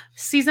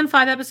 Season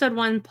 5, episode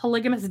 1,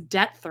 Polygamous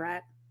Debt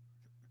Threat,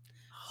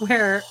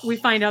 where we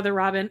find out that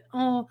Robin,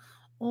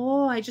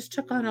 I just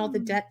took on all the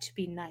debt to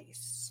be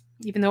nice,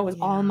 even though it was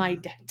all my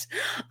debt.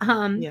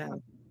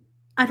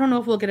 I don't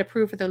know if we'll get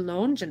approved for the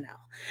loan,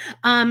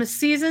 Janelle.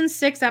 Season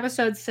 6,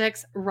 episode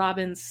 6,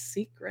 Robin's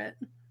Secret.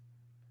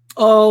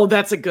 Oh,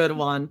 that's a good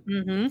one.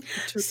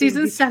 Mm-hmm.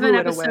 Season 7,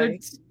 episode.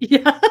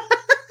 Yeah.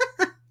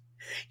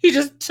 He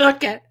just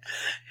took it.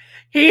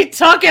 He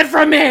took it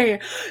from me.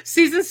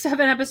 Season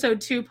 7, episode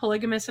 2,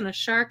 Polygamous in a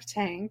Shark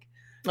Tank.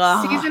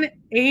 Season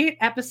 8,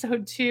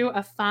 episode 2,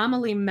 A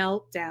Family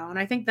Meltdown.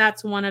 I think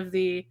that's one of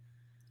the.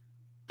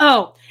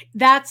 Oh,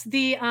 that's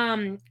the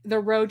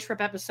road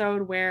trip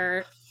episode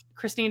where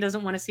Christine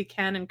doesn't want to see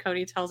Ken and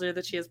Cody tells her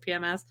that she has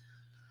PMS.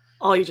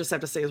 All you just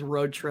have to say is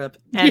road trip.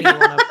 Any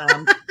one of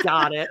them.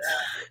 Got it.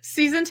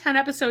 Season 10,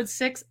 episode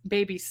 6,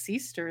 Baby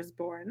Sister is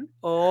born.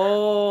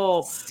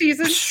 Oh.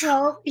 Season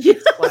 12.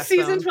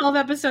 Season 12,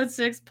 episode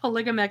 6,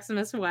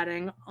 Polygamaximus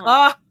Wedding.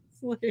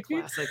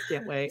 Classic.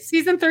 Can't wait.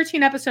 Season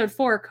 13, episode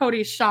 4,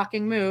 Cody's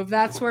Shocking Move.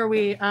 That's where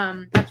we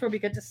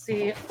get to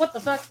see what the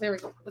fuck. There we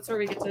go. That's where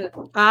we get to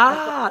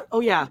oh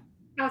yeah.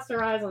 Cast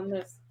our eyes on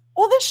this.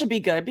 Well, this should be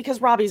good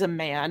because Robbie's a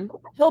man.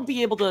 He'll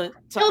be able to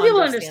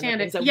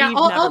understand it. Yeah,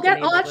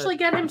 I'll actually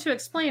get him to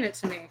explain it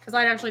to me because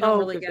I actually don't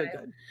really get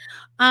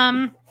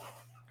it.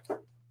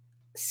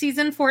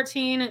 Season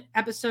 14,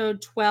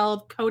 episode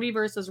 12, Cody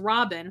versus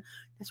Robin.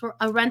 That's where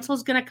a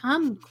rental's gonna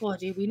come,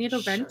 Cody. We need a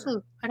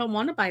rental. I don't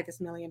want to buy this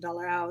 $1 million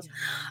house.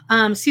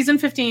 Season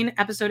 15,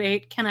 episode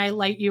 8, Can I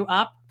Light You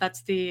Up?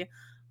 That's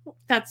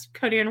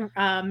Cody and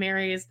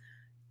Mary's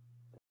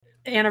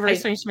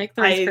anniversary to make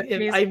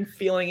I'm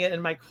feeling it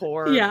in my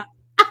core. Yeah.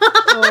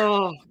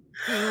 Oh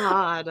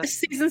God.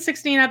 Season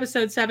 16,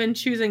 episode 7,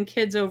 Choosing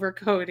Kids Over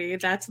Cody.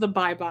 That's the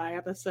bye-bye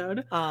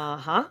episode.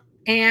 Uh-huh.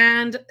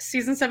 And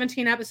season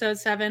 17, episode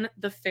 7,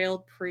 The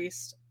Failed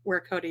Priest,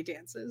 where Cody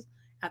dances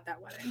at that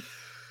wedding.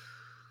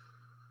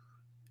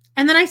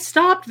 And then I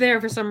stopped there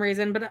for some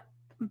reason, but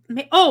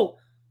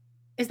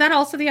is that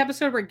also the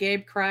episode where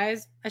Gabe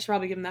cries? I should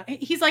probably give him that.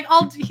 He's like,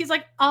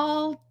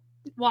 I'll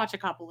watch a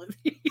couple of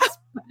these.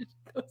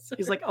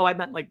 He's like, I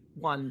meant like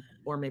 1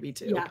 or maybe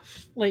 2. Yeah.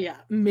 Well, yeah,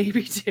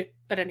 maybe 2.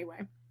 But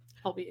anyway,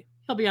 he'll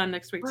be on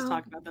next week to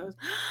talk about those.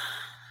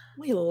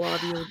 We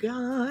love you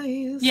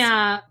guys.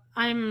 Yeah,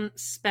 I'm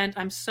spent.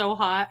 I'm so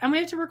hot. And we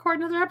have to record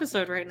another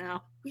episode right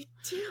now. We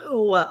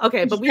do.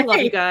 Okay, but we love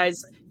you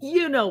guys.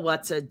 You know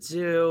what to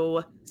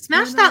do.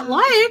 Smash that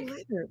like.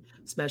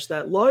 Smash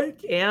that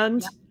like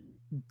and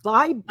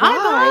bye-bye.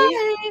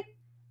 Bye-bye.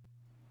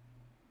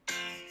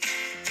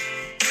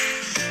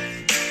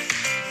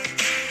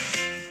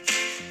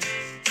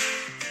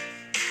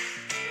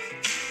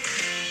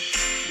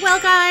 Well,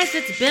 guys,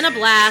 it's been a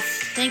blast.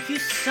 Thank you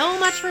so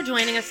much for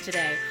joining us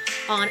today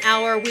on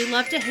our We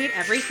Love to Hate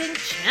Everything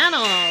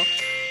channel.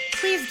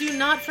 Please do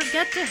not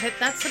forget to hit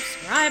that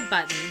subscribe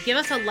button, give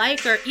us a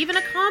like or even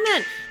a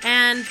comment,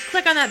 and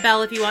click on that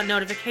bell if you want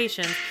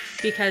notifications,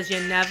 because you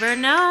never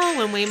know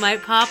when we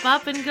might pop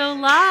up and go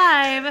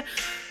live.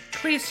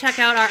 Please check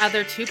out our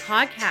other 2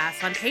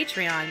 podcasts on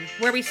Patreon,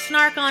 where we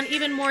snark on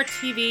even more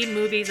TV,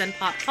 movies, and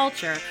pop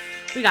culture.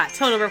 We got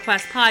Total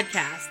Request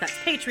Podcast, that's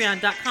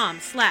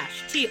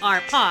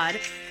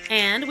patreon.com/trpod,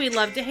 and We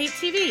Love to Hate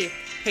TV,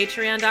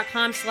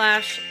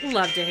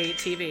 patreon.com/Love to Hate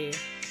TV.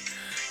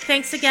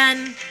 Thanks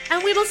again,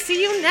 and we will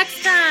see you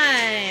next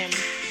time.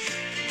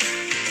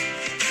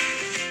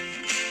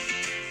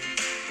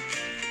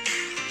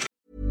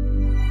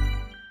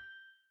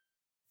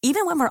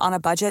 Even when we're on a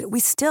budget,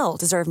 we still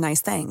deserve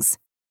nice things.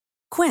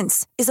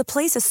 Quince is a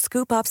place to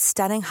scoop up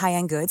stunning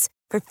high-end goods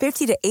for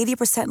 50 to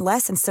 80%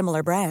 less than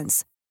similar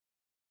brands.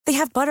 They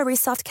have buttery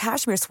soft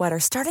cashmere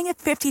sweaters starting at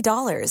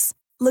 $50,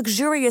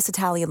 luxurious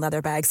Italian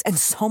leather bags, and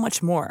so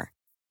much more.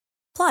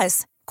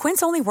 Plus,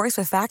 Quince only works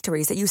with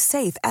factories that use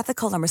safe,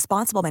 ethical, and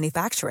responsible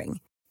manufacturing.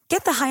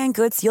 Get the high-end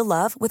goods you'll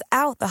love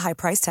without the high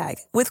price tag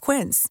with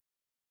Quince.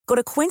 Go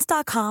to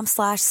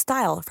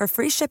quince.com/style for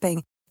free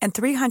shipping and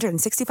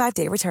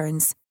 365-day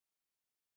returns.